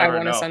who I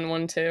want to send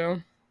one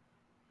to.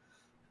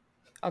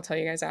 I'll tell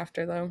you guys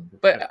after, though.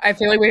 But I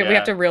feel like we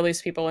have to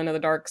release people into the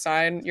dark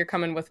side. You're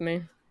coming with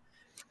me.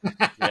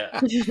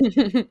 Yeah.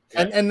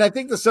 And I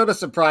think the soda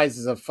surprise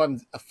is a fun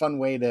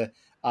way to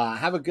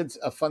have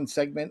a fun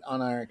segment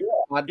on our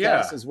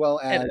podcast, as well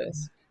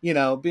as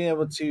being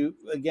able to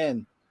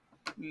again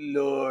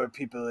lure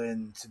people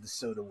into the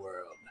soda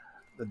world,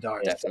 the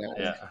dark side.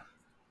 Yeah.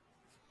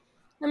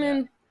 I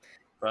mean,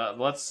 but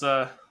let's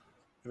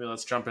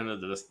jump into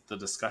the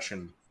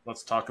discussion.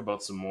 Let's talk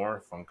about some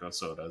more Funko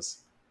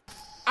sodas.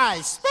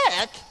 I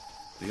spec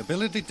The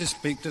ability to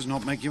speak does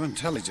not make you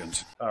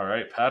intelligent. All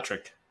right,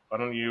 Patrick, why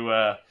don't you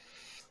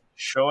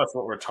show us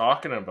what we're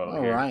talking about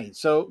All here? right.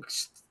 So,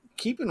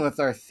 keeping with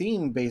our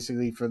theme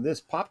basically for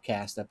this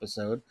podcast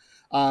episode,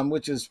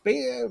 which is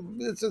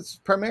it's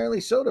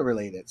primarily soda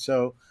related.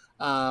 So,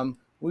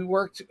 we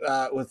worked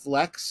with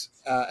Lex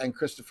and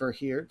Christopher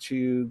here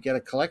to get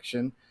a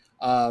collection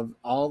of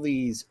all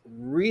these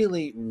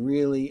really,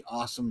 really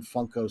awesome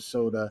Funko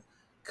soda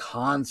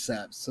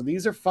concepts. So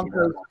these are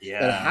Funkos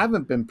that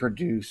haven't been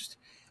produced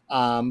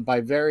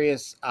by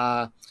various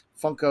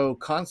Funko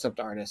concept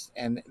artists,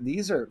 and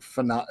these are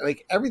phenomenal.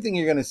 Like everything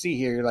you're going to see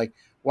here, you're like,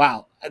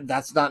 wow,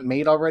 that's not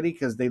made already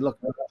because they look.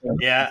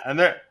 Yeah,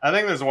 and I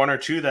think there's one or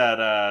two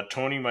that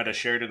Tony might have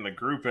shared in the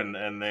group,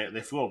 and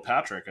they fooled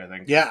Patrick. I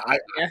think. Yeah,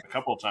 a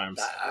couple of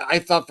times. I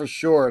thought for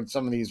sure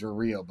some of these were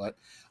real, but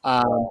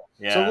so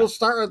we'll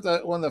start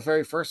with one of the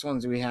very first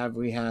ones we have.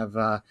 We have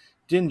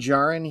Din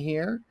Djarin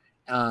here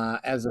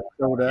as a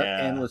soda,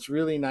 and what's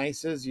really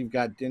nice is you've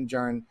got Din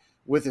Djarin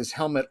with his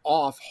helmet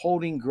off,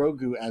 holding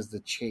Grogu as the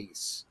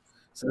chase.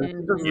 So this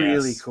is a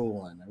really cool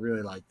one. I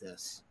really like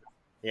this.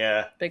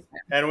 Yeah,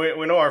 and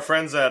we know our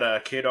friends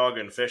at K-Dog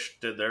and Fish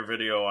did their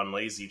video on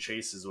lazy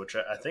chases, which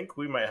I think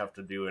we might have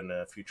to do in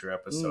a future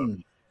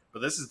episode.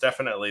 But this is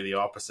definitely the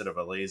opposite of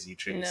a lazy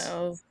chase.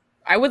 No,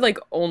 I would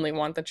only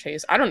want the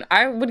chase.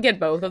 I would get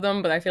both of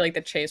them, but I feel like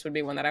the chase would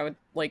be one that I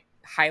would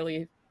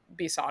highly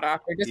be sought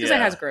after, just because it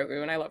has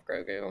Grogu, and I love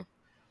Grogu.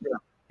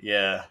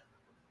 Yeah,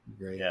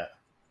 great. Yeah,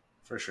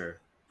 for sure,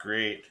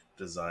 great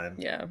design.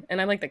 Yeah, and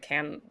I like the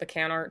can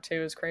art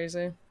too. Is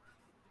crazy.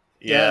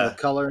 Yeah, the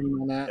coloring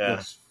on that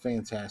looks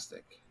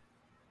fantastic.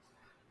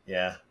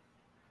 Yeah.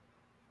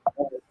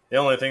 The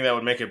only thing that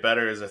would make it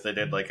better is if they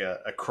did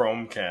a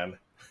chrome can.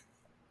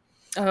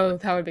 Oh,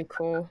 that would be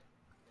cool.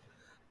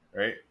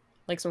 Right?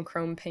 Like some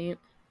chrome paint.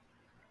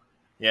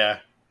 Yeah.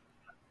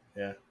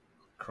 Yeah.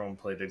 Chrome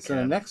plated can. So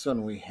the next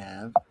one we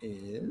have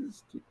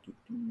is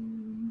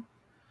an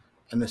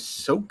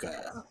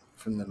Ahsoka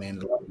from the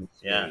Mandalorian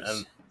series. Yeah,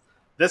 and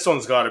this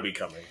one's got to be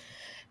coming.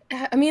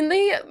 I mean,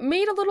 they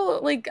made a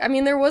little,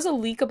 there was a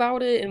leak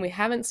about it, and we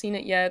haven't seen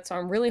it yet, so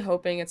I'm really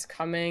hoping it's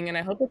coming, and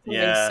I hope it's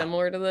something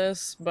similar to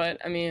this, but,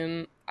 I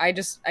mean, I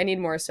need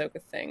more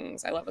Ahsoka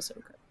things. I love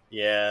Ahsoka.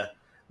 Yeah.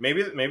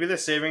 Maybe they're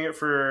saving it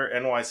for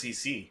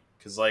NYCC,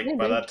 because,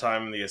 by that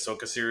time, the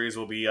Ahsoka series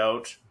will be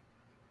out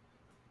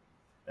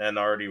and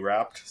already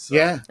wrapped. So.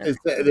 Yeah,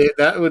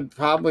 that would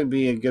probably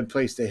be a good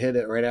place to hit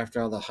it right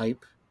after all the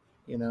hype,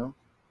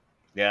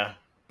 Yeah,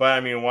 but,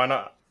 I mean, why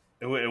not?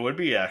 It would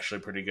be actually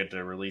pretty good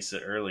to release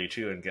it early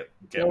too and get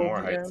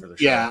more hype for the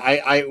show.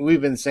 Yeah, we've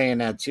been saying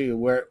that too.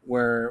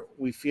 Where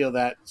we feel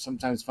that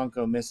sometimes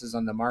Funko misses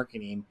on the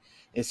marketing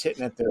is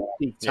hitting at the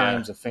peak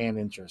times of fan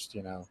interest.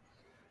 Yeah.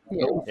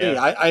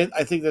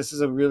 I think this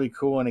is a really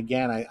cool, and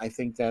again, I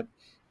think that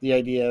the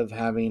idea of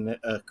having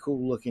a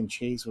cool looking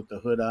chase with the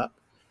hood up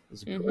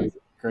is great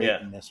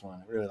in this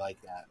one. I really like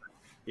that.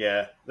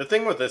 Yeah, the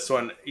thing with this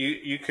one,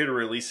 you could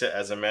release it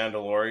as a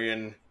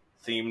Mandalorian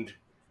themed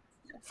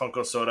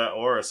Funko Soda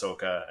or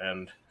Ahsoka,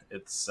 and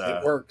it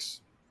works.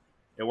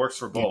 It works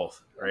for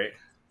both, right?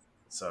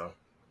 So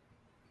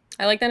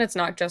I like that it's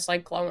not just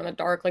glow in the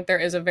dark. There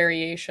is a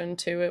variation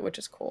to it, which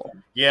is cool.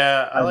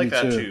 Yeah, I like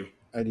that too.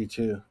 I do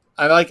too.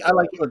 I like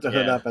it with the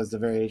hood up as the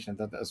variation. I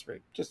thought that was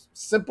great. Just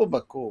simple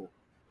but cool.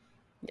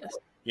 Yes.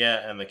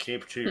 Yeah, and the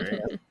cape too,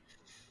 right?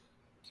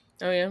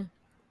 Oh yeah.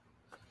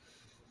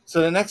 So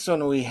the next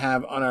one we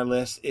have on our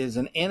list is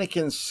an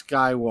Anakin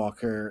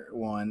Skywalker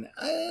one.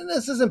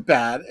 This isn't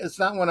bad. It's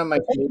not one of my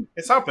favorites.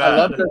 It's not bad.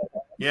 I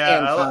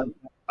love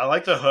I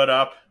like the hood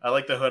up. I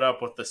like the hood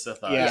up with the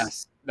Sith eyes.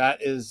 Yes,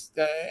 that is.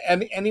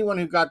 Anyone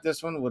who got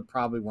this one would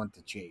probably want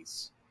to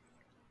chase.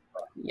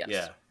 Yes.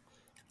 Yeah.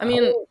 I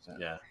mean,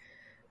 yeah.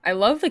 I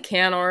love the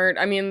can art.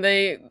 I mean,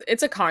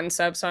 it's a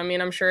concept, so I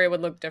mean, I'm sure it would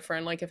look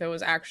different if it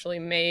was actually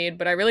made,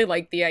 but I really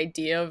like the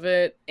idea of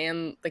it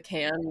and the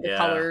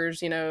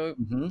colors,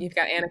 you've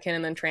got Anakin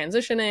and then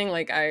transitioning.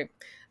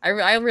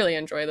 I really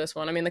enjoy this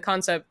one. I mean, the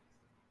concept,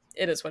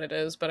 it is what it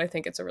is, but I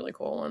think it's a really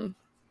cool one.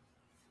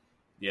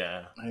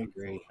 Yeah. I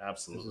agree.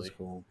 Absolutely. This is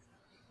cool.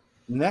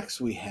 Next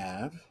we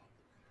have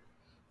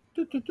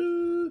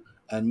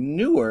a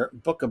newer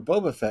Book of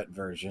Boba Fett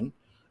version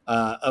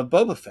of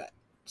Boba Fett.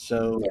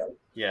 So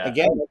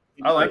again,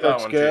 I like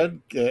that one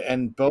good,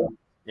 and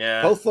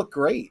both look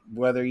great.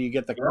 Whether you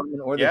get the common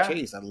or the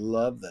chase, I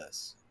love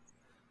this.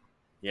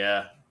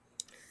 Yeah,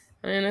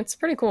 I mean it's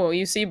pretty cool.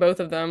 You see both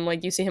of them.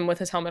 You see him with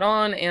his helmet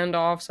on and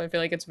off, so I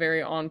feel like it's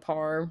very on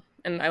par.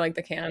 And I like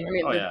the can. I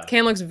mean, the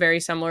can looks very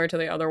similar to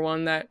the other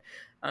one that,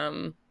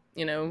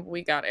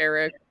 we got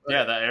Eric.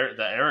 But,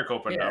 that Eric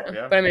opened up.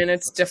 Yeah, but I mean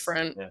it's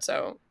different,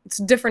 so it's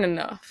different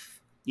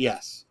enough.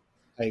 Yes,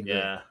 I agree.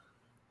 Yeah,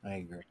 I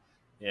agree.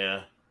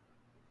 Yeah.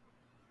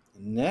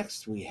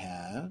 Next we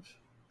have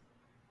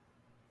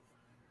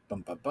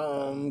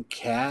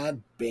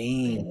Cad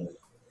Bane,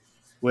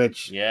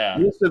 which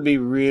this would be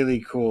really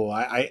cool.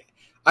 I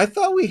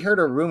thought we heard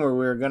a rumor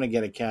we were going to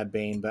get a Cad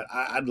Bane, but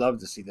I'd love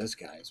to see this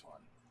guy's one.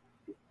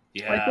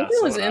 Yeah, I think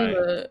it was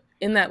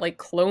in that like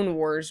Clone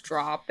Wars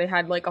drop. They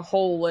had like a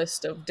whole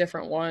list of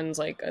different ones,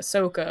 like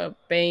Ahsoka,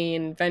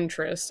 Bane,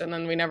 Ventress, and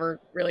then we never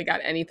really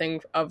got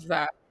anything of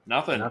that.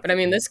 Nothing. But I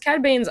mean, this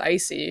Cad Bane's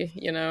icy.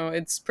 You know,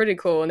 it's pretty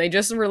cool, and they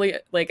just really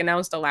like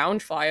announced a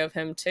lounge fly of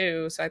him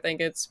too. So I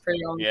think it's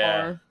pretty on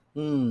par.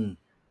 Hmm.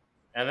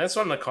 And this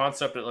one, the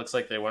concept, it looks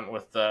like they went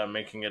with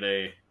making it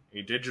a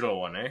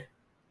digital one, eh?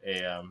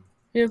 Yeah.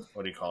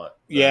 What do you call it?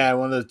 Yeah,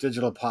 one of those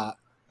digital pop.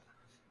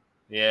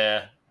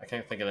 Yeah, I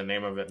can't think of the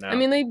name of it now. I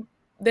mean,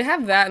 they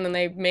have that, and then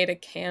they made a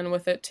can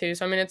with it too.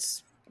 So I mean, it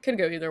could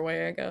go either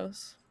way, I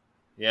guess.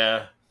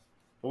 Yeah,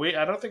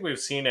 I don't think we've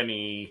seen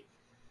any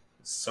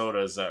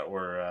sodas that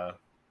were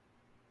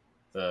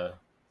the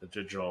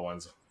digital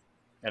ones,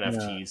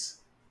 NFTs.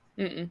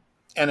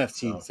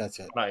 NFTs, that's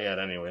it. Not yet,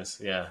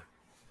 anyways. Yeah.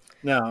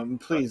 No,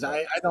 please.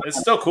 I don't. It's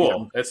still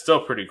cool. It's still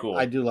pretty cool.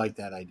 I do like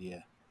that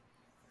idea.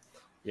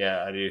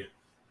 Yeah, I do.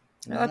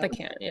 I thought they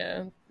can't.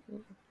 Yeah.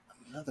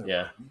 Another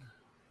one.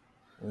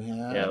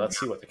 Yeah. Let's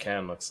see what the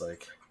can looks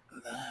like.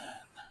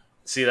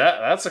 See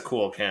that's a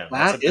cool can.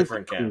 That's a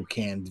different cool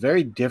can.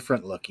 Very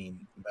different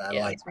looking. I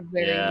like it's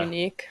very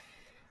unique.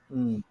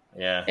 Mm.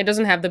 Yeah. It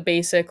doesn't have the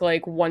basic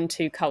like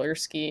 1-2 color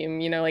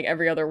scheme, you know, like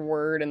every other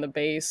word in the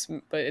base,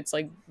 but it's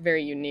like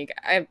very unique.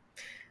 I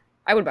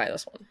would buy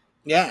this one.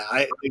 Yeah,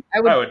 I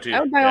would too.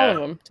 I would buy all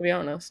of them, to be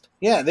honest.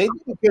 Yeah, they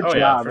did a good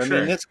job. Yeah, I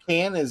mean, this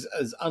can is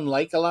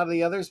unlike a lot of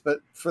the others,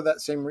 but for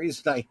that same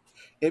reason,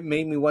 it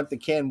made me want the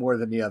can more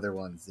than the other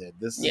ones did.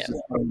 This is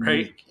just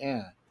unique.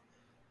 Yeah.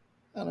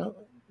 I don't know.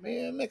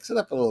 Man, mix it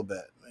up a little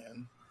bit,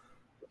 man.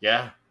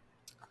 Yeah.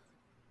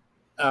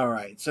 All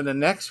right. So the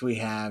next we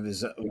have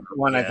is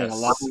one I think a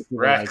lot of people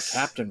like,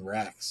 Captain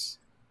Rex.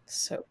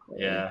 So cool.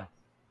 Yeah.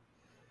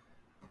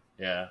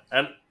 Yeah.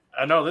 And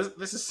I know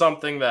this is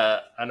something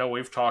that I know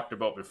we've talked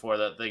about before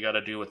that they got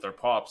to do with their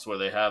pops, where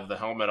they have the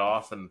helmet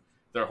off and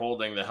they're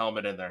holding the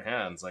helmet in their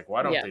hands. Like,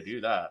 why don't they do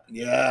that?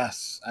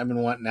 Yes. I've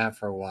been wanting that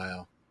for a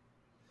while.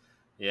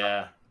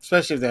 Yeah.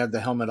 Especially if they have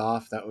the helmet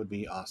off, that would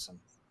be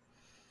awesome.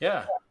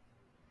 Yeah.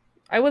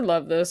 I would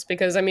love this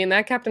because, I mean,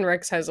 that Captain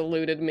Rex has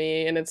eluded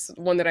me, and it's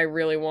one that I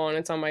really want.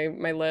 It's on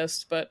my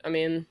list, but, I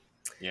mean...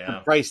 Yeah. The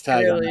price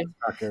tag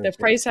the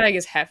price tag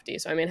is hefty,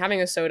 so, I mean,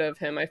 having a soda of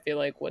him, I feel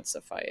like, would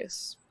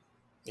suffice.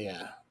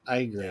 Yeah, I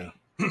agree.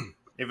 Yeah.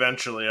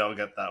 Eventually, I'll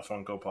get that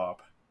Funko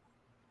Pop.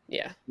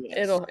 Yeah,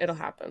 it'll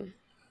happen.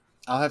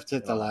 I'll have to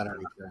hit the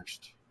lottery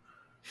first.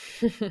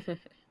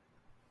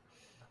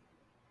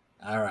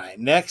 All right,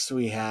 next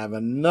we have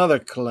another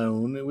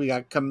clone. We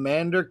got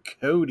Commander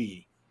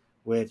Cody,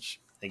 which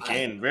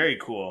again, very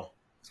cool.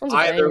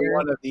 Either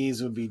one of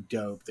these would be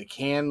dope. The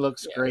can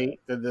looks great.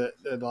 The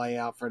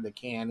layout for the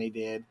can they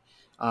did,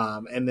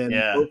 and then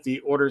both the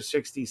Order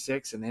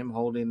 66 and him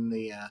holding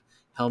the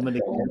helmet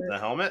again. The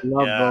helmet.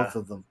 Love both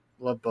of them.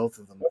 Love both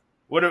of them.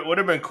 Would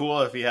have been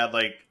cool if he had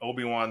like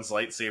Obi-Wan's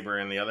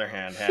lightsaber in the other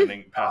hand,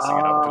 passing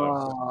it up to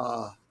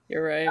him.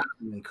 You're right. That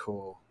would have been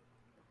cool.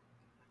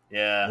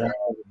 Yeah, that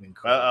would have been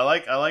cool. I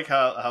like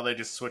how they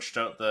just switched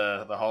out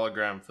the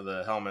hologram for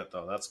the helmet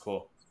though. That's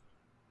cool.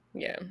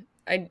 Yeah,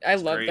 I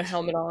love the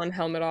helmet on,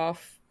 helmet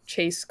off,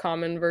 chase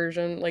common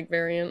version like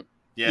variant.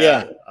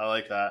 Yeah, I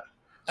like that.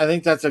 I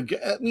think that's a good.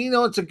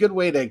 It's a good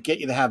way to get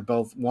you to have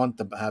both. Want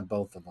to have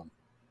both of them.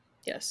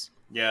 Yes.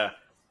 Yeah.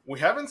 We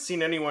haven't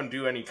seen anyone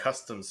do any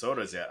custom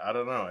sodas yet. I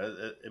don't know.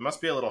 It must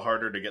be a little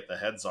harder to get the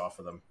heads off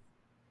of them.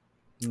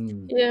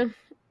 Yeah.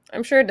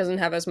 I'm sure it doesn't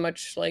have as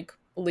much like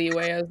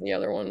leeway as the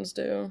other ones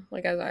do,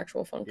 like as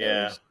actual Funkos.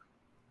 Yeah.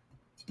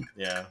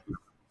 Yeah.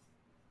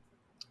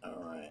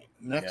 All right.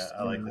 Next.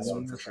 Yeah, I like this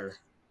one for sure.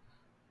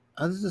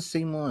 Oh, this is the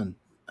same one.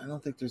 I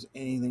don't think there's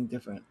anything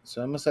different.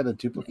 So I must have a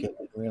duplicate.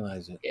 I didn't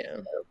realize it. Yeah.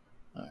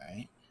 All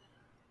right.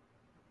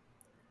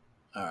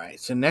 All right.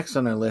 So next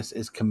on our list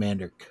is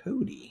Commander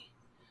Cody.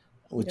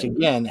 Which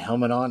again,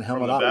 helmet on,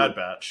 helmet off. Bad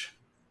Batch.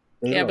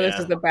 Yeah, but this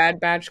is the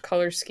Bad Batch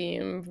color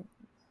scheme.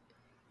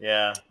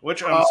 Yeah,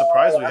 which I'm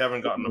surprised we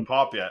haven't gotten a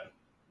pop yet.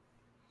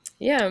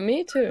 Yeah,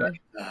 me too.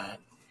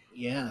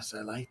 Yes,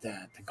 I like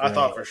that. I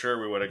thought for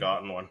sure we would have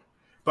gotten one.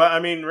 But, I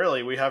mean,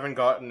 really, we haven't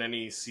gotten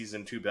any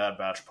Season 2 Bad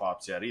Batch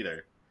pops yet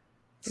either.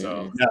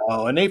 So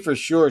No, and they for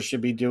sure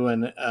should be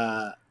doing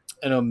an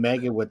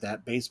Omega with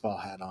that baseball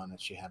hat on that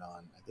she had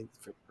on. I think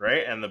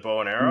right, and the bow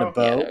and arrow. And the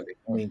bow. Yeah,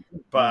 I mean,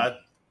 but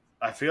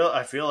I feel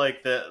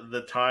like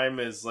the time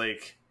is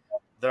like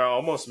they're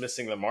almost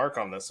missing the mark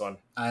on this one.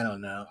 I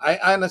don't know.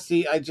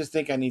 I just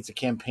think I need to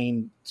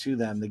campaign to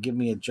them to give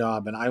me a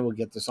job, and I will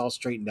get this all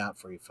straightened out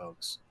for you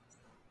folks.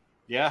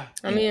 Yeah.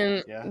 I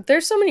mean,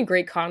 there's so many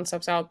great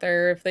concepts out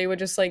there. If they would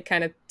just like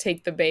kind of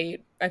take the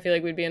bait, I feel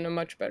like we'd be in a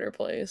much better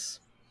place.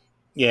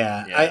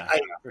 Yeah,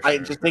 I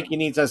just think you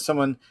need to have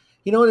someone.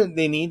 You know what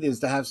they need is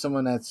to have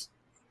someone that's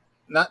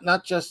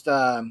not just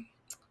a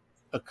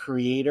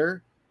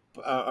creator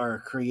or a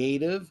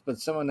creative, but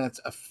someone that's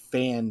a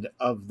fan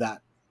of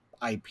that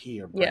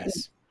IP or brand.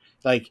 Yes.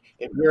 Like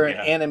if you're an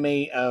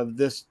anime of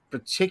this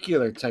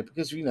particular type,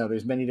 because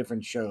there's many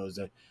different shows.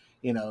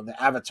 The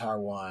Avatar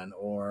one,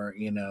 or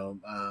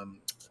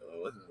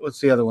what's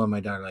the other one my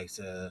daughter likes?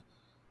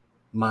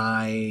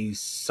 My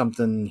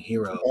something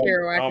hero.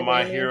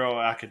 My Hero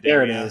Academia.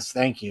 There it is.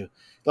 Thank you.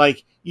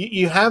 Like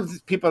you have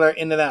people that are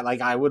into that.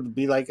 Like I would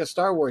be like a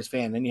Star Wars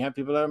fan, and you have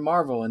people that are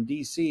Marvel and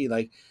DC.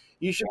 Like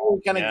you should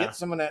really kind of get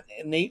someone that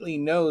innately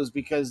knows,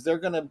 because they're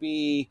gonna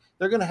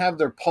have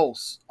their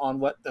pulse on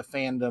what the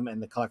fandom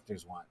and the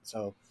collectors want.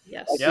 So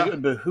it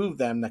would behoove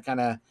them to kind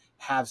of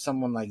have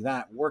someone like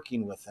that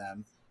working with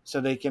them,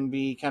 so they can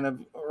be kind of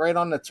right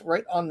on the tip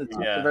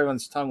of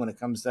everyone's tongue when it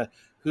comes to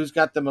who's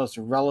got the most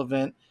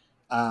relevant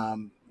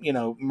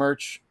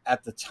merch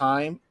at the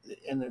time.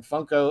 And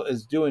Funko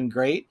is doing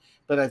great,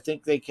 but I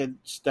think they could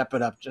step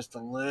it up just a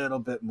little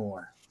bit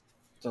more.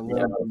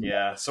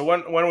 Yeah. So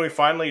when we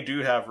finally do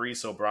have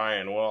Reese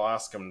O'Brien, we'll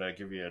ask him to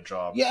give you a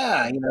job.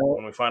 Yeah,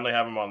 when we finally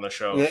have him on the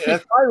show. Yeah,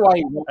 that's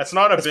probably why. That's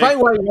not a big.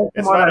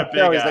 It's not a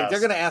big. He's like, they're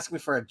going to ask me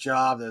for a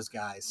job. Those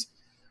guys,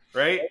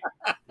 right?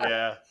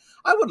 Yeah.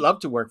 I would love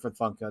to work for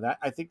Funko.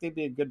 I think they'd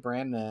be a good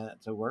brand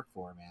to work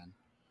for, man.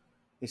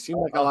 They seem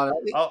like a lot of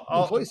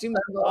employees seem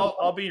like a lot.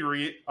 I'll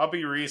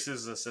be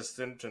Reese's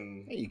assistant,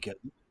 and you could.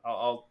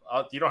 I'll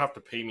you don't have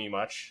to pay me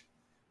much.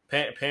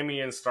 Pay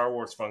me in Star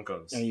Wars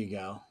Funkos. There you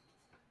go.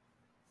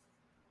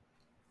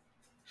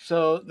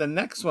 So the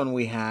next one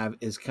we have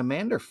is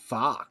Commander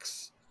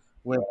Fox.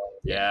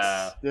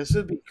 This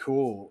would be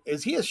cool.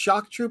 Is he a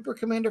shock trooper,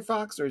 Commander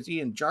Fox, or is he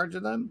in charge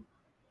of them?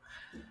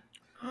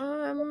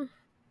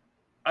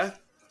 I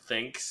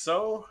think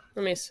so.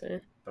 Let me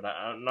see. But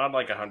I'm not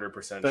like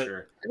 100%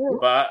 sure.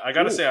 But I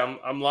gotta say,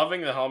 I'm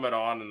loving the helmet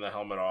on and the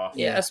helmet off.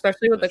 Yeah,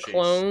 especially with the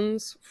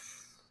clones.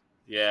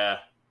 Yeah.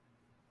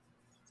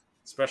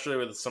 Especially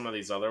with some of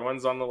these other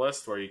ones on the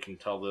list where you can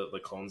tell the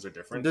clones are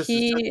different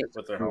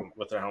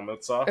with their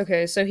helmets off.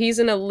 Okay, so he's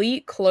an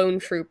elite clone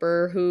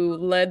trooper who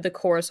led the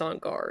Coruscant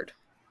Guard.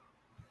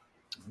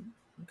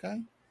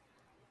 Okay.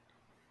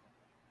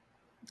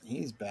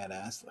 He's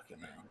badass looking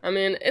now. I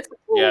mean, it's a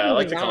cool I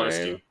like the color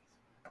scheme.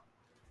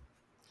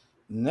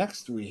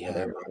 Next we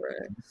have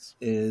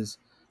is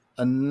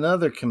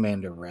another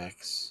Commander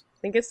Rex. I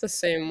think it's the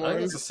same one. I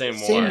think it's the same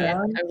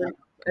one.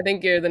 I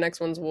think the next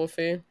one's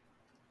Wolfie.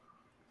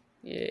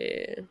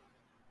 Yeah.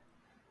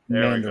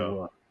 There we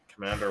go.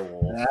 Commander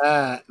Wolf.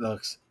 That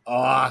looks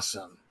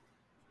awesome.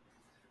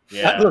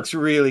 Yeah. That looks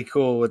really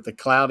cool with the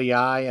cloudy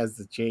eye as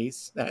the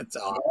chase. That's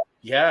awesome.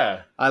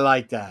 Yeah. I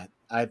like that.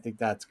 I think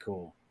that's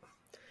cool.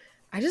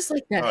 I just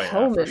like that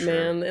helmet,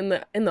 man.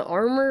 In the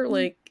armor,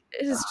 like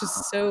it is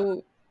just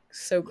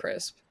so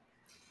crisp.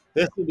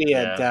 This would be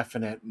a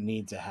definite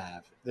need to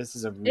have. This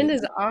is a really in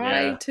his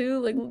eye too,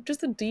 like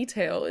just the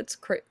detail. It's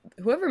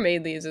whoever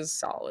made these is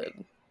solid.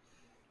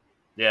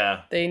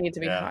 Yeah, they need to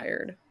be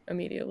hired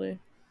immediately.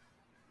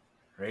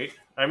 Right.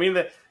 I mean,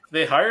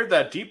 they hired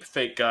that deep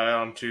fake guy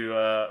onto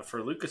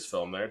for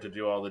Lucasfilm there to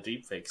do all the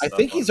deep fake stuff. I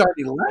think he's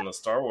already left on the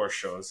Star Wars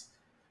shows.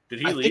 Did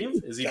he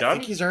leave? Is he done? I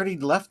think he's already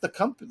left the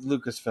company,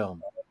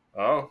 Lucasfilm.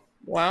 Oh,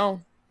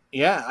 wow.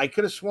 Yeah, I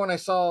could have sworn I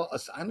saw.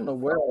 I don't know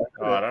where.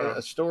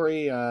 A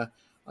story on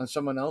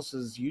someone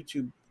else's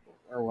YouTube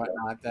or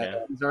whatnot.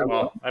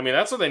 Well, I mean,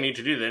 that's what they need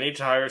to do. They need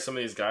to hire some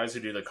of these guys who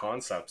do the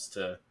concepts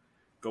to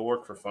go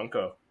work for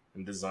Funko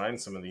and design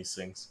some of these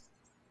things.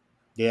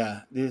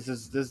 Yeah,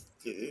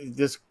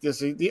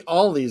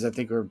 all these I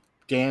think are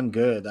damn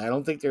good. I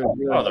don't think they're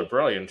really, they're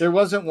brilliant. There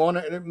wasn't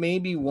one,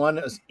 maybe one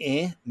that was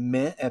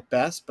meh at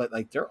best, but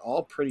like they're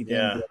all pretty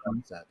damn good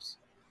concepts.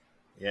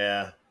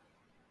 Yeah.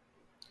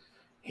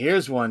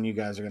 Here's one you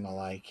guys are gonna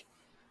like.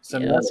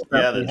 We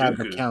have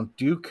for Count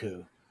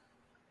Dooku.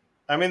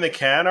 I mean, the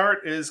can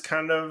art is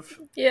kind of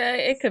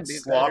it could be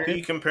sloppy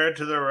better. compared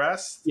to the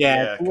rest.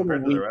 Yeah,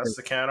 compared to the rest,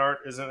 the can art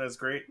isn't as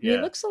great. He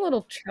looks a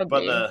little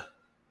chubby.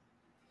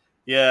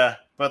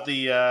 But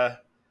the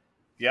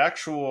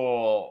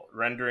actual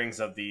renderings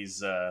of these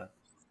the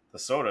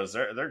sodas,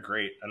 they're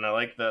great, and I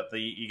like that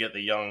you get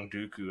the young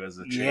Dooku as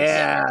a chase.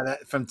 Yeah,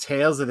 from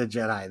Tales of the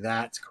Jedi.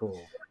 That's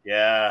cool.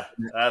 Yeah,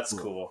 that's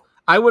cool.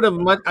 I would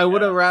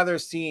have rather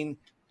seen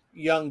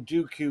young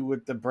Dooku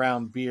with the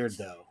brown beard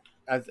though.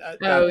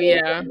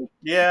 Yeah.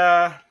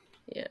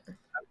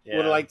 Would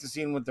have liked to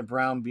see him with the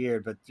brown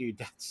beard, but dude,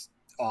 that's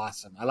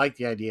awesome. I like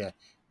the idea.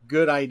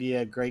 Good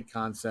idea. Great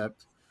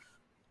concept.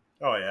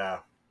 Oh yeah.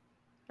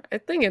 I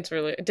think it's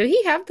really. Did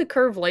he have the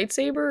curved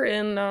lightsaber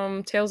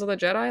in Tales of the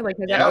Jedi? Like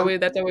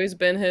that's always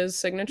been his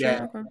signature.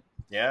 Yeah. Okay.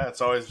 Yeah,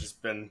 it's always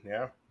just been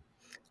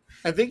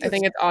I think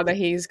it's odd that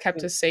he's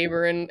kept his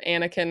saber and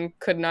Anakin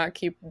could not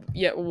keep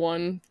yet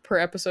one per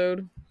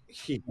episode.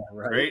 Yeah,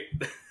 right.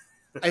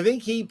 I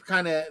think he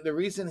the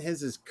reason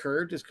his is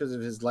curved is because of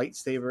his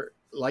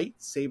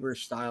lightsaber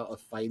style of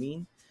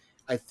fighting.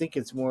 I think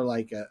it's more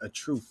like a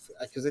truth,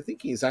 because I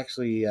think he's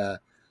actually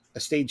a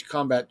stage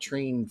combat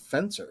trained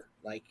fencer,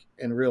 like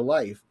in real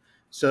life.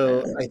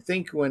 So I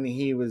think when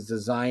he was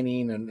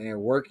designing and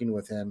working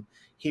with him,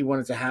 he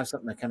wanted to have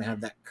something that kind of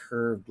have that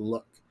curved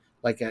look.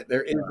 Like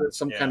there is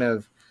some kind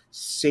of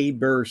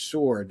saber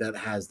sword that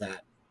has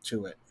that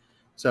to it.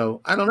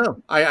 So I don't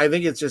know. I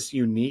think it's just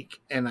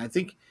unique, and I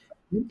think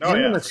him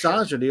and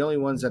Asajj are the only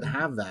ones that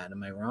have that.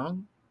 Am I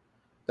wrong?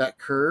 that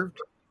curved.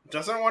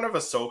 Doesn't one of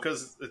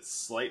Ahsoka's? It's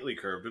slightly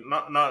curved,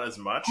 not as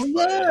much. Oh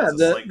but yeah,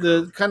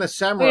 the kind of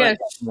samurai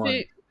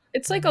one.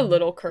 It's like a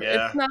little curve.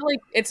 Yeah.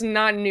 It's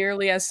not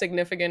nearly as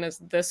significant as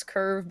this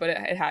curve, but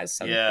it has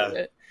some to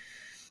it.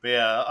 But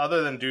yeah,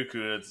 other than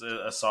Dooku,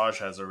 Asajj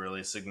has a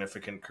really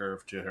significant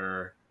curve to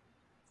her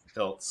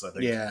hilts, I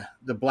think. Yeah,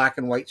 the black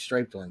and white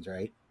striped ones,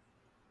 right?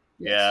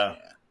 Yeah.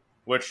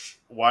 Which,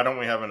 why don't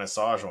we have an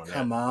Asajj one?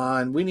 Come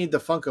on, we need the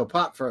Funko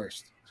Pop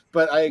first.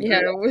 But I agree.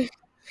 Yeah,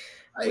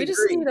 we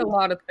just need a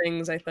lot of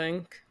things, I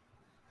think.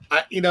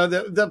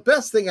 The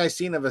best thing I've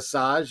seen of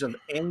Asajj of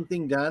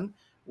anything done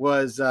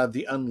was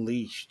the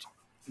Unleashed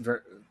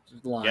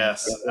line.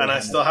 Yes, and I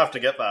still have to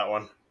get that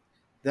one.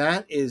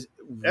 That is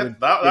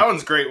that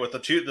one's great with the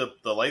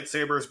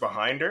lightsabers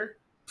behind her.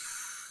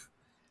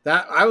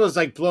 That I was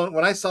like blown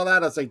when I saw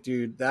that. I was like,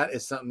 dude, that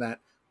is something that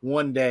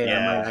one day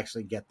I might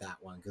actually get that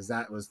one because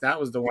that was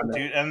the one.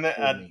 Dude,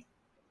 and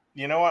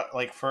you know what?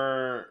 Like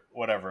for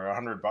whatever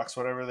 $100,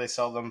 whatever they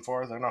sell them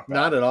for, they're not bad.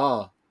 Not at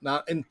all.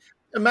 Not and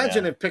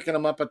imagine if picking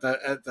them up at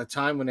the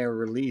time when they were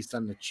released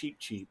on the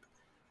cheap.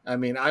 I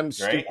mean, I'm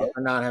stupid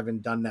for not having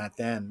done that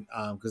then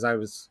because I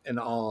was in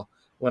awe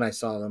when I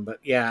saw them. But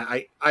yeah,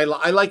 I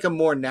like them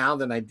more now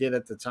than I did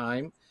at the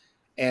time.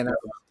 And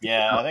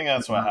I think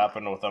that's what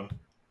happened with them.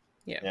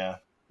 Yeah.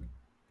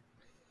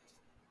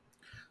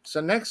 So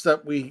next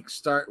up, we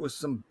start with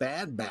some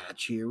Bad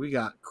Batch here. We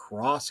got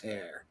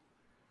Crosshair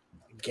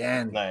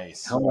again.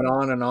 Nice helmet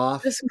on and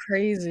off. That's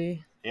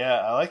crazy. Yeah,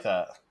 I like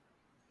that.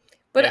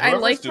 But I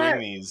like doing that.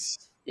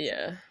 These.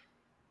 Yeah.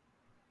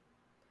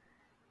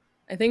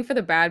 I think for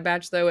the Bad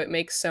Batch, though, it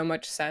makes so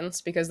much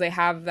sense because they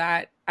have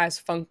that as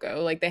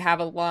Funko. Like, they have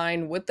a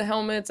line with the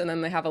helmets, and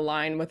then they have a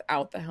line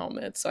without the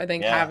helmets. So I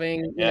think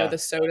having, the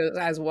sodas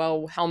as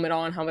well, helmet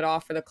on, helmet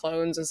off for the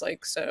clones is,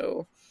 like,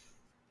 so...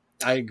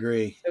 I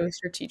agree. So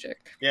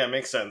strategic. Yeah, it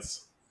makes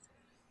sense.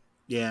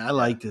 Yeah, I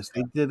like this.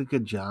 They did a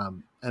good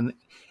job. And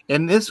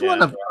this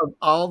one of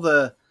all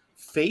the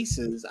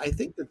faces, I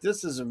think that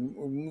this is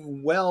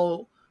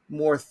well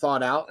more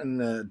thought out in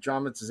the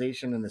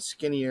dramatization and the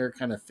skinnier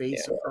kind of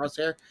face of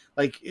Crosshair.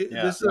 Like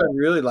I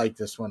really like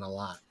this one a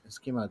lot. This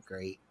came out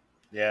great.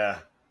 Yeah.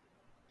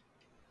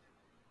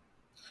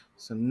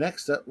 So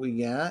next up we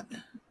got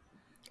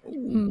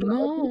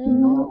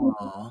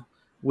Maul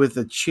with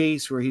a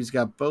chase where he's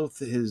got both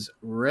his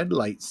red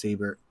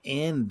lightsaber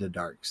and the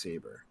dark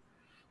saber.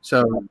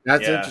 So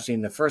that's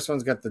interesting. The first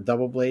one's got the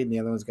double blade and the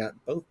other one's got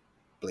both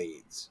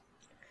blades.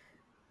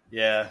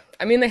 Yeah.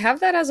 I mean, they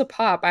have that as a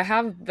pop. I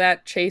have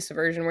that chase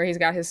version where he's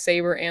got his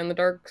saber and the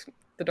dark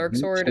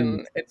sword,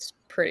 and it's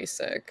pretty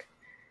sick.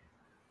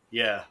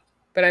 Yeah.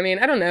 But I mean,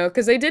 I don't know,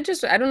 because they did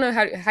just, I don't know,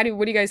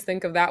 what do you guys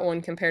think of that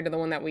one compared to the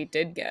one that we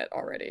did get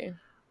already?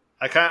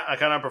 I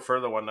kind of prefer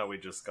the one that we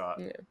just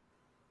got. Yeah.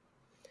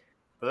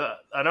 But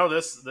I know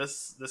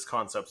this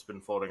concept's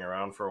been floating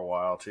around for a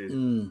while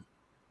too.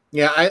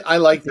 Yeah, I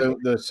like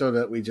the soda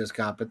that we just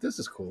got, but this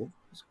is cool.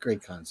 It's a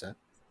great concept.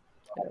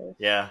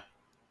 Yeah.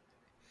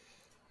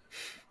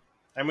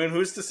 I mean,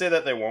 who's to say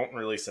that they won't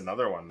release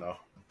another one though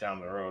down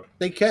the road?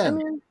 They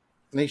can.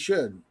 They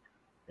should.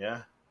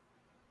 Yeah.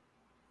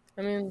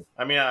 I mean,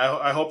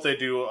 I hope they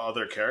do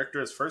other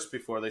characters first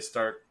before they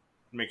start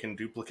making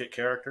duplicate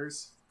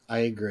characters. I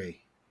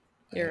agree.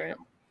 You're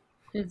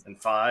right.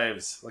 And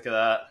fives. Look at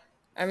that.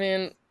 I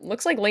mean,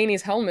 looks like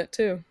Laney's helmet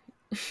too.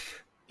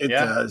 It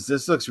does.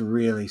 This looks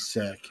really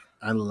sick.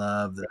 I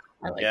love this.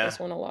 I like this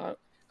one a lot.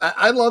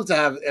 I'd love to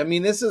have. I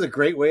mean, this is a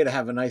great way to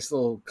have a nice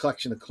little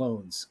collection of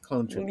clone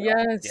tribute.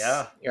 Yes.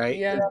 Yeah. Right.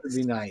 Yeah. It would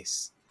be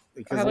nice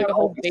because have like a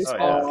whole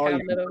baseball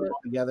cabinet of it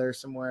together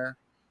somewhere.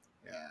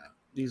 Yeah,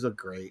 these look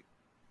great.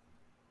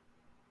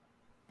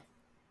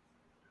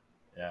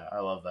 Yeah, I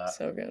love that.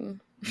 So good.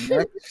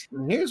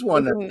 Here's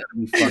one that's gonna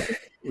be fun.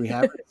 We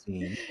haven't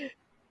seen.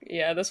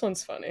 Yeah, this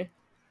one's funny.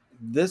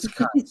 This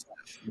concept,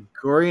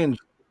 Gorian.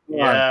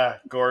 Yeah,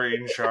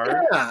 Gorian Shard.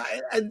 Yeah,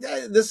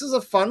 this is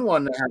a fun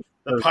one.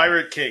 The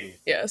Pirate King.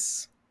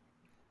 Yes.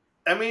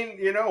 I mean,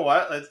 you know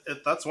what?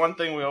 That's one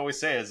thing we always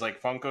say is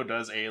like Funko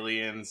does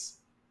aliens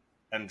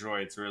and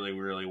droids really,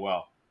 really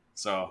well.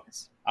 So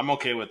I'm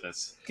okay with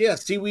this. Yeah,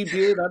 Seaweed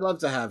Beard. I'd love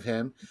to have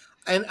him.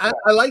 And I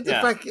like the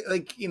fact,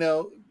 like,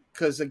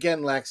 because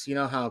again, Lex, you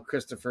know how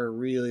Christopher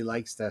really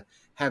likes to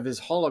have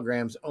his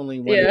holograms only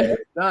when they're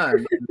done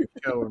in the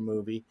show or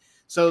movie.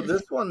 So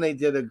this one, they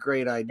did a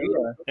great idea.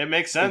 It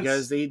makes sense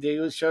because they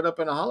showed up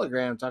in a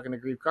hologram talking to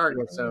Grief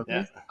Karga. So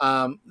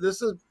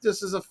this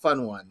is a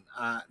fun one.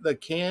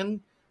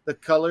 The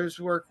colors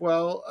work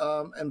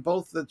well, and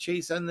both the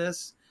chase and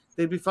this,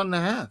 they'd be fun to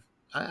have.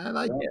 I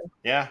like it.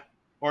 Yeah,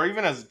 or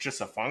even as just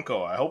a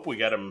Funko. I hope we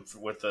get him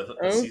with the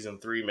season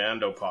 3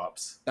 Mando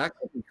pops. That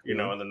could be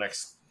cool. In the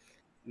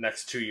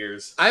next 2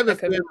 years. I have a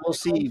feeling we'll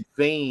see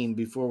Vane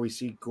before we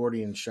see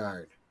Gordian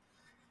Shard.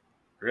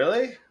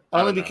 Really?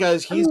 Only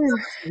because he's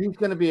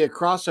going to be a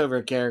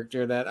crossover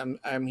character that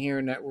I'm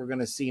hearing that we're going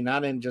to see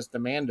not in just the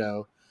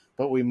Mando,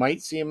 but we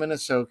might see him in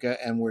Ahsoka,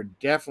 and we're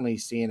definitely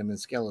seeing him in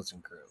Skeleton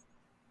Crew.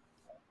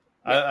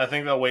 I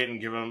think they'll wait and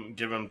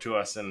give him to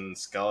us in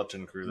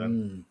Skeleton Crew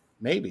then.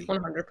 Maybe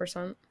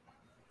 100%.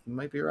 You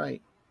might be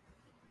right.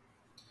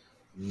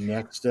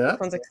 Next up,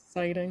 sounds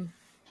exciting.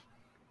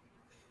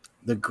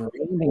 The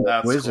Grand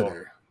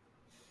Inquisitor.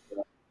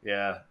 Cool.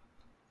 Yeah,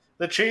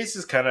 the chase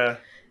is kind of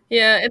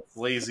it's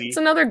lazy. It's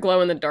another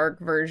glow in the dark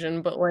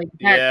version, but like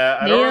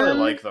I don't really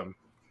like them.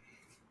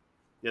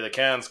 Yeah, the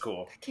can's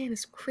cool. The can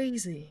is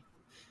crazy.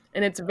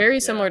 And it's very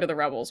similar to the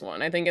Rebels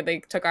one. I think they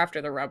took after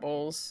the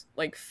Rebels,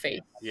 like, face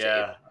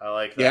shape. I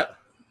like that. Yep.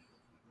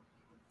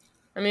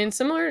 I mean,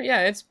 similar,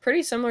 it's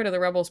pretty similar to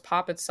the Rebels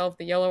pop itself,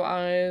 the yellow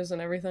eyes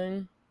and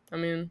everything. I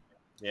mean...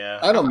 Yeah.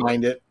 I don't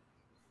mind it.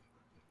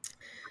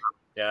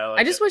 Yeah,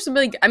 I just wish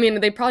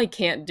they probably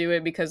can't do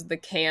it because of the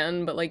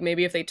can, but, like,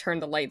 maybe if they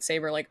turned the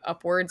lightsaber, like,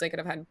 upwards, they could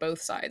have had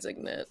both sides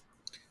ignite.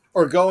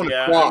 Or going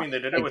across. I mean, they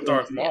did it with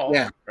Darth Maul,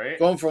 right?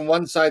 Going from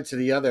one side to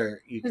the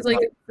other, you can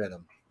fit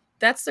them.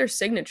 That's their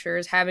signature,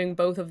 is having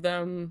both of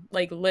them,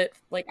 like, lit,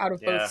 like, out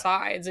of both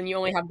sides, and you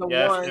only have the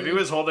one. If he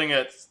was holding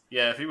it,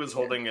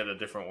 a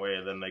different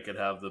way, then they could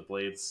have the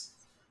blades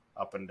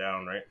up and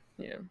down, right?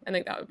 Yeah, I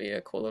think that would be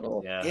a cool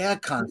little... Yeah,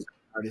 concept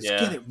artist,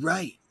 get it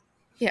right.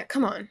 Yeah,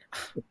 come on.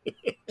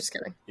 Just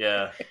kidding.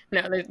 Yeah.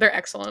 No, they're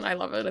excellent. I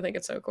love it. I think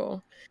it's so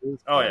cool.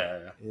 Oh,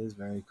 yeah. It is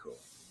very cool.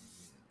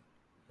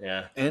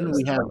 Yeah. And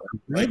we have...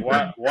 Like,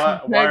 why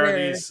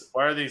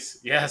are these...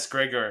 Yes,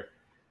 Gregor.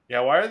 Yeah,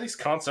 why are these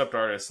concept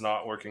artists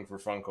not working for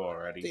Funko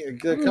already?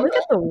 Look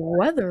at the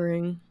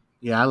weathering.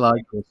 Yeah, I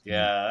like this.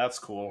 Yeah, that's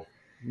cool.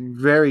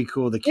 Very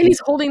cool. And he's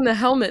holding the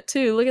helmet,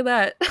 too. Look at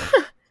that.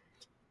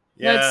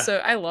 Yeah.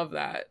 I love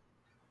that.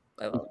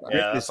 I love that.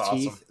 Yeah, that's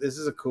awesome. This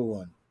is a cool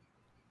one.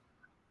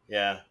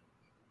 Yeah.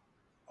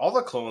 All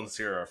the clones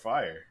here are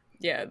fire.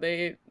 Yeah,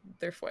 they're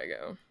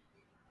fuego.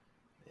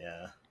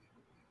 Yeah.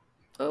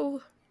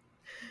 Oh,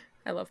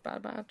 I love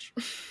Bad Batch.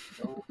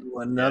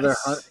 Another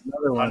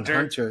one,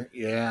 Hunter.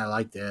 Yeah, I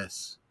like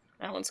this.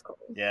 That one's cool.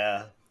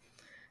 Yeah.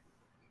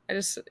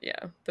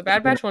 The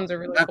Bad Batch ones are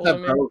really cool to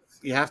me.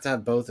 You have to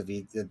have both of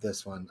you did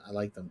this one. I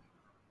like them.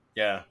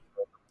 Yeah.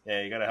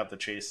 Yeah, you gotta have the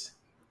chase.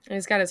 And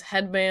he's got his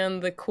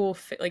headband, the cool,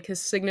 like his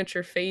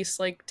signature face,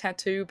 like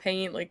tattoo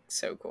paint, like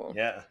so cool.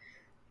 Yeah.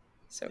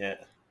 So yeah.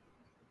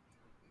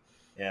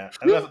 Cool. Yeah.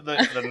 And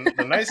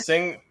the nice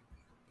thing,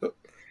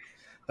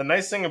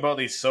 about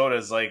these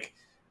sodas, like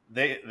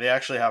they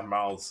actually have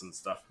mouths and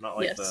stuff, not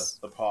like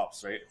the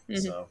pops, right? Mm-hmm.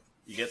 So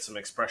you get some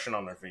expression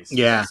on their faces.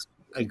 Yeah,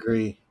 I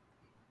agree.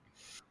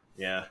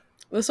 Yeah.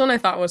 This one I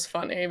thought was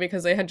funny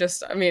because they had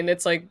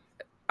it's like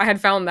I had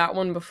found that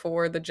one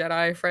before the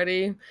Jedi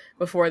Freddy,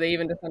 before they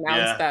even just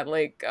announced that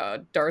like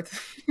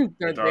Darth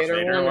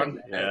Vader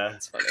one. Yeah,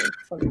 it's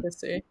funny to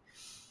see.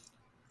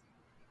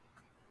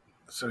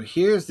 So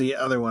here's the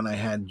other one I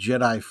had,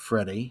 Jedi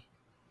Freddy.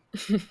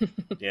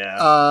 Yeah.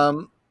 I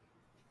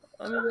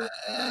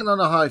don't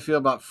know how I feel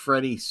about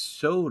Freddy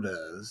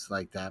sodas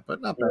like that,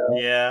 but not bad.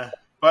 Yeah,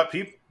 but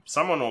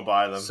someone will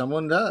buy them.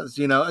 Someone does,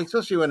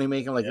 especially when they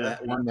make them like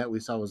that one that we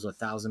saw was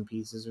 1,000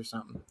 pieces or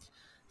something.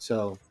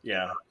 So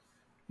yeah.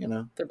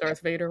 The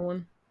Darth Vader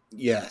one.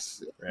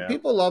 Yes,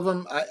 people love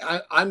them.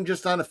 I'm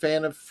just not a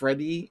fan of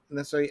Freddy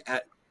necessarily.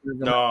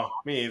 No,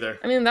 me either.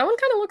 I mean, that one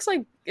kind of looks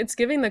like it's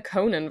giving the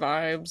Conan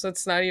vibes.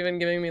 It's not even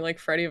giving me like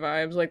Freddy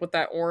vibes, like with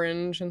that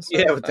orange and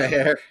stuff. Yeah, with the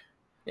hair.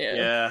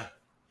 Yeah.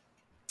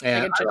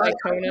 Like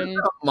I don't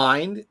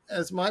mind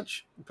as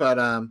much, but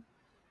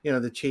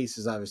the chase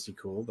is obviously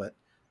cool. But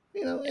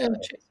the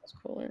chase is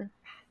cooler.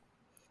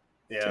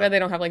 Yeah. Too bad they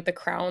don't have like the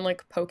crown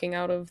like poking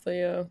out of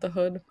the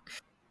hood.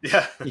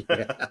 Yeah.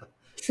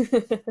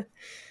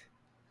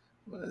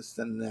 What's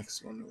the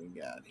next one we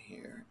got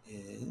here?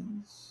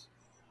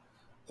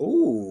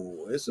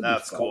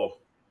 That's cool.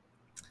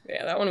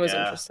 Yeah, that one was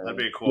interesting. That'd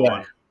be a cool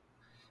one.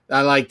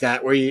 I like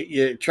that where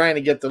you're trying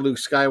to get the Luke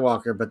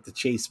Skywalker, but the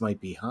chase might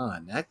be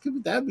Han.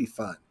 That'd be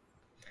fun.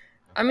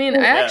 I mean,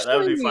 that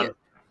would be fun.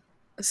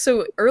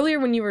 So earlier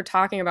when you were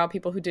talking about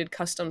people who did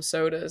custom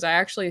sodas, I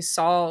actually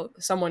saw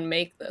someone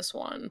make this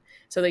one.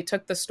 So they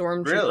took the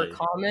Stormtrooper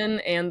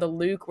common and the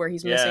Luke where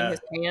he's missing his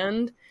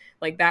hand,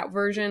 like that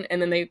version,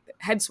 and then they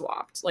head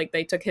swapped. Like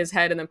they took his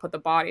head and then put the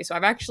body. So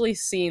I've actually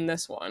seen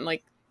this one.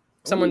 Like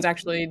someone's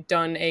actually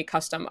done a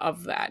custom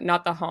of that.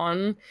 Not the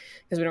Han,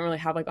 because we don't really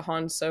have like a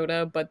Han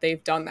soda, but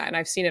they've done that and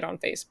I've seen it on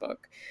Facebook.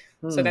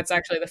 So that's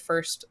actually the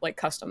first like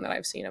custom that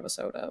I've seen of a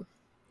soda.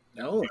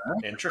 Oh,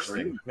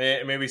 interesting.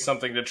 Maybe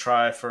something to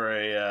try for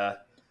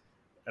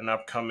an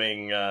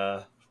upcoming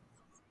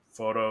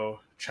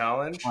photo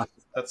challenge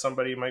that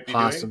somebody might be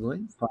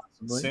doing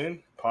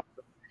soon.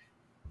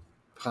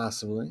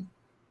 Possibly.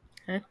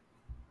 Okay.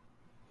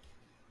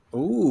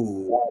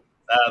 Ooh,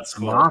 that's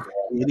cool. Moff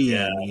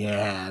Gideon.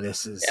 Yeah,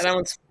 this is. Yeah, that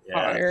one's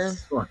fire.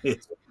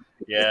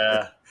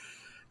 Yeah.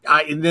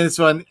 In this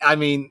one, I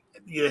mean,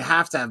 you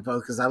have to have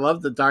both because I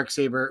love the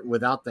Darksaber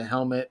without the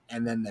helmet,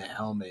 and then the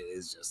helmet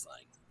is just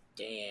like.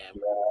 Damn.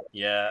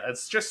 Yeah,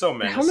 it's just so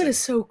menacing. The helmet is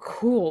so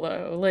cool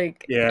though.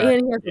 Like, and he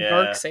has the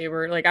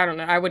Darksaber. Like, I don't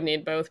know. I would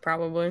need both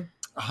probably.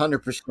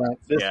 100%.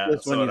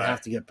 This one you'd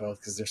have to get both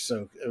because it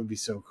would be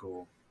so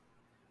cool.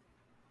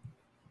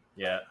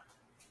 Yeah.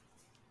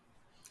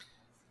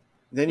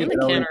 Then you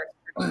can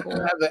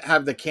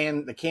have the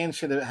can. The can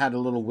should have had a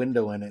little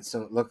window in it,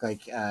 so it looked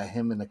like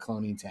him in the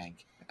cloning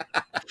tank.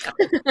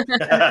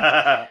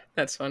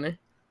 That's funny.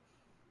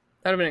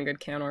 That would have been a good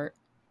can art.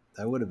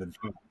 That would have been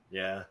fun.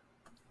 Yeah.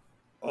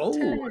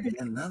 Oh,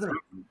 another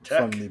one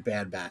from the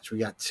Bad Batch. We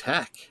got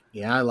Tech.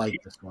 Yeah, I like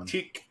this one.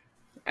 Tech.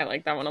 I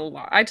like that one a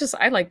lot. I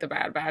like the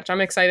Bad Batch.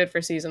 I'm excited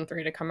for season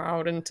 3 to come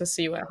out and to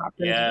see what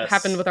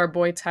happened with our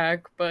boy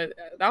Tech. But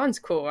that one's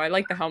cool. I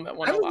like the helmet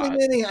one a lot.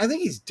 I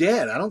think he's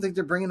dead. I don't think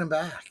they're bringing him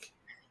back.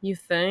 You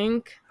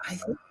think?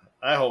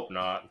 I hope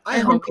not. I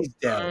hope he's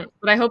dead.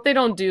 But I hope they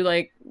don't do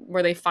like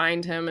where they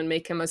find him and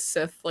make him a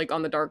Sith, like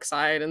on the dark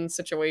side and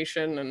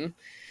situation, and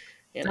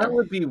that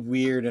would be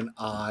weird and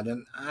odd,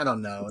 and I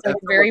don't know. It's like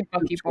very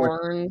Bucky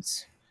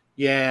Barnes.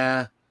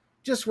 Yeah,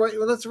 just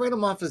let's write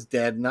him off as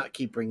dead, and not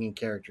keep bringing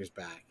characters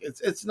back.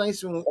 It's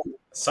nice when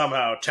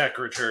somehow Tech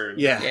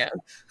returns. Yeah.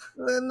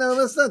 No,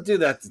 let's not do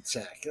that to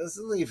Tech. Let's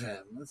leave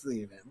him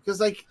because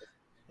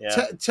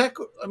Tech.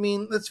 I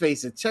mean, let's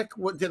face it. Tech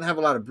didn't have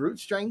a lot of brute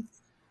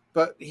strength,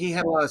 but he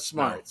had a lot of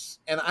smarts,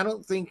 and I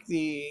don't think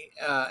the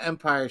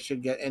Empire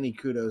should get any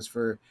kudos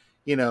for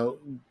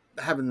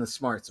having the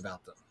smarts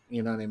about them.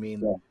 You know what I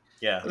mean?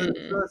 Yeah.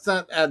 Mm-hmm. Let's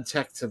not add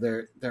Tech to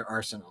their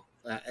arsenal.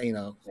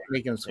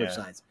 Making them switch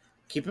sides.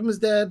 Keep him as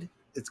dead.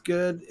 It's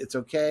good. It's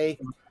okay.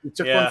 He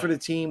took one for the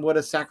team. What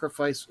a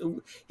sacrifice!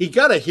 He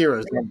got a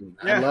hero's ending.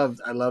 I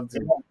loved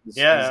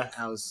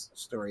how his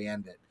story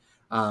ended.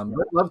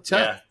 Love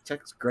Tech. Yeah.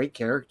 Tech's a great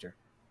character.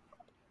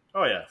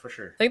 Oh yeah, for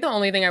sure. I think the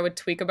only thing I would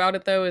tweak about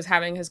it though is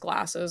having his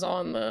glasses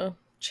on the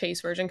Chase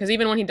version, because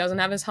even when he doesn't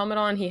have his helmet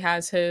on, he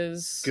has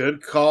his.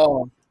 Good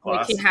call.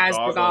 Like he has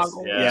the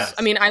goggles. Yeah.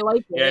 I mean, I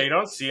like it. Yeah, you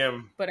don't see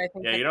him. But I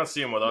think you don't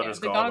see him without his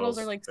goggles. The goggles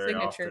are like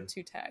signature often.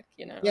 to Tech,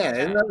 Yeah,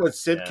 isn't that what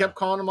Sid kept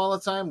calling him all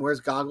the time? Where's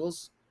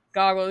goggles?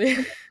 Goggles.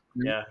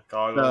 Yeah,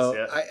 goggles.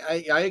 So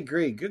I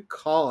agree. Good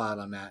call out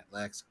on that,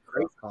 Lex.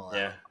 Great call out.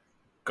 Yeah,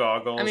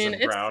 goggles. I mean,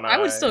 and brown eyes. I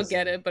would still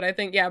get it, but I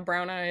think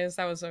brown eyes.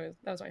 That was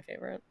my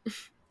favorite.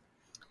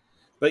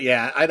 But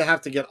yeah, I'd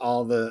have to get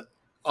all the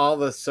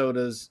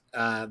sodas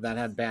that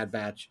had Bad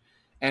Batch.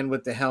 And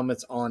with the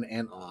helmets on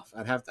and off,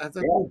 I'd have to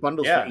do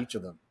bundles for each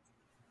of them.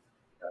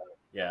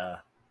 Yeah,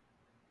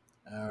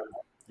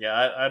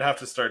 I'd have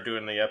to start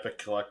doing the epic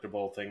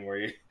collectible thing where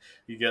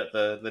you get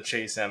the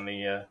Chase and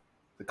the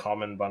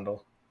common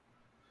bundle.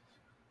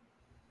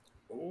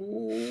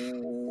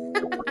 Ooh.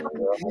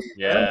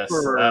 Yes,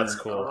 that's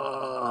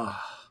cool.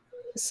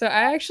 So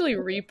I actually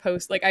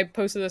I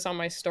posted this on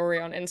my story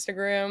on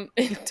Instagram,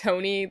 and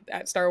Tony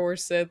at Star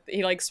Wars Sith,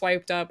 he like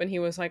swiped up and he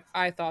was like,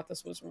 I thought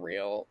this was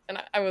real.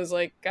 And I was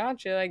like,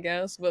 gotcha, I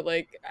guess. But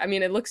like, I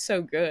mean, it looks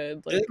so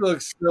good. Like, it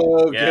looks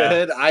so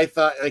good. I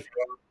thought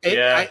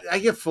I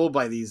get fooled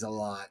by these a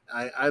lot.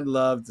 I'd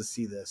love to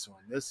see this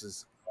one. This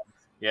is.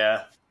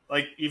 Yeah.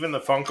 Like even the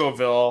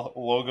Funkoville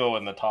logo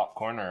in the top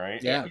corner,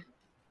 right? Yeah.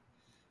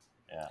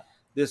 Yeah.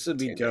 This would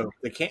be dope.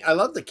 The can, I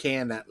love the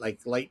can, that like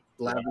light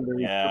lavender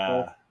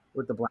purple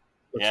with the black.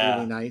 Looks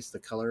really nice. The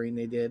coloring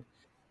they did.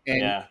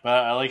 And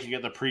but I like to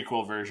get the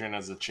prequel version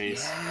as a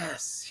Chase.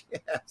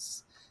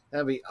 Yes.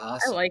 That'd be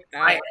awesome. I like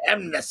that. I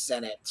am the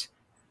Senate.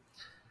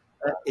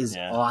 That is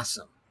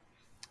awesome.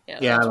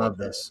 Yeah, I love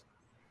this.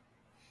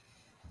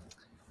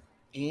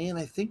 And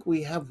I think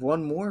we have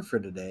one more for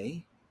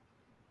today.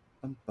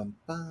 Bum, bum,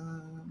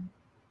 bum.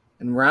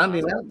 And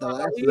rounding out the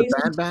last of the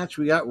Bad Batch,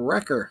 we got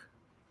Wrecker.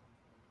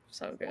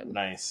 So good.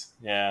 Nice.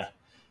 Yeah.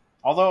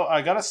 Although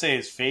I gotta say,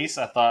 his face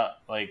I thought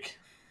like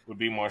would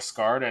be more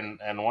scarred, and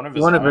one of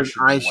his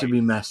eyes should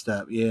be messed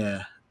up.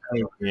 Yeah.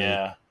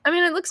 Yeah. I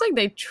mean, it looks like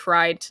they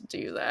tried to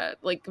do that,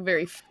 like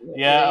very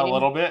faintly. Yeah, a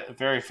little bit,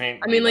 very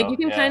faint. I mean, like you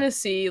can kind of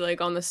see, like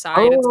on the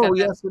side, it's got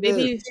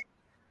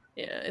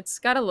it's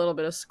got a little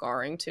bit of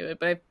scarring to it,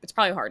 but it's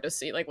probably hard to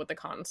see, like with the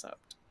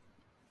concept.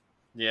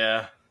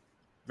 Yeah.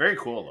 Very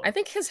cool though. I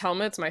think his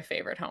helmet's my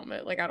favorite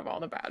helmet, like out of all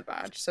the Bad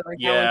Batch. So like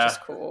that one's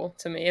just cool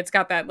to me. It's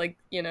got that like,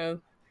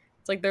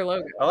 it's like their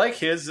logo. I like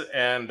his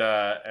and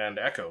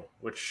Echo,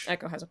 which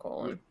Echo has a cool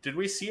one. Did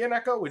we see an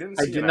Echo? We didn't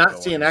see I did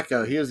not see an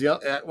Echo. He was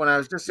the when I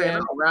was just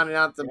saying rounding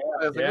out the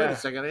I was like, wait a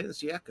second, I didn't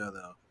see Echo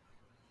though.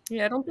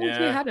 Yeah, I don't think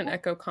he had an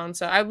Echo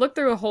concept. I looked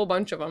through a whole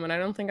bunch of them and I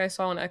don't think I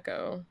saw an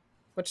Echo,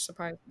 which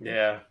surprised me.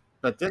 Yeah.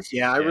 But this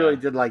I really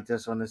did like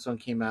this one. This one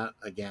came out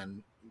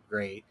again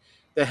great.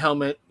 The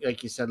helmet,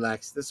 like you said,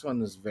 Lex, this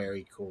one was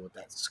very cool with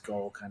that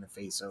skull kind of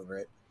face over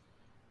it.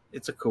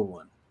 It's a cool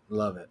one.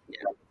 Love it.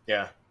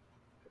 Yeah.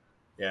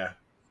 Yeah.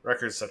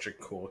 Wrecker's such a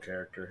cool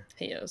character.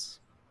 He is.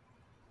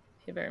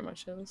 He very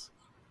much is.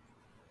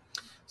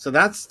 So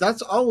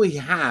that's all we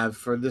have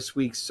for this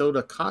week's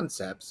Soda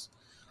Concepts.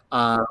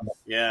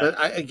 But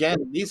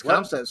again, these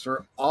concepts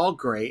are all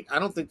great. I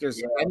don't think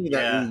there's any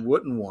that we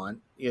wouldn't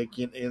want.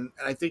 And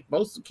I think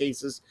most of the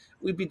cases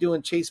we'd be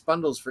doing Chase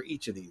bundles for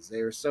each of these.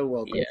 They are so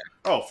well done. Yeah.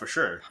 Oh, for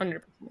sure.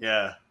 100%.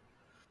 Yeah.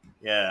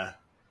 Yeah.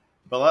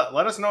 But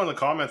let us know in the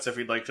comments if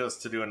you'd like us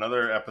to do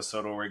another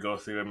episode where we go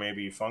through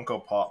maybe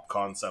Funko Pop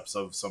concepts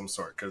of some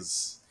sort,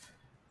 because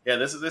yeah,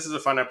 this is a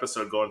fun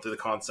episode going through the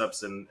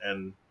concepts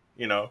and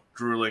you know,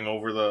 drooling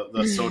over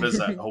the sodas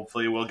that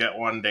hopefully we'll get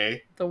one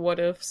day. The what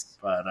ifs.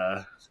 But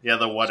yeah,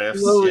 the what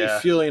ifs. Slowly Yeah,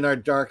 fueling our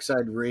dark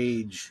side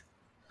rage.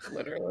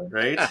 Literally.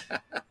 Right.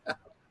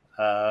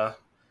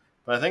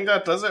 But I think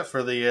that does it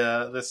for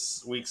the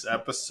this week's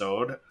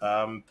episode.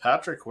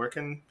 Patrick, where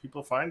can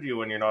people find you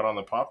when you're not on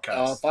the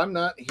podcast? If I'm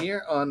not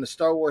here on the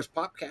Star Wars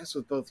podcast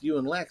with both you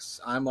and Lex,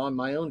 I'm on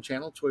my own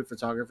channel, Toy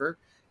Photographer,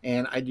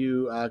 and I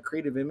do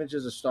creative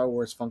images of Star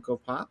Wars Funko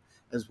Pop,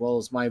 as well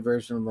as my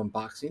version of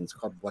unboxings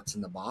called What's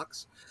in the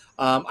Box.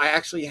 I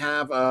actually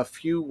have a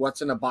few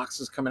What's in the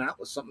Boxes coming out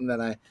with something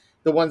that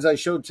the ones I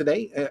showed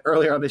today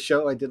earlier on the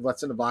show, I did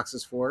What's in the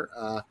Boxes for.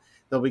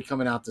 They'll be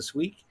coming out this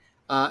week.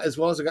 As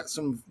well as I got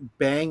some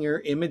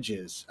banger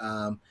images.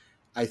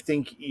 I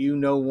think you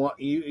know what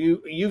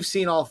you've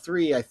seen all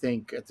three. I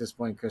think at this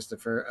point,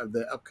 Christopher, of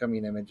the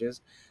upcoming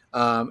images,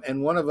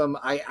 and one of them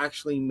I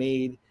actually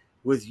made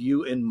with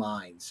you in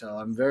mind. So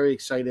I'm very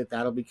excited.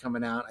 That'll be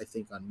coming out, I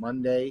think, on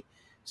Monday.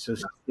 So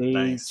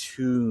stay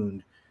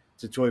tuned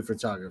to Toy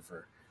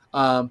Photographer.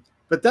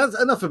 But that's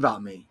enough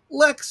about me,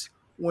 Lex.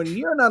 When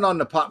you're not on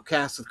the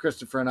podcast with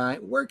Christopher and I,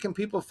 where can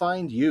people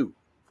find you?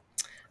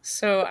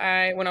 So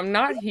when I'm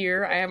not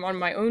here, I am on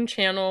my own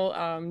channel,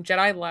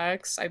 Jedi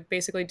Lex. I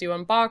basically do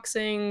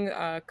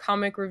unboxing,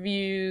 comic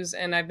reviews,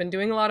 and I've been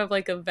doing a lot of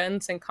like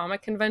events and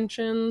comic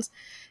conventions.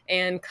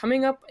 And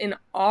coming up in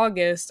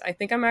August, I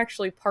think I'm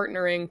actually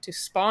partnering to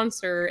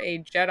sponsor a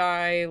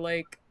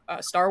Jedi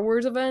Star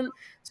Wars event.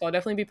 So I'll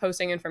definitely be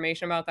posting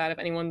information about that if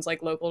anyone's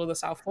like local to the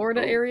South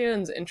Florida area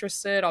and is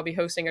interested. I'll be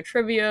hosting a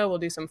trivia. We'll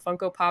do some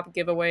Funko Pop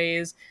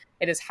giveaways.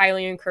 It is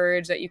highly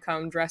encouraged that you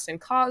come dressed in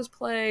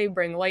cosplay,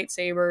 bring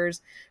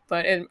lightsabers,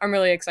 but I'm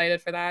really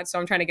excited for that. So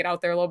I'm trying to get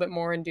out there a little bit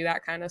more and do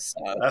that kind of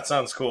stuff. That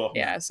sounds cool.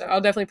 Yeah, so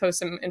I'll definitely post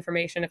some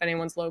information if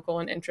anyone's local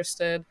and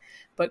interested.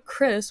 But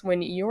Chris,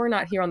 when you're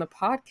not here on the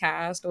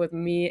podcast with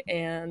me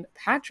and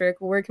Patrick,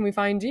 where can we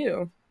find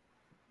you?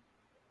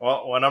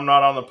 Well, when I'm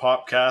not on the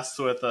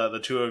podcast with the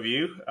two of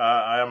you,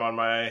 I am on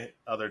my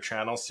other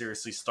channel,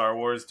 Seriously Star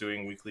Wars,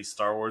 doing weekly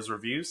Star Wars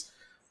reviews,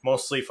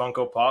 mostly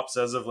Funko Pops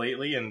as of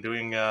lately, and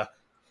doing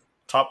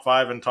top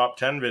 5 and top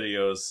 10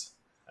 videos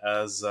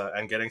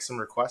and getting some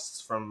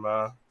requests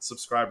from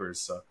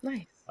subscribers. So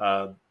nice.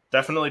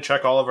 Definitely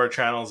check all of our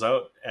channels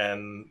out,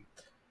 and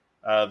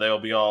they'll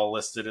be all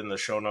listed in the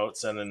show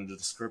notes and in the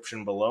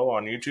description below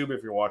on YouTube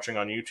if you're watching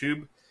on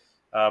YouTube.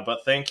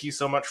 But thank you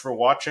so much for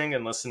watching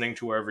and listening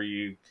to wherever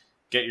you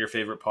get your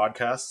favorite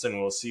podcasts, and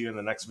we'll see you in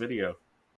the next video.